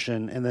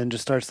fashion, and then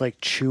just starts like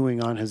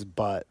chewing on his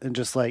butt and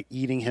just like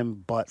eating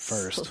him butt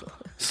first.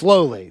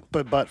 Slowly,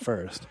 but butt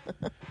first.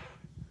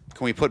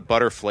 Can we put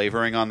butter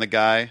flavoring on the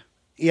guy?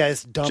 Yeah,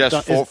 it's dumped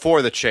just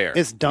for the chair.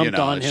 It's dumped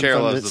on the him chair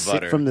loves the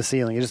butter. from the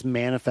ceiling. It just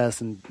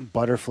manifests in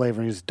butter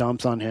flavoring, just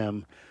dumps on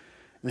him.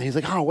 And then he's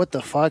like, "Oh, what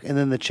the fuck?" And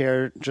then the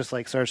chair just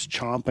like starts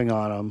chomping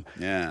on him.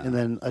 Yeah. And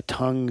then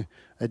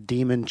a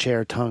demon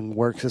chair tongue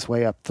works its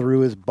way up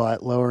through his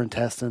butt, lower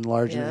intestine,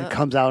 large, and it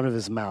comes out of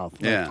his mouth,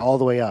 all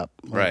the way up.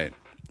 Like, right.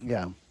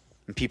 Yeah.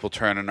 And people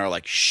turn and are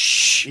like,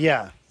 "Shh."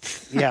 Yeah.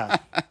 Yeah.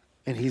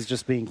 And he's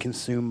just being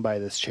consumed by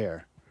this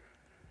chair,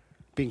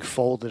 being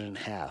folded in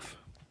half.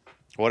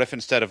 What if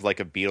instead of like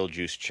a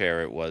Beetlejuice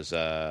chair, it was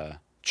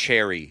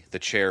Cherry, the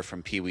chair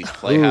from Pee-wee's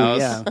Playhouse? Ooh,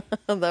 yeah.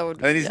 That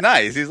would. And he's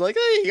nice. He's like,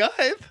 "Hey,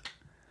 guys,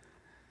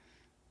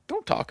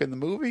 don't talk in the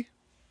movie."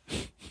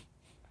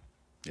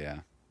 Yeah.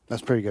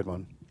 That's a pretty good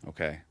one.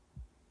 Okay.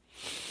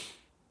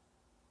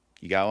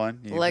 You got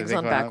one? Legs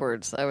on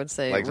backwards, I would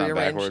say. Legs on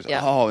rearranged. backwards?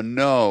 Yeah. Oh,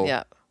 no.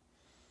 Yeah.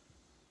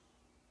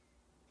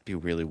 It'd be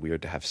really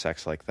weird to have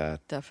sex like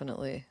that.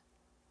 Definitely.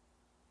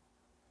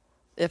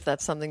 If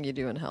that's something you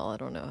do in hell, I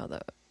don't know how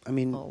that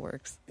all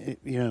works.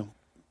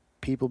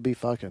 People be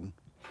fucking.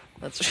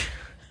 That's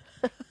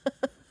true.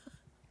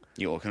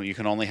 You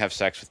can only have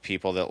sex with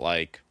people that,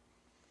 like,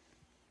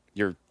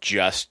 you're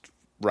just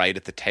right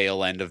at the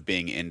tail end of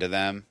being into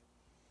them.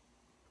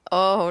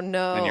 Oh,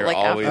 no. And you're like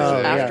always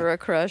after a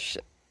crush.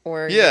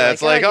 Or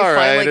it's like, all right.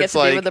 Finally get it's to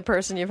like, be with the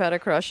person you've had a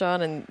crush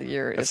on, and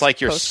it's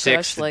like your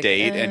sixth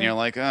date, and you're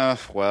like, oh,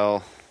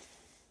 well.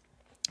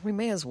 We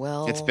may as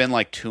well. It's been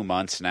like 2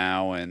 months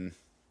now, and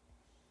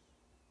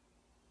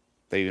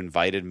they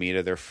invited me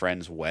to their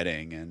friend's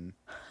wedding, and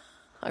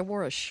I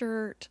wore a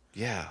shirt.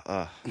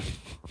 Yeah.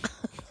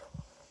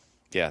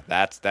 Yeah,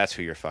 that's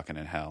who you're fucking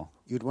in hell.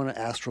 You'd want to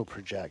astral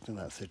project in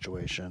that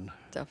situation.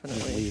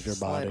 Definitely. Leave your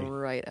body. Slide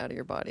right out of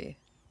your body.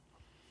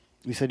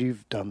 You said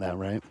you've done that,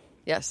 right?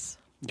 Yes.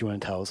 Do you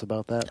want to tell us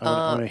about that? I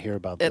want to hear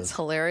about this. It's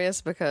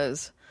hilarious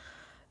because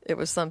it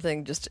was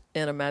something just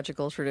in a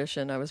magical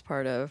tradition I was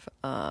part of.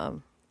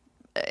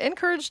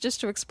 Encouraged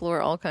just to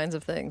explore all kinds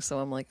of things. So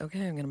I'm like,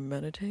 okay, I'm going to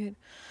meditate.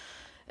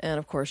 And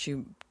of course,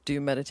 you do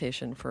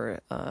meditation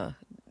for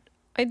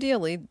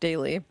ideally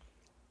daily.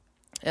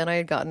 And I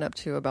had gotten up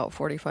to about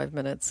 45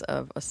 minutes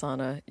of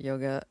asana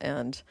yoga,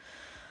 and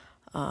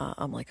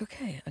I'm like,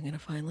 okay, I'm going to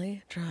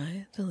finally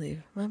try to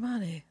leave my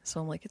body.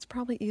 So I'm like, it's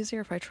probably easier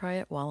if I try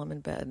it while I'm in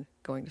bed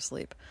going to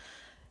sleep.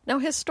 Now,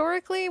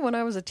 historically, when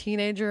I was a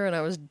teenager and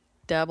I was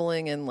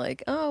dabbling in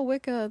like, oh,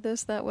 Wicca,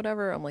 this, that,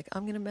 whatever, I'm like,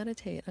 I'm going to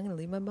meditate. I'm going to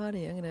leave my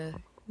body. I'm going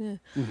to...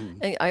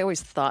 And I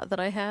always thought that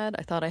I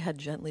thought I had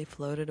gently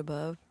floated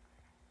above.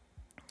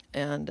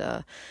 And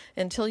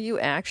until you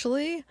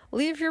actually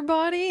leave your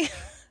body,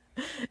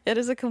 it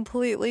is a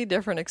completely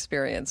different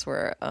experience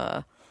where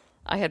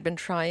I had been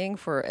trying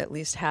for at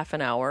least half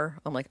an hour.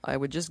 I'm like, I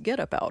would just get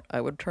up out.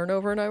 I would turn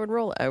over and I would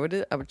roll. I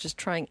would just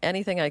trying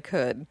anything I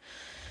could.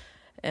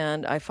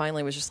 And I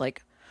finally was just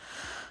like,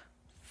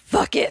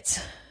 fuck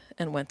it,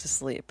 and went to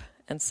sleep.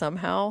 And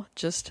somehow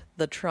just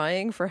the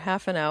trying for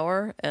half an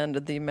hour and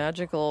the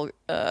magical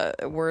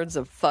words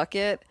of fuck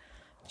it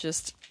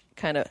just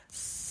kind of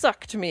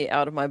sucked me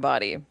out of my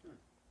body.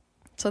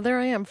 So there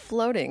I am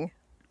floating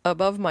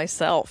above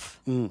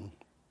myself. And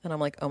I'm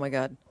like, oh my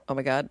God. Oh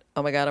my God.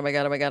 Oh my God. Oh my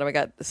God. Oh my God. Oh my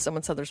God.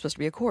 Someone said there's supposed to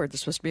be a cord.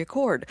 There's supposed to be a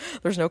cord.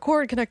 There's no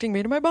cord connecting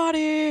me to my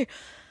body.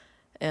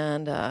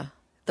 And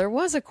there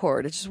was a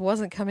cord. It just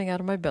wasn't coming out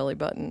of my belly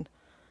button.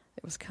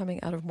 It was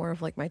coming out of more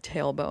of like my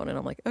tailbone. And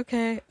I'm like,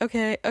 okay.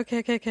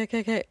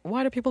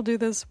 Why do people do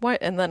this? Why?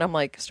 And then I'm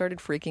like, started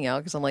freaking out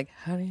because I'm like,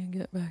 how do you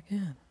get back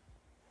in?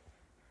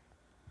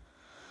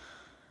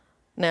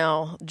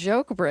 Now,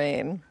 joke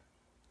brain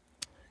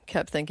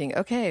kept thinking,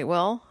 okay,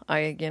 well,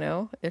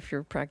 if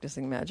you're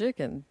practicing magic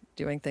and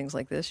doing things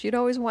like this, you'd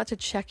always want to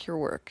check your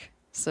work.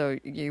 So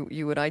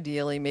you would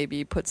ideally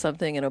maybe put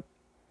something in a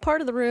part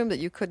of the room that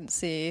you couldn't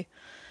see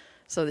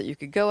so that you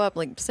could go up,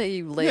 like say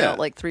you lay out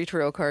like 3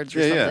 tarot cards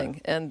or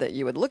something, and that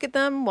you would look at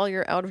them while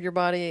you're out of your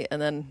body,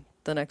 and then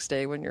the next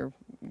day when you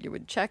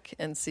would check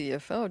and see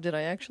if, did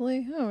I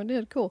actually? Oh, I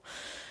did. Cool.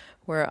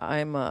 Where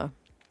I'm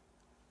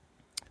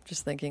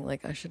just thinking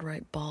like I should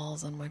write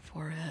balls on my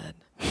forehead.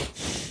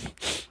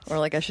 Or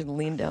like I should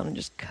lean down and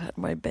just cut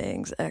my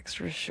bangs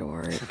extra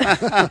short.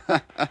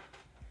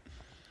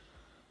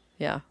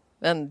 Yeah.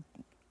 And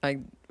I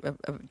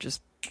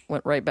just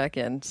went right back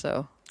in.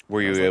 So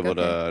were you able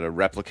to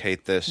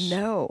replicate this?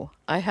 No,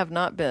 I have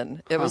not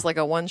been. It was like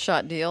a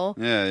one-shot deal.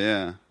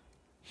 Yeah.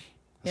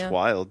 It's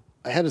wild.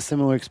 I had a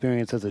similar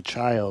experience as a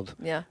child.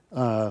 Yeah.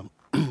 I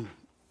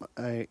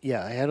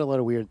had a lot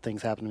of weird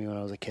things happen to me when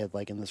I was a kid,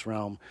 like in this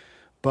realm.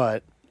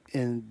 But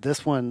in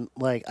this one,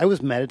 like, I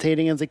was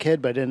meditating as a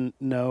kid, but I didn't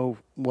know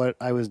what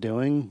I was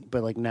doing.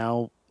 But like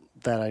now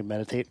that I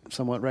meditate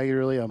somewhat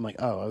regularly, I'm like,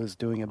 oh, I was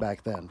doing it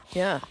back then.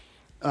 Yeah.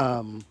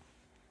 And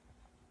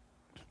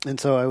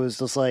so I was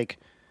just like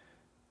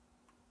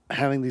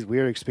having these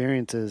weird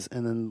experiences.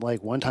 And then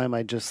like one time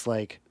I just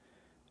like,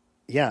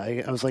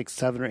 I was like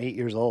 7 or 8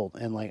 years old.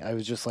 And like, I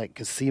was just like,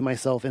 could see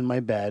myself in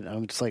my bed.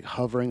 I'm just like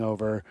hovering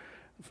over,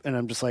 and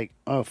I'm just like,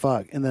 oh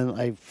fuck. And then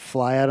I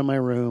fly out of my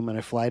room and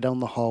I fly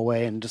down the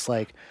hallway and just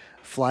like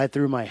fly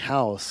through my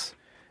house.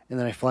 And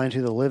then I fly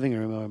into the living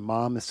room, and my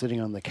mom is sitting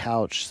on the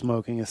couch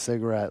smoking a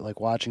cigarette, like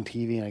watching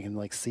TV, and I can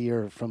like see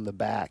her from the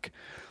back.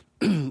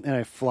 And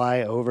I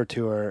fly over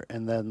to her,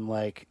 and then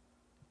like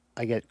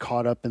I get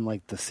caught up in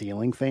like the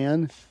ceiling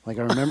fan. Like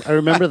I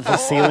remember the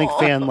ceiling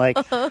fan, like,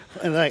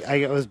 and like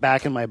I was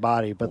back in my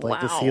body, but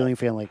like the ceiling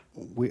fan, like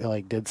we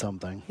like did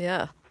something.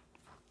 Yeah.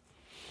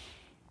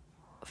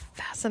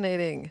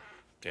 Fascinating.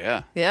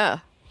 Yeah. Yeah.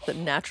 But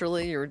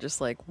naturally, you were just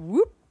like,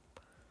 whoop.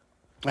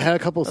 I had a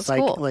couple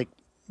cool.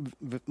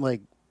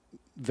 like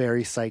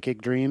very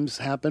psychic dreams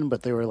happen,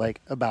 but they were like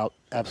about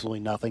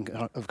absolutely nothing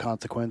of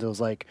consequence. It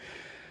was like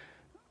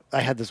I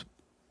had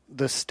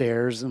the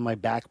stairs in my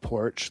back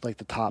porch, like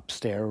the top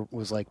stair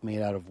was like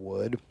made out of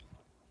wood,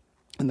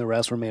 and the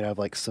rest were made out of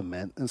like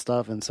cement and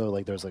stuff. And so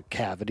like there's a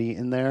cavity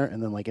in there.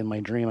 And then like in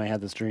my dream, I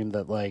had this dream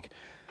that like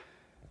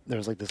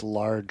there's like this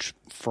large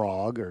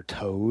frog or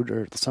toad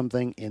or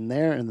something in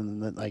there. And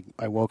then like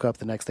I woke up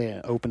the next day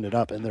and opened it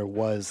up, and there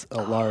was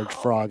a large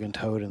frog and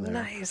toad in there.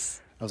 Nice.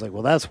 I was like,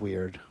 well, that's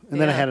weird.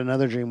 And then I had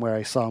another dream where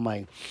I saw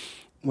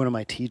one of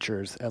my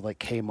teachers at like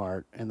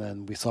Kmart, and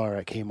then we saw her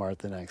at Kmart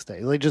the next day.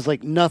 Like just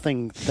like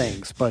nothing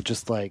things, but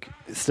just like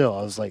still,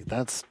 I was like,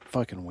 that's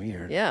fucking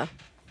weird. Yeah.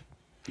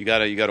 You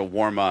gotta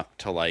warm up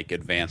to like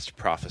advanced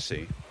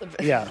prophecy.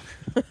 Yeah.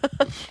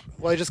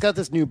 Well, I just got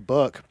this new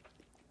book.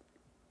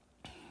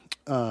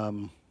 I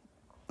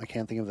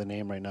can't think of the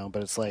name right now,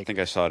 but it's like, I think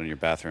I saw it in your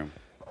bathroom.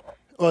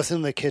 well, it's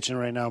in the kitchen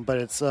right now, but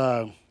it's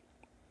something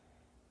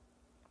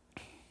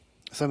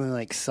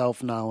like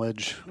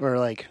self-knowledge or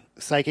like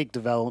psychic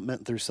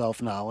development through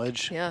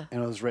self-knowledge. Yeah.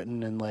 And it was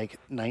written in like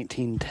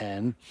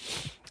 1910.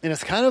 And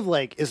it's kind of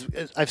like,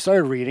 I've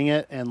started reading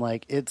it, and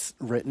like it's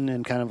written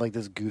in kind of like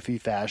this goofy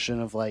fashion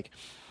of like,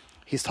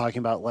 he's talking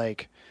about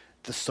like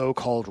the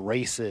so-called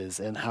races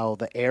and how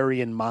the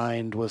Aryan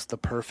mind was the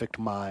perfect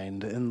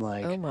mind, and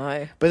like, Oh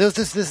my. but this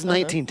is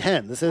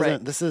 1910. This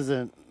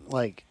isn't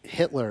like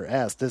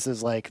Hitler-esque. This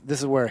is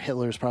where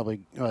Hitler's probably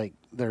like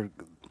what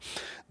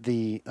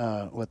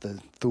the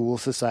Thule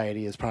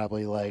Society is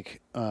probably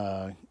like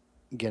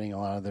getting a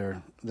lot of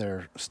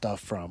their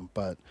stuff from.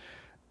 But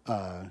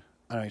I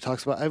don't know, he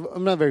talks about,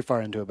 I'm not very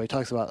far into it, but he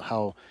talks about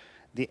how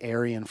the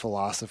Aryan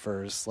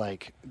philosophers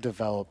like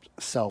developed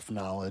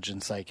self-knowledge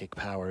and psychic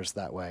powers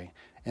that way.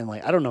 And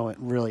like, I don't know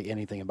really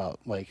anything about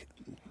like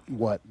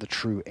what the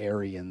true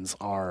Aryans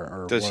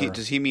are. Or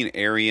does he mean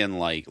Aryan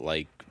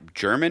like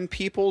German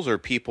peoples, or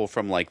people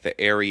from like the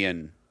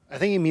Aryan? I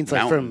think he means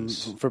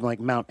mountains? like from like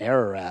Mount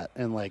Ararat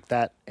and like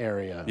that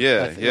area.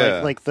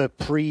 Yeah, Like the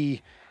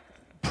pre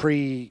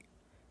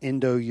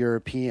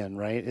Indo-European,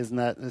 right? Isn't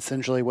that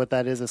essentially what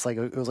that is? It's like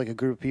it was like a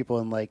group of people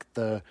in like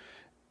the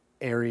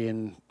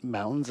Aryan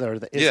mountains, or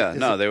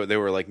they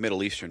were like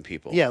Middle Eastern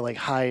people. Yeah, like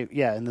high,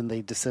 and then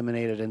they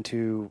disseminated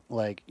into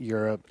like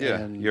Europe.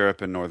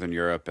 Europe and Northern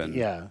Europe, and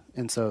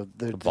and so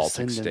the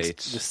Baltic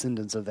states,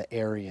 descendants of the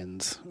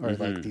Aryans are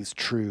like these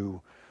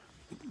true,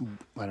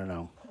 I don't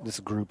know, this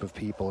group of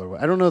people, or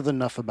I don't know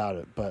enough about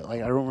it, but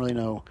like I don't really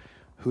know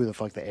who the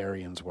fuck the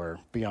Aryans were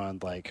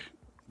beyond like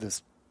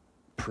this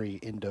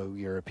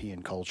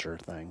pre-Indo-European culture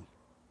thing.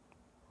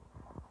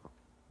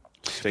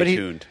 Stay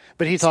tuned.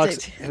 But he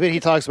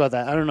talks about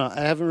that. I don't know.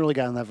 I haven't really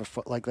gotten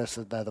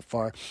that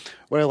far.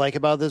 What I like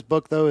about this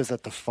book, though, is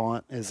that the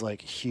font is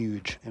like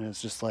huge, and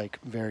it's just like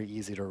very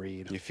easy to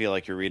read. You feel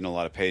like you're reading a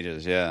lot of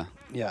pages. Yeah.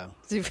 Yeah.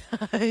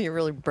 You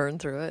really burn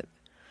through it.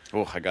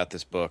 Oh, I got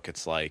this book.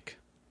 It's like,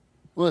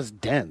 well, it's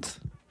dense.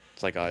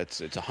 It's like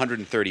it's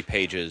 130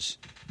 pages,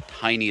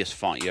 tiniest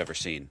font you ever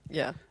seen.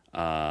 Yeah.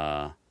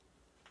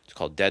 It's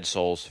called Dead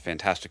Souls.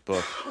 Fantastic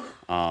book.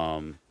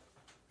 And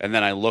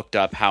then I looked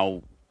up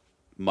how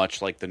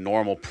much like the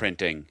normal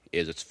printing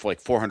is. It's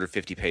like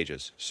 450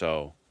 pages,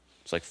 so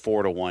it's like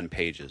 4:1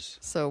 pages.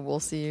 So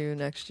we'll see you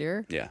next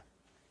year. Yeah,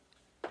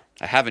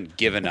 I haven't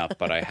given up,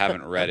 but I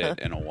haven't read it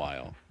in a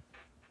while.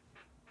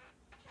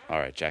 All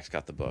right, Jack's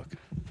got the book.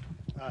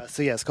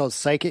 It's called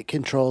Psychic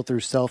Control Through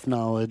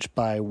Self-Knowledge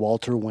by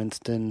Walter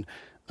Winston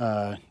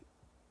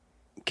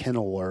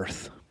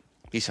Kenilworth.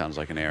 He sounds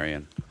like an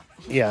Aryan.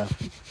 Yeah.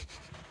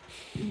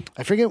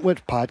 I forget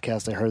which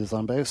podcast I heard this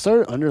on, but I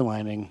started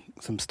underlining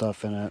some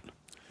stuff in it.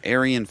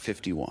 Aryan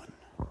 51.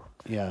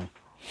 Yeah.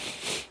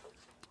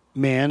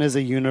 Man is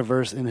a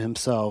universe in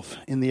himself.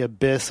 In the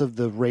abyss of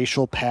the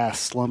racial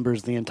past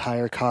slumbers the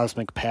entire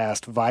cosmic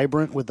past,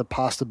 vibrant with the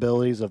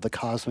possibilities of the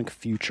cosmic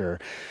future.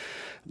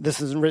 This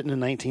is written in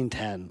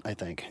 1910, I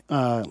think.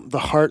 The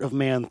heart of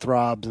man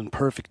throbs in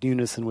perfect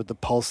unison with the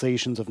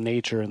pulsations of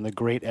nature and the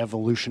great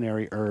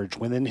evolutionary urge.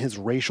 Within his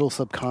racial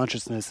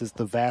subconsciousness is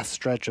the vast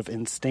stretch of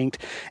instinct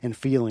and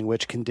feeling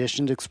which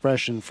conditioned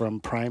expression from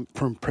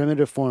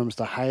primitive forms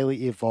to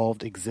highly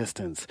evolved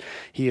existence.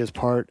 He is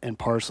part and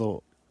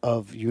parcel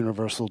of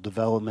universal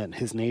development.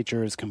 His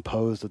nature is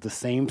composed of the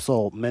same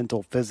soul,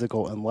 mental,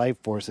 physical, and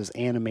life forces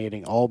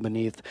animating all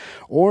beneath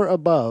or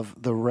above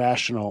the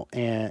rational,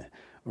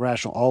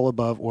 all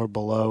above or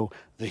below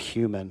the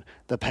human.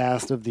 The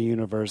past of the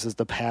universe is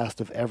the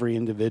past of every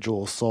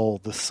individual soul.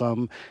 The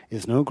sum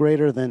is no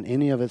greater than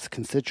any of its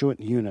constituent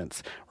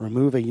units.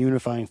 Remove a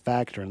unifying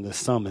factor and the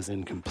sum is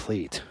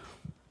incomplete.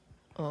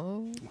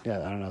 Oh. Yeah,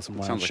 I don't know.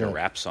 Sounds like a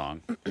rap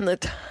song.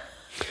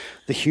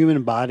 The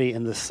human body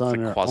and the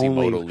sun are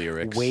only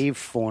lyrics.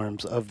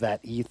 waveforms of that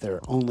ether,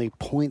 only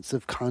points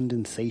of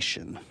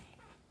condensation.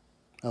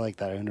 I like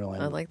that. I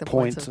underlined. I like the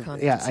points of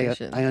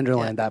condensation. Yeah, I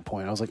underlined that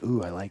point. I was like,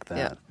 ooh, I like that.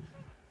 Yeah.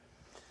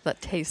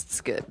 That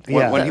tastes good.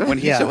 When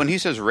he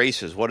says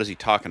races, what is he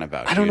talking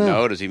about? I don't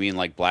know. Does he mean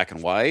like black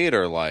and white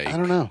or like? I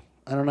don't know.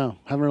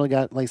 Haven't really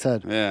got, like I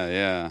said.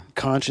 Yeah.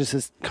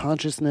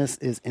 Consciousness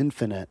is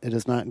infinite. It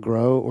does not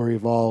grow or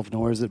evolve,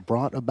 nor is it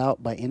brought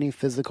about by any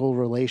physical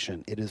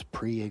relation. It is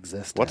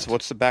pre-existent.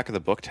 What's the back of the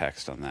book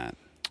text on that?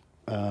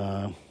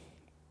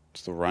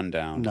 What's the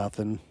rundown?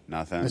 Nothing.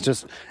 It's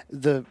just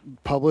the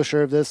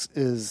publisher of this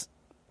is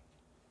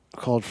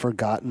called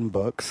Forgotten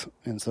Books,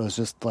 and so it's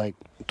just like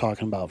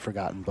talking about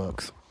forgotten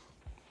books.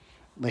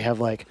 They have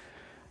like,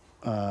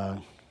 I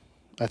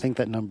think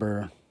that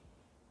number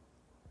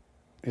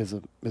is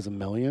a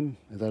million.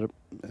 Is that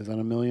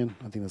a million?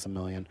 I think that's 1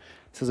 million.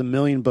 It says 1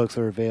 million books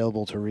are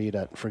available to read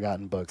at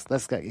Forgotten Books.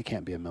 It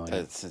can't be 1 million.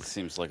 It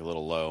seems like a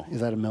little low.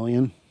 Is that 1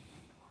 million?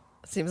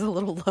 Seems a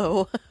little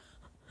low.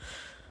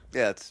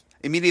 Yeah,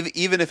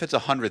 even if it's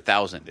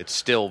 100,000, it's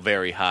still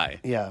very high.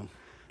 Yeah.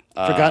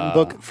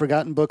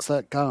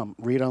 Forgottenbooks.com.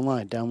 Read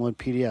online, download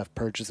PDF,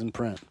 purchase in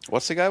print.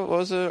 What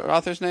was the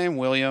author's name?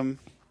 Walter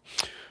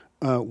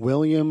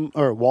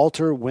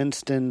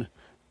Winston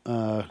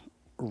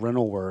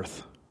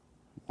Renilworth.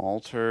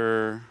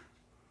 Walter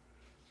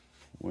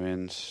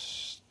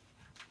Winston.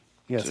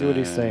 Yeah, see what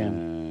he's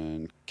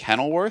saying.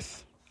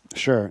 Kenilworth?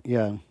 Sure,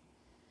 yeah.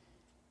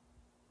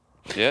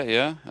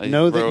 Yeah.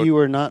 Know that you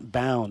are not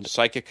bound.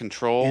 Psychic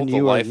Control, and The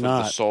you Life are of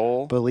not. the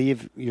Soul.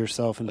 Believe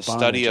yourself in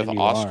bondage,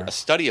 A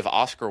study of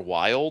Oscar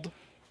Wilde.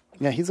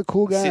 Yeah, he's a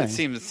cool guy. It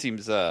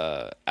seems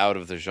out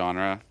of the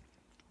genre.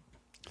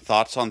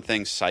 Thoughts on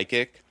Things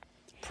Psychic.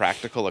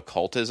 Practical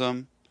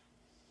Occultism.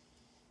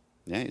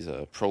 Yeah, he's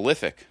a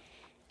prolific.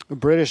 A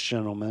British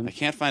gentleman. I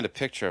can't find a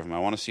picture of him. I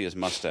want to see his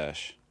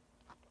mustache.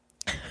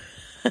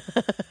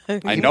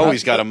 I know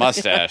he's got a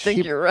mustache. I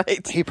think you're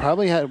right. He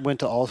probably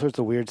went to all sorts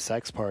of weird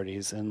sex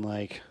parties and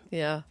like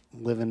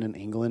living in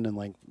England and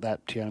like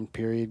that time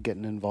period,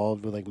 getting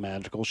involved with like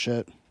magical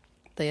shit.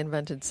 They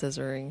invented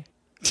scissoring.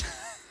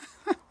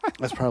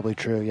 That's probably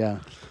true. Yeah.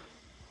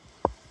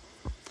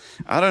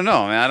 I don't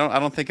know, man. I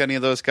don't think any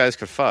of those guys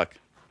could fuck.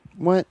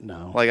 What?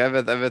 No. Like I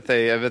bet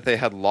they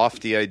had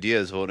lofty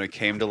ideas when it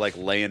came to like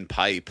laying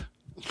pipe.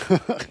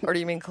 Or do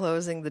you mean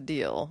closing the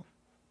deal?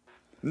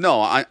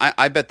 No,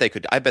 I bet they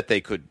could. They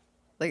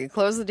could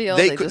close the deal.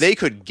 They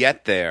could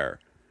get there,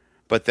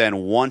 but then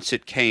once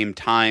it came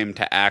time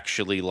to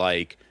actually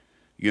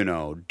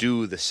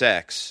do the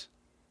sex,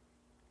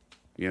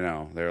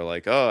 they're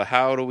like, oh,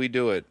 how do we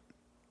do it?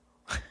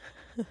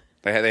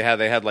 They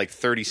had like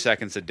 30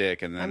 seconds a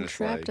dick, and then I'm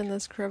trapped in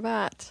this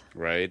cravat.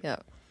 Right. Yeah.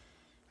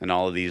 And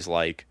all of these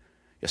like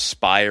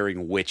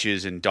aspiring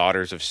witches and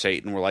daughters of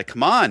Satan were like,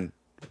 come on.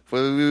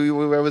 I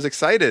was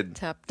excited.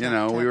 Tap,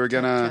 we were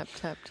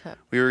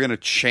gonna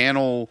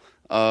channel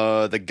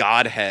the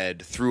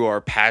Godhead through our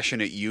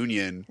passionate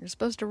union. You're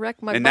supposed to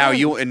wreck my butt. Now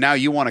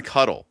you want to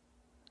cuddle.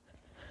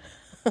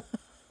 Did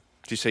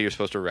you say you're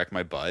supposed to wreck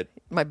my butt?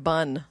 My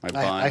bun. My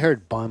bun. I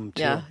heard bum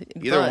too. Yeah,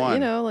 either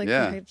one.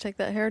 You take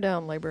that hair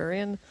down,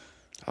 librarian.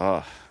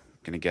 Oh,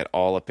 gonna get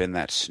all up in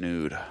that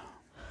snood.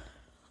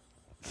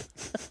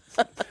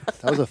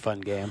 That was a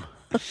fun game.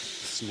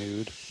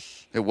 Snood.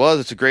 It was.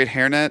 It's a great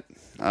hairnet.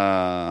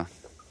 All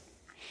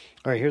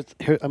right, here.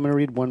 I'm going to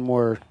read one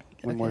more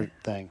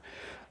thing.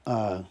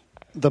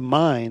 The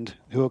mind,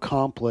 who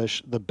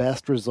accomplish the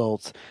best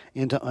results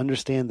and to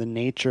understand the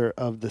nature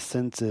of the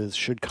senses,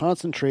 should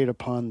concentrate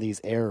upon these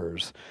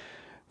errors,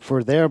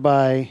 for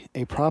thereby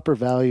a proper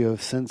value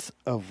of sense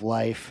of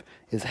life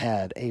is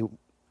had.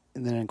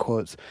 And then in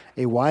quotes,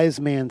 a wise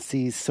man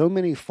sees so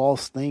many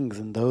false things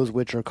in those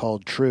which are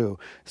called true,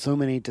 so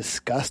many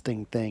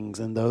disgusting things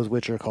in those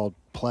which are called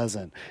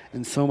pleasant,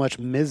 and so much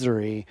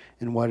misery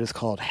in what is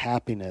called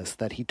happiness,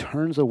 that he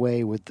turns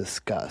away with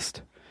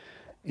disgust.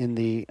 In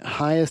the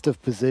highest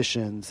of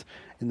positions,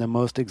 in the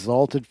most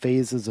exalted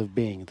phases of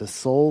being, the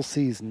soul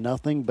sees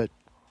nothing but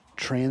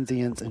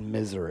transience and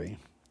misery.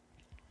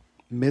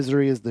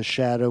 Misery is the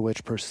shadow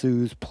which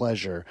pursues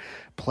pleasure.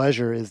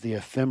 Pleasure is the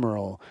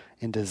ephemeral,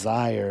 and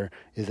desire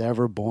is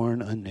ever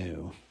born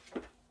anew.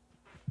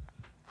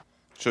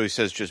 So he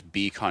says just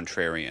be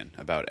contrarian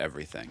about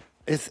everything.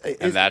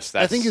 That's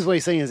I think is what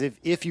he's saying is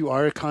if you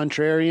are a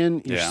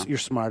contrarian, you're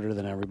smarter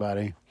than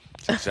everybody.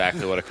 That's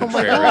exactly what a Oh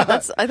my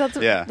contrarian.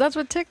 God, that's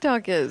what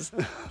TikTok is.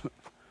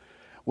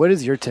 What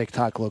does your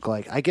TikTok look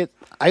like? I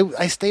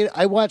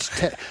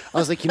watched. I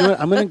was like, you know what?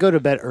 I'm going to go to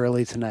bed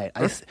early tonight.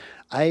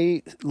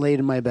 I laid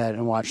in my bed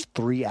and watched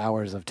 3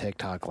 hours of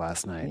TikTok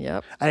last night.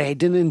 Yep. I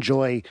didn't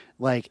enjoy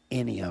like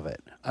any of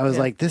it. I was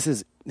like, this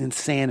is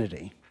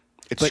insanity.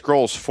 It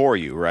scrolls for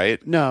you,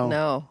 right?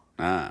 No.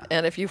 Ah.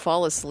 And if you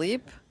fall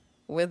asleep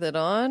with it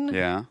on,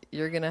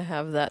 you're going to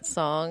have that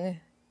song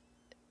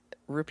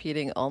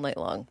repeating all night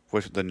long.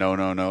 With the no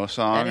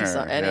song? Any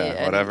song,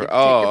 whatever.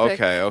 Any,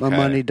 okay. My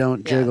money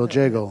don't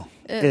jiggle.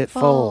 It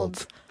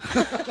folds.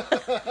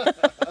 I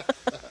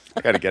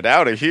got to get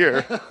out of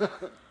here.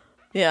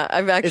 Yeah,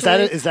 I've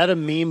actually... Is that a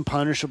meme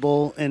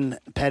punishable in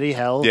petty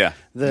hell? Yeah.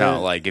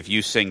 No, like if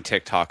you sing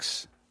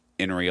TikToks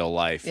in real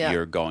life,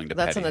 you're going to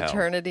petty hell. That's an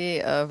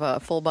eternity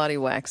of full body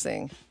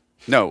waxing.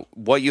 No,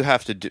 what you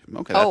have to do...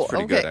 Okay, that's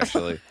pretty good,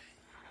 actually.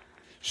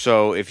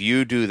 So if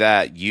you do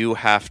that, you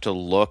have to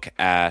look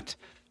at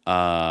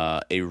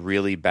a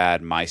really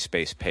bad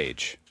MySpace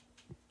page.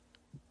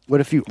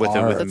 What if you with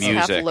music?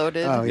 Half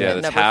loaded. Oh, yeah,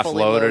 that's half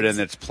loaded and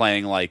it's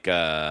playing like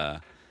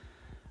a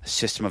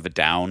System of a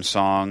Down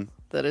song.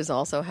 That is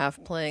also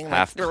half playing.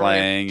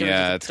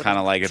 Yeah, it's kind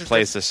of like it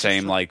plays the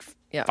same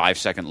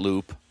 5-second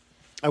loop.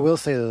 I will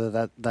say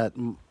that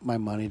my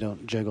money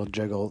don't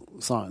jiggle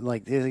song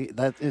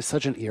that is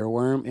such an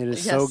earworm. It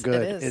is so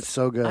good. It's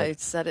so good. I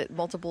said it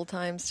multiple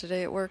times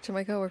today at work to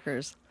my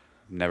coworkers.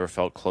 Never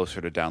felt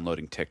closer to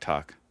downloading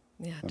TikTok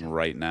than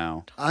right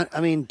now.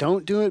 I mean,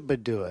 don't do it,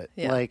 but do it.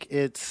 Yeah. Like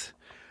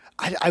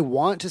I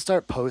want to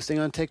start posting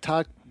on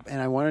TikTok, and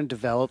I want to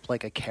develop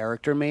like a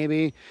character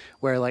maybe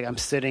where like I'm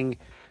sitting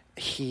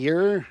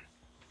here.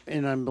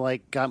 And I'm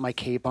like got my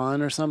cape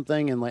on or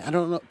something, and like I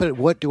don't know, but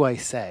what do I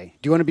say?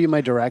 Do you want to be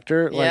my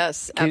director?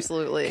 Yes,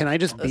 absolutely. Can I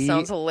just be? That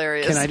sounds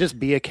hilarious. Can I just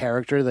be a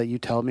character that you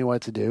tell me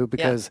what to do?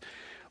 Because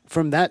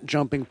from that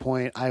jumping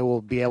point, I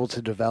will be able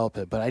to develop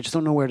it. But I just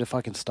don't know where to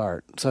fucking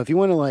start. So if you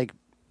want to like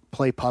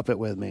play puppet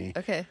with me,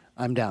 okay,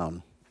 I'm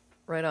down.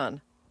 Right on.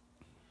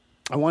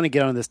 I want to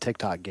get on this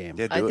TikTok game.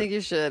 Yeah, I think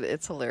you should.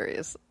 It's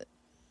hilarious.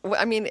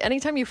 I mean,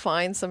 anytime you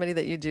find somebody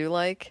that you do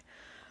like.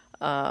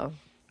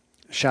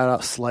 Shout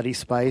out Slutty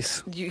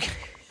Spice. You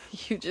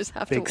just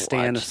have Big to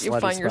stand watch. of You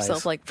Slutty find Spice.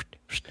 yourself like.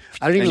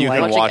 I don't even you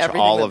like can watch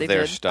all of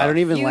their stuff. I don't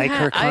even like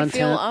her content. I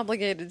feel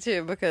obligated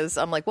to because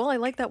I'm like, well, I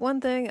like that one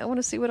thing. I want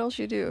to see what else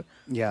you do.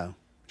 Yeah,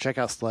 check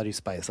out Slutty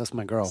Spice. That's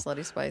my girl.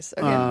 Slutty Spice.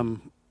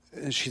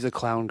 Okay. She's a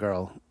clown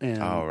girl,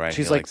 and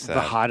she's he like likes the that.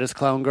 hottest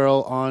clown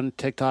girl on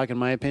TikTok, in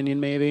my opinion.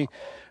 Maybe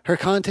her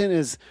content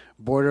is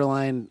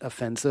borderline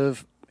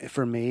offensive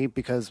for me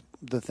because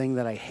the thing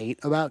that I hate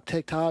about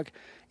TikTok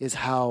is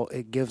how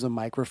it gives a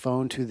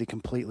microphone to the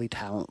completely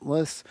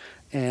talentless,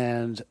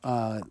 and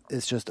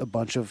it's just a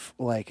bunch of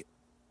like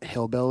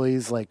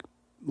hillbillies like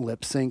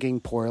lip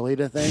syncing poorly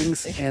to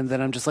things, and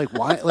then I'm just like,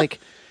 why? Like,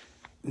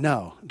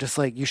 no, just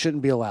like you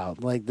shouldn't be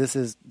allowed. Like this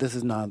is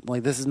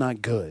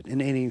not good.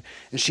 And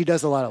she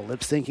does a lot of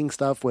lip syncing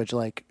stuff, which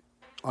like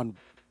on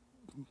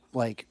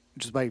like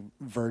just by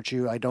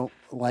virtue, I don't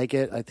like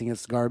it. I think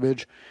it's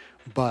garbage,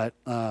 but.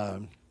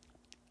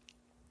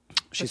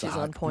 She's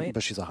on point.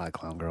 But she's a hot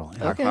clown girl.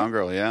 Yeah. Hot clown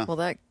girl, yeah. Well,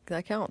 that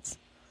counts.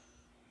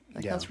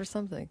 That counts for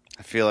something.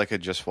 I feel like I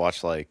could just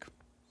watch like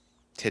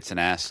tits and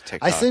ass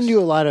TikToks. I send you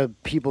a lot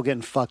of people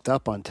getting fucked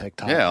up on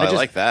TikTok. Yeah, I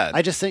like that.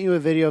 I just sent you a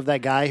video of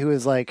that guy who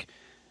is like,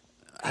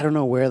 I don't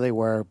know where they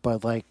were,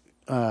 but like,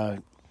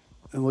 it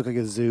looked like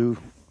a zoo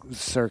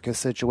circus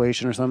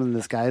situation or something.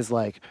 This guy's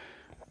like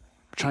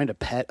trying to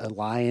pet a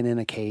lion in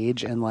a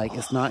cage, and like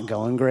it's not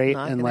going great,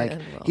 and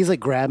like he's like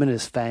grabbing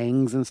his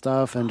fangs and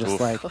stuff, and just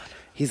like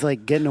he's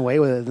like getting away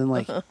with it. Then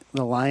like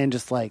the lion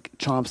just like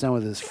chomps down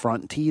with his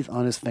front teeth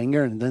on his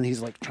finger, and then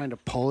he's like trying to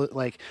pull it.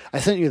 Like I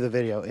sent you the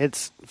video.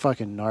 It's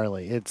fucking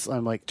gnarly.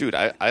 I'm like, dude,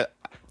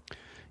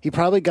 he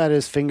probably got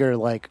his finger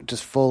like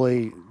just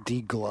fully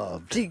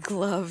degloved.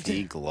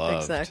 Degloved.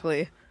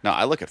 Exactly. No,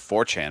 I look at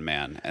 4chan,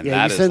 man, and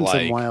yeah, that you is send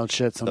like some wild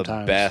shit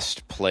sometimes. The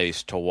best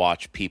place to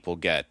watch people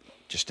get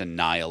just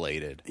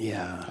annihilated.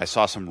 Yeah. I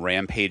saw some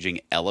rampaging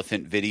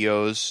elephant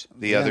videos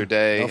the other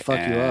day. They'll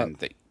fuck you up.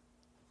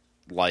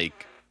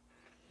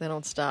 They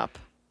don't stop.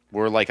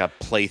 We're like a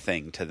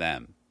plaything to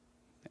them.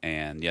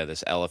 And yeah,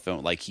 this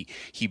elephant, like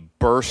he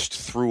burst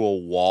through a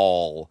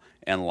wall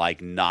and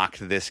like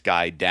knocked this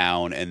guy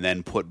down and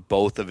then put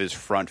both of his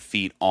front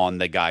feet on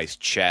the guy's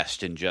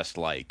chest and just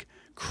like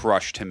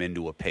crushed him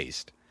into a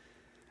paste.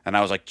 And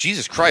I was like,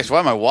 Jesus Christ, why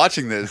am I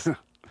watching this? I'm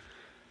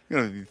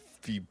going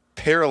to be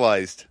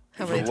paralyzed.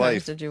 How many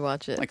times did you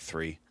watch it? Like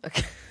 3.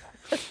 Okay.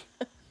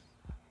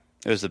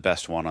 It was the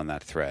best one on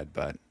that thread,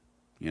 but,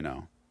 you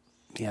know.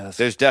 Yeah,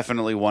 there's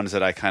definitely ones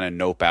that I kind of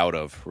nope out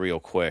of real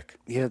quick.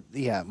 Yeah.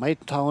 My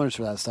tolerance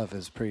for that stuff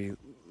is pretty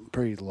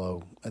pretty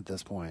low at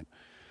this point.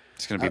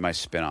 It's going to be my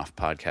spin-off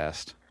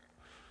podcast.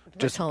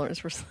 Just tolerance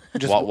for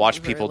just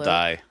watch people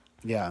die.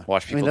 Yeah,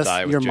 watch people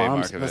die with Jay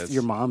Markovitz. That's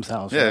your mom's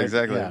house. Yeah, right?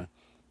 exactly. Yeah.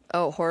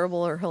 Oh,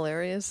 horrible or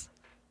hilarious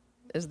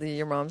is the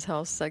Your Mom's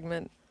House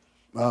segment.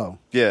 Oh,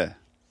 yeah.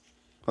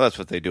 Well, that's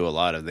what they do a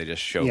lot of. They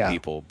just show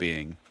people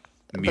being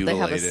mutilated. But they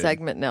have a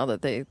segment now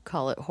that they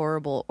call it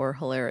horrible or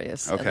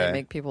hilarious, and they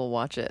make people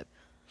watch it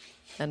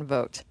and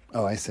vote.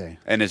 Oh, I see.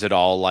 And is it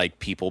all like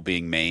people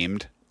being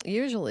maimed?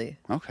 Usually.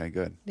 Okay,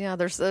 good. Yeah,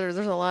 there's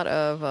a lot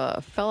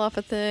of fell off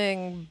a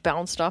thing,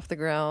 bounced off the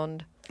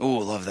ground. Ooh,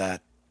 love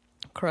that.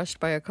 Crushed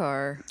by a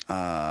car.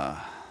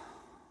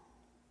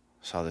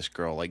 Saw this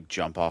girl like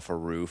jump off a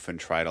roof and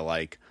try to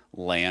like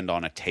land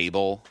on a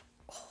table.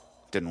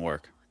 Didn't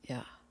work.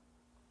 Yeah.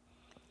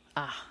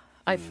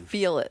 I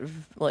feel it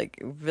like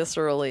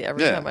viscerally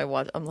every time I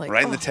watch. I'm like,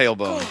 right in the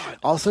tailbone. God.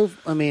 Also,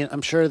 I mean,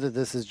 I'm sure that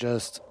this is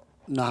just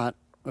not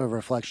a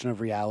reflection of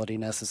reality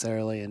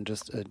necessarily, and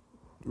just a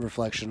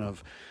reflection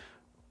of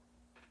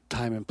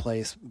time and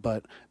place.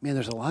 But man,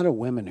 there's a lot of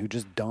women who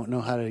just don't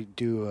know how to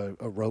do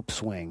a rope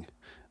swing.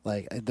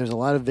 Like, there's a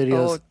lot of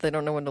videos. Oh, they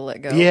don't know when to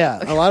let go.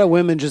 Yeah, a lot of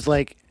women just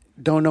like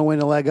don't know when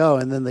to let go,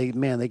 and then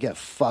they get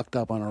fucked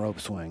up on a rope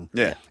swing.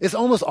 Yeah, it's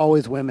almost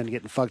always women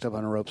getting fucked up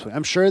on a rope swing.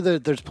 I'm sure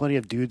that there's plenty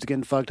of dudes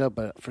getting fucked up,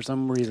 but for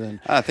some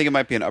reason, I think it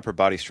might be an upper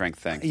body strength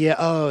thing. Yeah.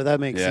 Oh, that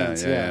makes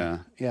sense. Yeah.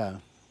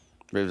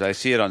 I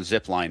see it on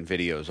zipline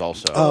videos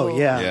also. Oh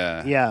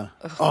yeah.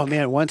 Oh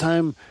man, one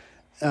time,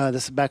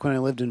 this is back when I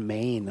lived in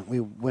Maine.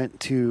 We went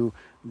to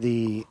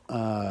this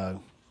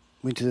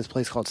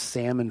place called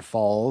Salmon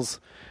Falls.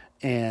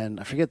 And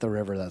I forget the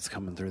river that's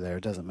coming through there.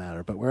 It doesn't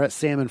matter. But we're at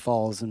Salmon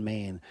Falls in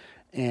Maine.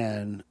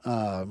 And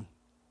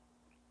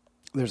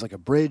there's like a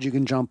bridge you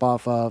can jump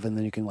off of. And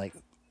then you can like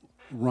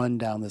run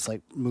down this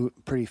like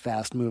pretty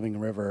fast moving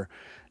river.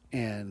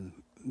 And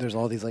there's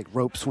all these like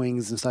rope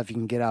swings and stuff you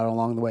can get out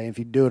along the way. And if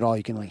you do it all,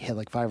 you can like hit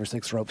like 5 or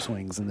 6 rope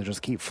swings. And they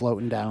just keep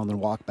floating down and then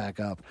walk back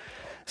up.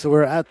 So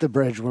we're at the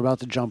bridge. We're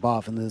about to jump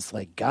off. And this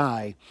like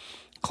guy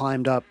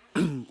climbed up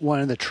one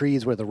of the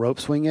trees where the rope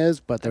swing is,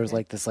 but there's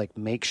like this like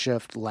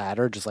makeshift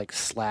ladder, just like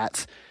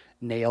slats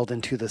nailed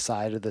into the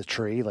side of the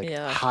tree, like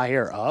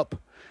higher up.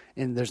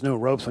 And there's no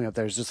rope swing up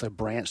there. There's just a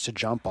branch to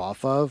jump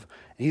off of.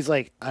 And he's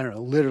like, I don't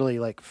know, literally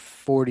like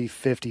 40,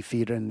 50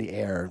 feet in the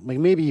air, like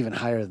maybe even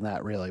higher than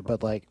that really,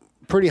 but like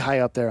pretty high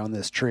up there on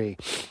this tree.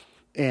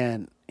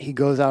 And he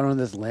goes out on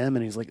this limb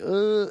and he's like, I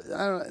don't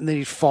know. And then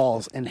he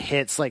falls and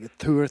hits like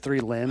 2 or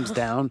 3 limbs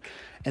down.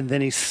 And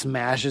then he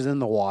smashes in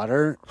the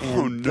water.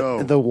 And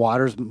the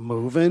water's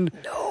moving.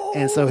 No.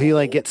 And so he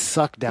like gets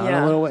sucked down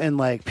a little, and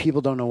like people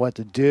don't know what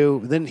to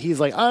do. Then he's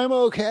like, I'm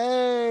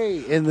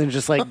okay. And then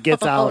just like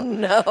gets out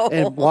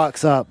and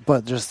walks up.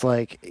 But just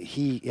like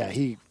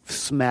he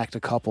smacked a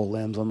couple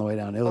limbs on the way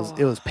down. It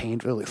was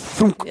painful. Like,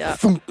 thunk,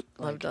 thunk.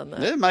 I've done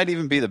that. It might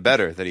even be the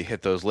better that he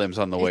hit those limbs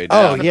on the way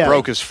down. Oh, yeah.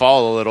 Broke his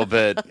fall a little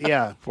bit.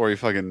 Before he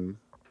fucking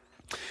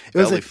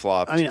belly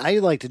flopped. I mean, I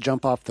like to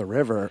jump off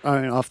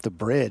off the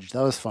bridge.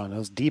 That was fun. It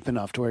was deep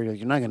enough to where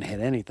you're not going to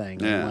hit anything.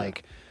 Yeah. And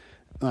like,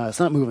 it's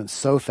not moving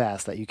so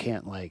fast that you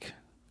can't like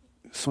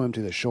swim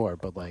to the shore.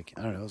 But like,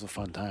 I don't know, it was a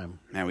fun time.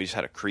 Man, we just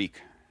had a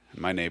creek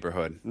in my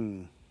neighborhood.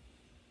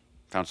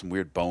 Found some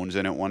weird bones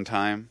in it one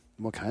time.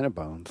 What kind of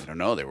bones? I don't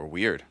know. They were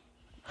weird.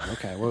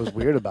 Okay, what was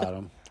weird about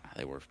them?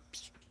 They were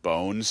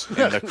bones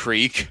in the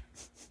creek.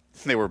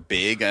 They were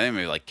big. I think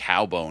maybe like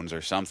cow bones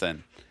or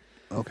something.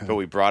 Okay. But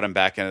we brought them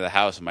back into the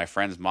house, and my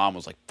friend's mom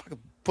was like,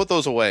 put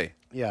those away.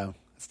 Yeah.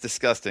 It's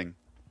disgusting.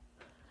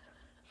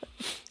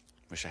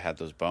 Wish I had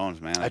those bones,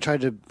 man. I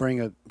tried to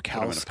bring a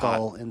cow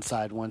skull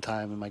inside one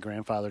time, and my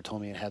grandfather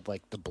told me it had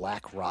like the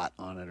black rot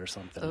on it or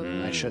something.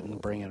 And I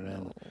shouldn't bring it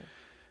in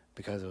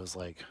because it was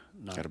like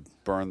not... Got to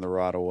burn the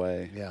rot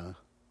away. Yeah.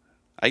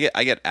 I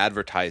get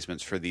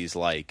advertisements for these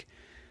like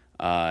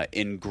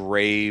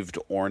engraved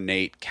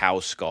ornate cow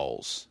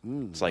skulls.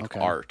 It's like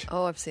art.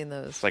 Oh, I've seen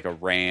those. It's like a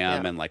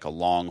ram and like a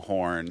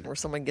longhorn. Where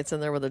someone gets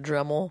in there with a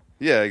Dremel.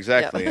 Yeah,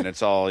 exactly. And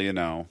it's all, you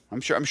know, I'm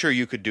sure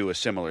you could do a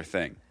similar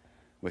thing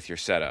with your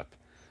setup.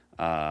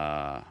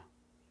 I'd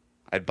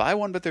buy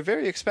one, but they're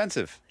very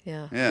expensive.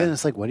 Yeah. And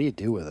it's like, what do you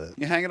do with it?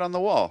 You hang it on the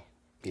wall.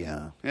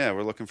 Yeah. Yeah,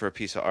 we're looking for a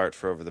piece of art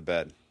for over the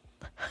bed.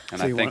 And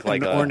so I think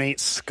like an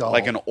ornate skull.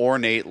 Like an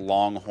ornate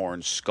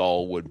longhorn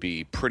skull would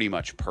be pretty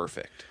much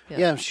perfect.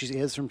 Yeah, she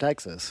is from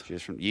Texas.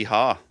 She's from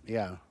Yeehaw.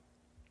 Yeah.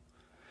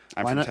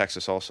 I'm from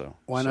Texas also.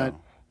 Why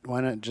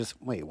not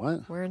just wait,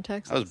 what? Where in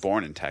Texas? I was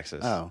born in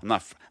Texas. Oh.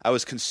 I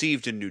was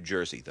conceived in New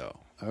Jersey though.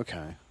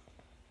 Okay.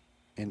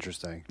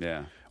 Interesting.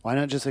 Yeah. Why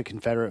not just a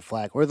Confederate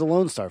flag or the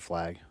Lone Star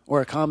flag or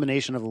a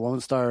combination of the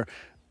Lone Star,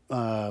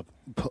 Blue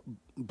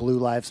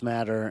Lives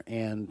Matter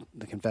and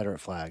the Confederate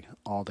flag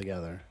all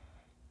together?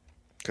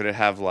 Could it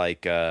have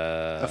like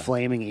a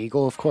flaming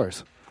eagle? Of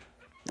course.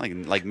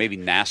 Like maybe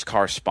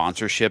NASCAR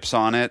sponsorships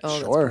on it.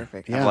 Oh, sure. That's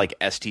perfect. Yeah. Have like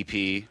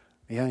STP.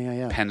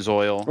 Yeah.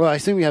 Pennzoil. Well, I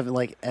assume you have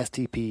like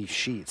STP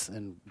sheets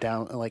and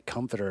down like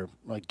comforter,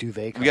 like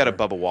duvet cover. We got a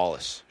Bubba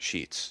Wallace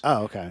sheets.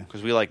 Oh, okay.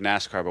 Because we like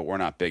NASCAR, but we're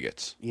not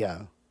bigots.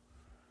 Yeah.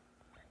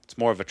 It's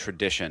more of a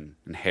tradition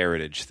and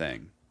heritage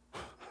thing.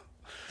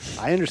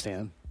 I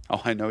understand. Oh,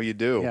 I know you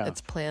do. Yeah.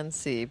 It's Plan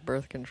C,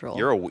 birth control.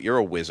 You're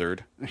a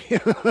wizard.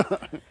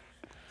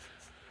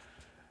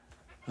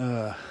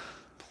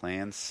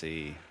 Plan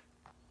C.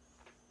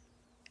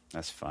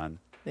 That's fun.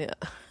 Yeah.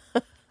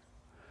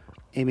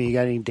 Amy, you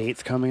got any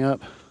dates coming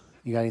up?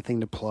 You got anything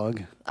to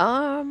plug?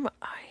 No,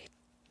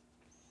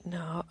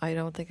 I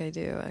don't think I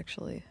do,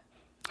 actually.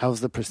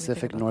 How's the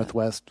Pacific about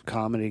Northwest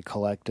Comedy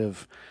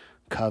Collective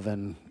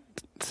Coven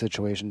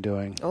situation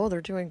doing? Oh, they're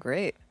doing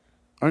great.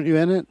 Aren't you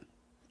in it?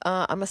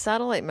 I'm a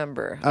satellite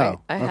member. Oh,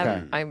 I okay.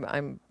 have.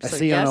 I'm. I so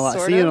see you on a lot.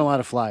 sort See you in of. a lot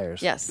of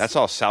flyers. Yes, That's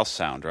all South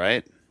Sound,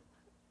 right?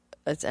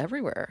 it's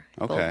everywhere.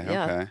 Okay,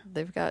 Yeah, okay.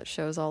 they've got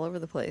shows all over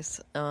the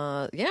place.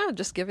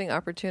 Just giving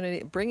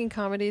opportunity, bringing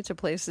comedy to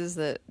places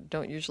that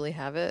don't usually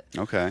have it.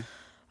 Okay.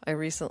 I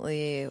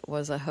recently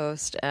was a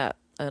host at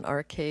an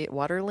arcade,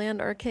 Waterland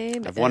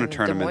Arcade. I've won a in Des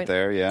tournament Moines.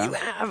 there, yeah. You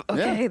have?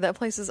 Okay, Yeah. that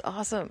place is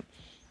awesome.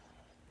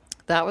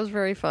 That was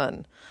very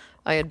fun.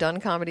 I had done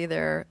comedy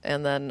there,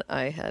 and then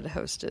I had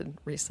hosted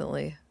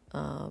recently.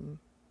 And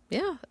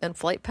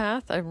Flight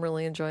Path, I'm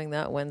really enjoying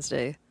that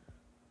Wednesday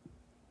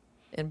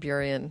in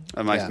Burien.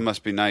 It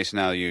must be nice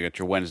now you get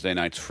your Wednesday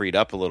nights freed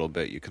up a little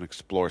bit. You can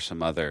explore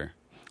some other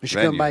You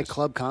should come by venues.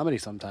 Club Comedy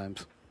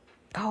sometimes.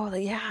 Oh,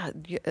 yeah.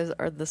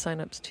 Are the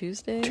sign-ups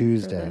Tuesday?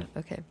 Tuesday.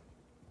 Okay.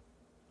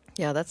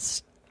 Yeah,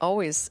 that's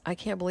always... I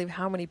can't believe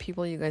how many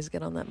people you guys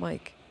get on that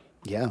mic.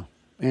 Yeah.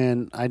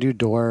 And I do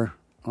door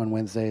on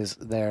Wednesdays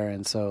there,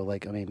 and so,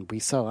 we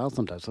sell out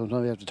sometimes.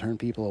 Sometimes we have to turn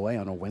people away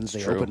on a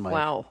Wednesday true. open mic.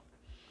 Wow.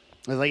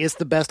 It's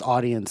the best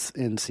audience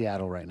in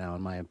Seattle right now,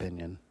 in my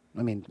opinion.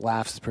 I mean,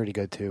 Laughs is pretty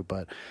good too,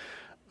 but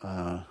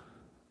I'm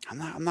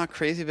not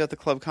crazy about the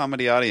club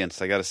comedy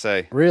audience, I got to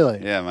say.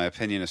 really, Yeah, my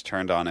opinion is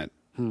turned on it.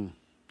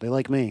 they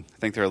like me. I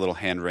think they're a little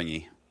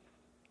hand-wringy.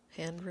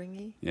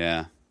 Hand-wringy?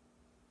 Yeah.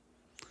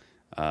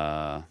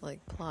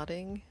 Like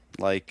plotting?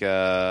 I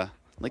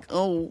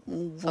don't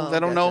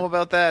gotcha. know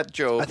about that,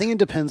 Joe. I think it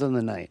depends on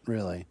the night,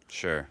 really.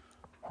 Sure.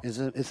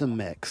 It's a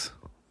mix,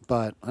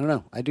 but I don't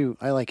know.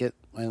 I like it.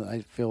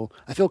 I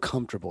feel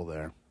comfortable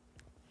there.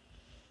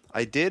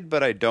 I did,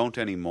 but I don't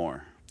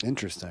anymore.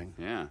 Interesting.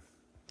 Yeah.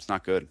 It's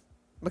not good.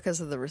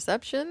 Because of the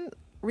reception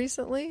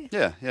recently?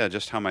 Yeah,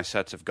 just how my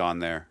sets have gone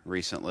there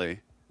recently,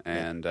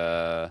 and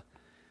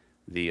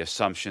the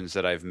assumptions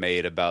that I've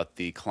made about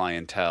the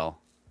clientele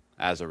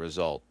as a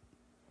result.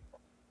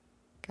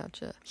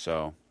 Gotcha.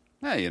 So,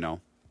 I'll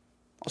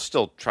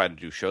still try to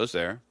do shows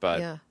there, but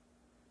Yeah.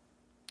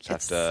 just have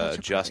It's to such a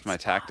adjust perfect my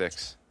spot.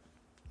 tactics.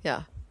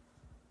 Yeah.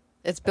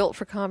 It's built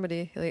for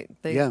comedy. They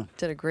Yeah.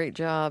 did a great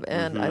job,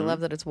 and I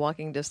love that it's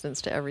walking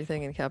distance to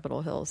everything in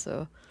Capitol Hill,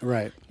 so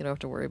Right. you don't have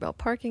to worry about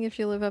parking if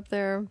you live up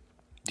there.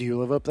 Do you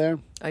live up there?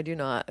 I do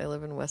not. I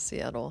live in West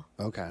Seattle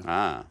Okay.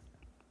 Ah,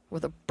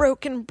 with a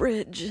broken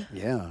bridge.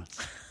 Yeah.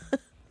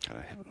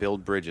 gotta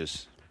build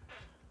bridges.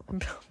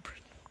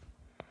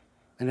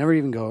 I never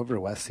even go over to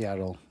West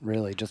Seattle,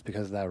 really, just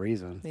because of that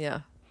reason.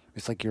 Yeah.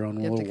 It's like your own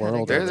You have little to kinda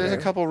world. go over There's a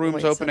there. couple rooms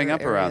White opening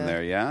Center up around area.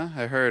 there, yeah?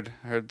 I heard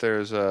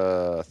there's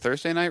a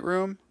Thursday night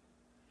room.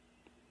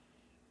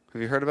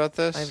 Have you heard about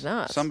this? I've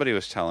not. Somebody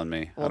was telling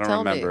me. Well, I don't tell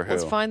remember me. who.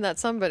 Let's find that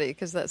somebody,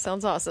 because that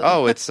sounds awesome.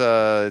 Oh, it's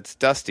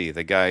Dusty,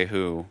 the guy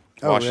who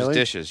Oh, washes really?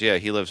 dishes. Yeah,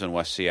 he lives in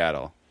West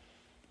Seattle.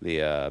 The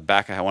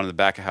one of the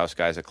back of house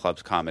guys at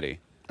Clubs Comedy.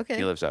 Okay.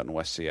 He lives out in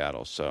West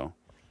Seattle, so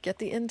Get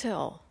the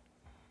intel.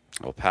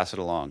 I'll pass it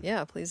along.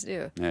 Yeah, please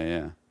do.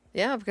 Yeah.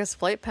 Yeah, because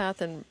Flight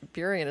Path and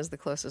Burien is the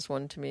closest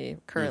one to me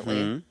currently.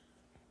 Mhm.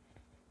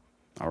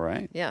 All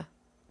right. Yeah.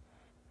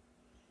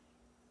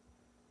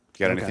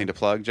 You got Okay. anything to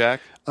plug, Jack?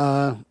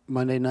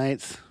 Monday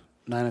nights,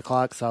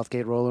 9:00,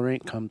 Southgate Roller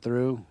Rink. Come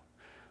through.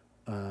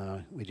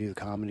 We do the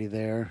comedy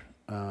there.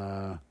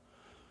 I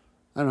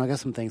don't know. I got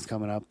some things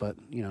coming up, but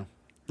Yeah.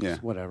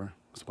 it's whatever.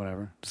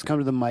 Just come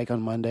to the mic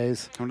on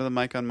Mondays. Come to the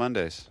mic on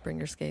Mondays. Bring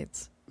your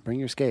skates. Bring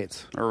your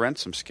skates. Or rent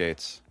some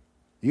skates.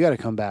 You got to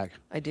come back.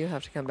 I do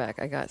have to come back.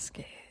 I got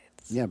skates.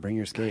 Yeah, bring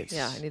your skates.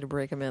 Yeah, I need to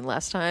break them in.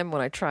 Last time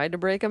when I tried to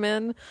break them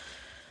in,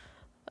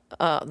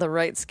 the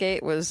right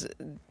skate was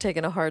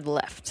taking a hard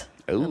left.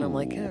 And I'm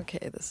like, Ooh.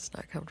 okay, this is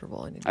not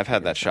comfortable. I need to I've had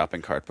figure that this out.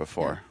 shopping cart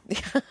before.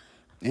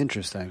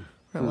 Interesting.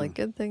 I'm like,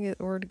 good thing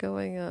we're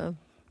going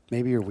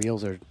Maybe your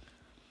wheels are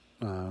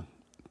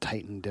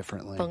tightened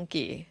differently.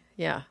 funky.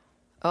 Yeah.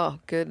 Oh,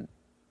 good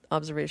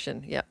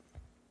observation. Yeah.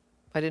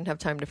 I didn't have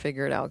time to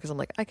figure it out because I'm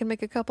like, I can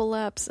make a couple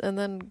laps and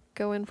then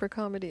go in for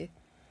comedy.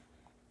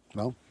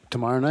 Well,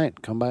 tomorrow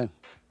night, come by. You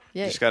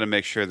Yay. just got to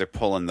make sure they're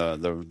pulling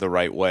the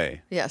right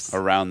way. Yes.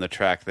 Around the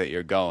track that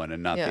you're going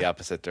and not the Yeah.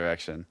 opposite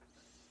direction.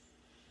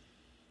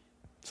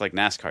 It's like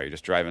NASCAR.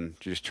 You're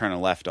just turning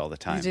left all the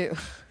time. You do.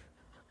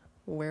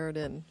 Wear it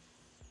in.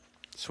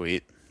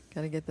 Sweet.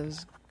 Got to get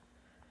those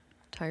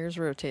tires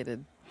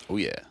rotated. Oh,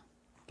 yeah.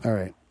 All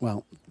right.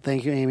 Well,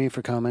 thank you, Amy,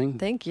 for coming. Thank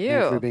Thank you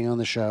you. for being on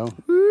the show.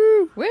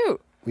 Woo!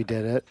 We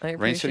did it. I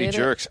Rain City appreciate it.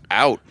 Jerks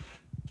out.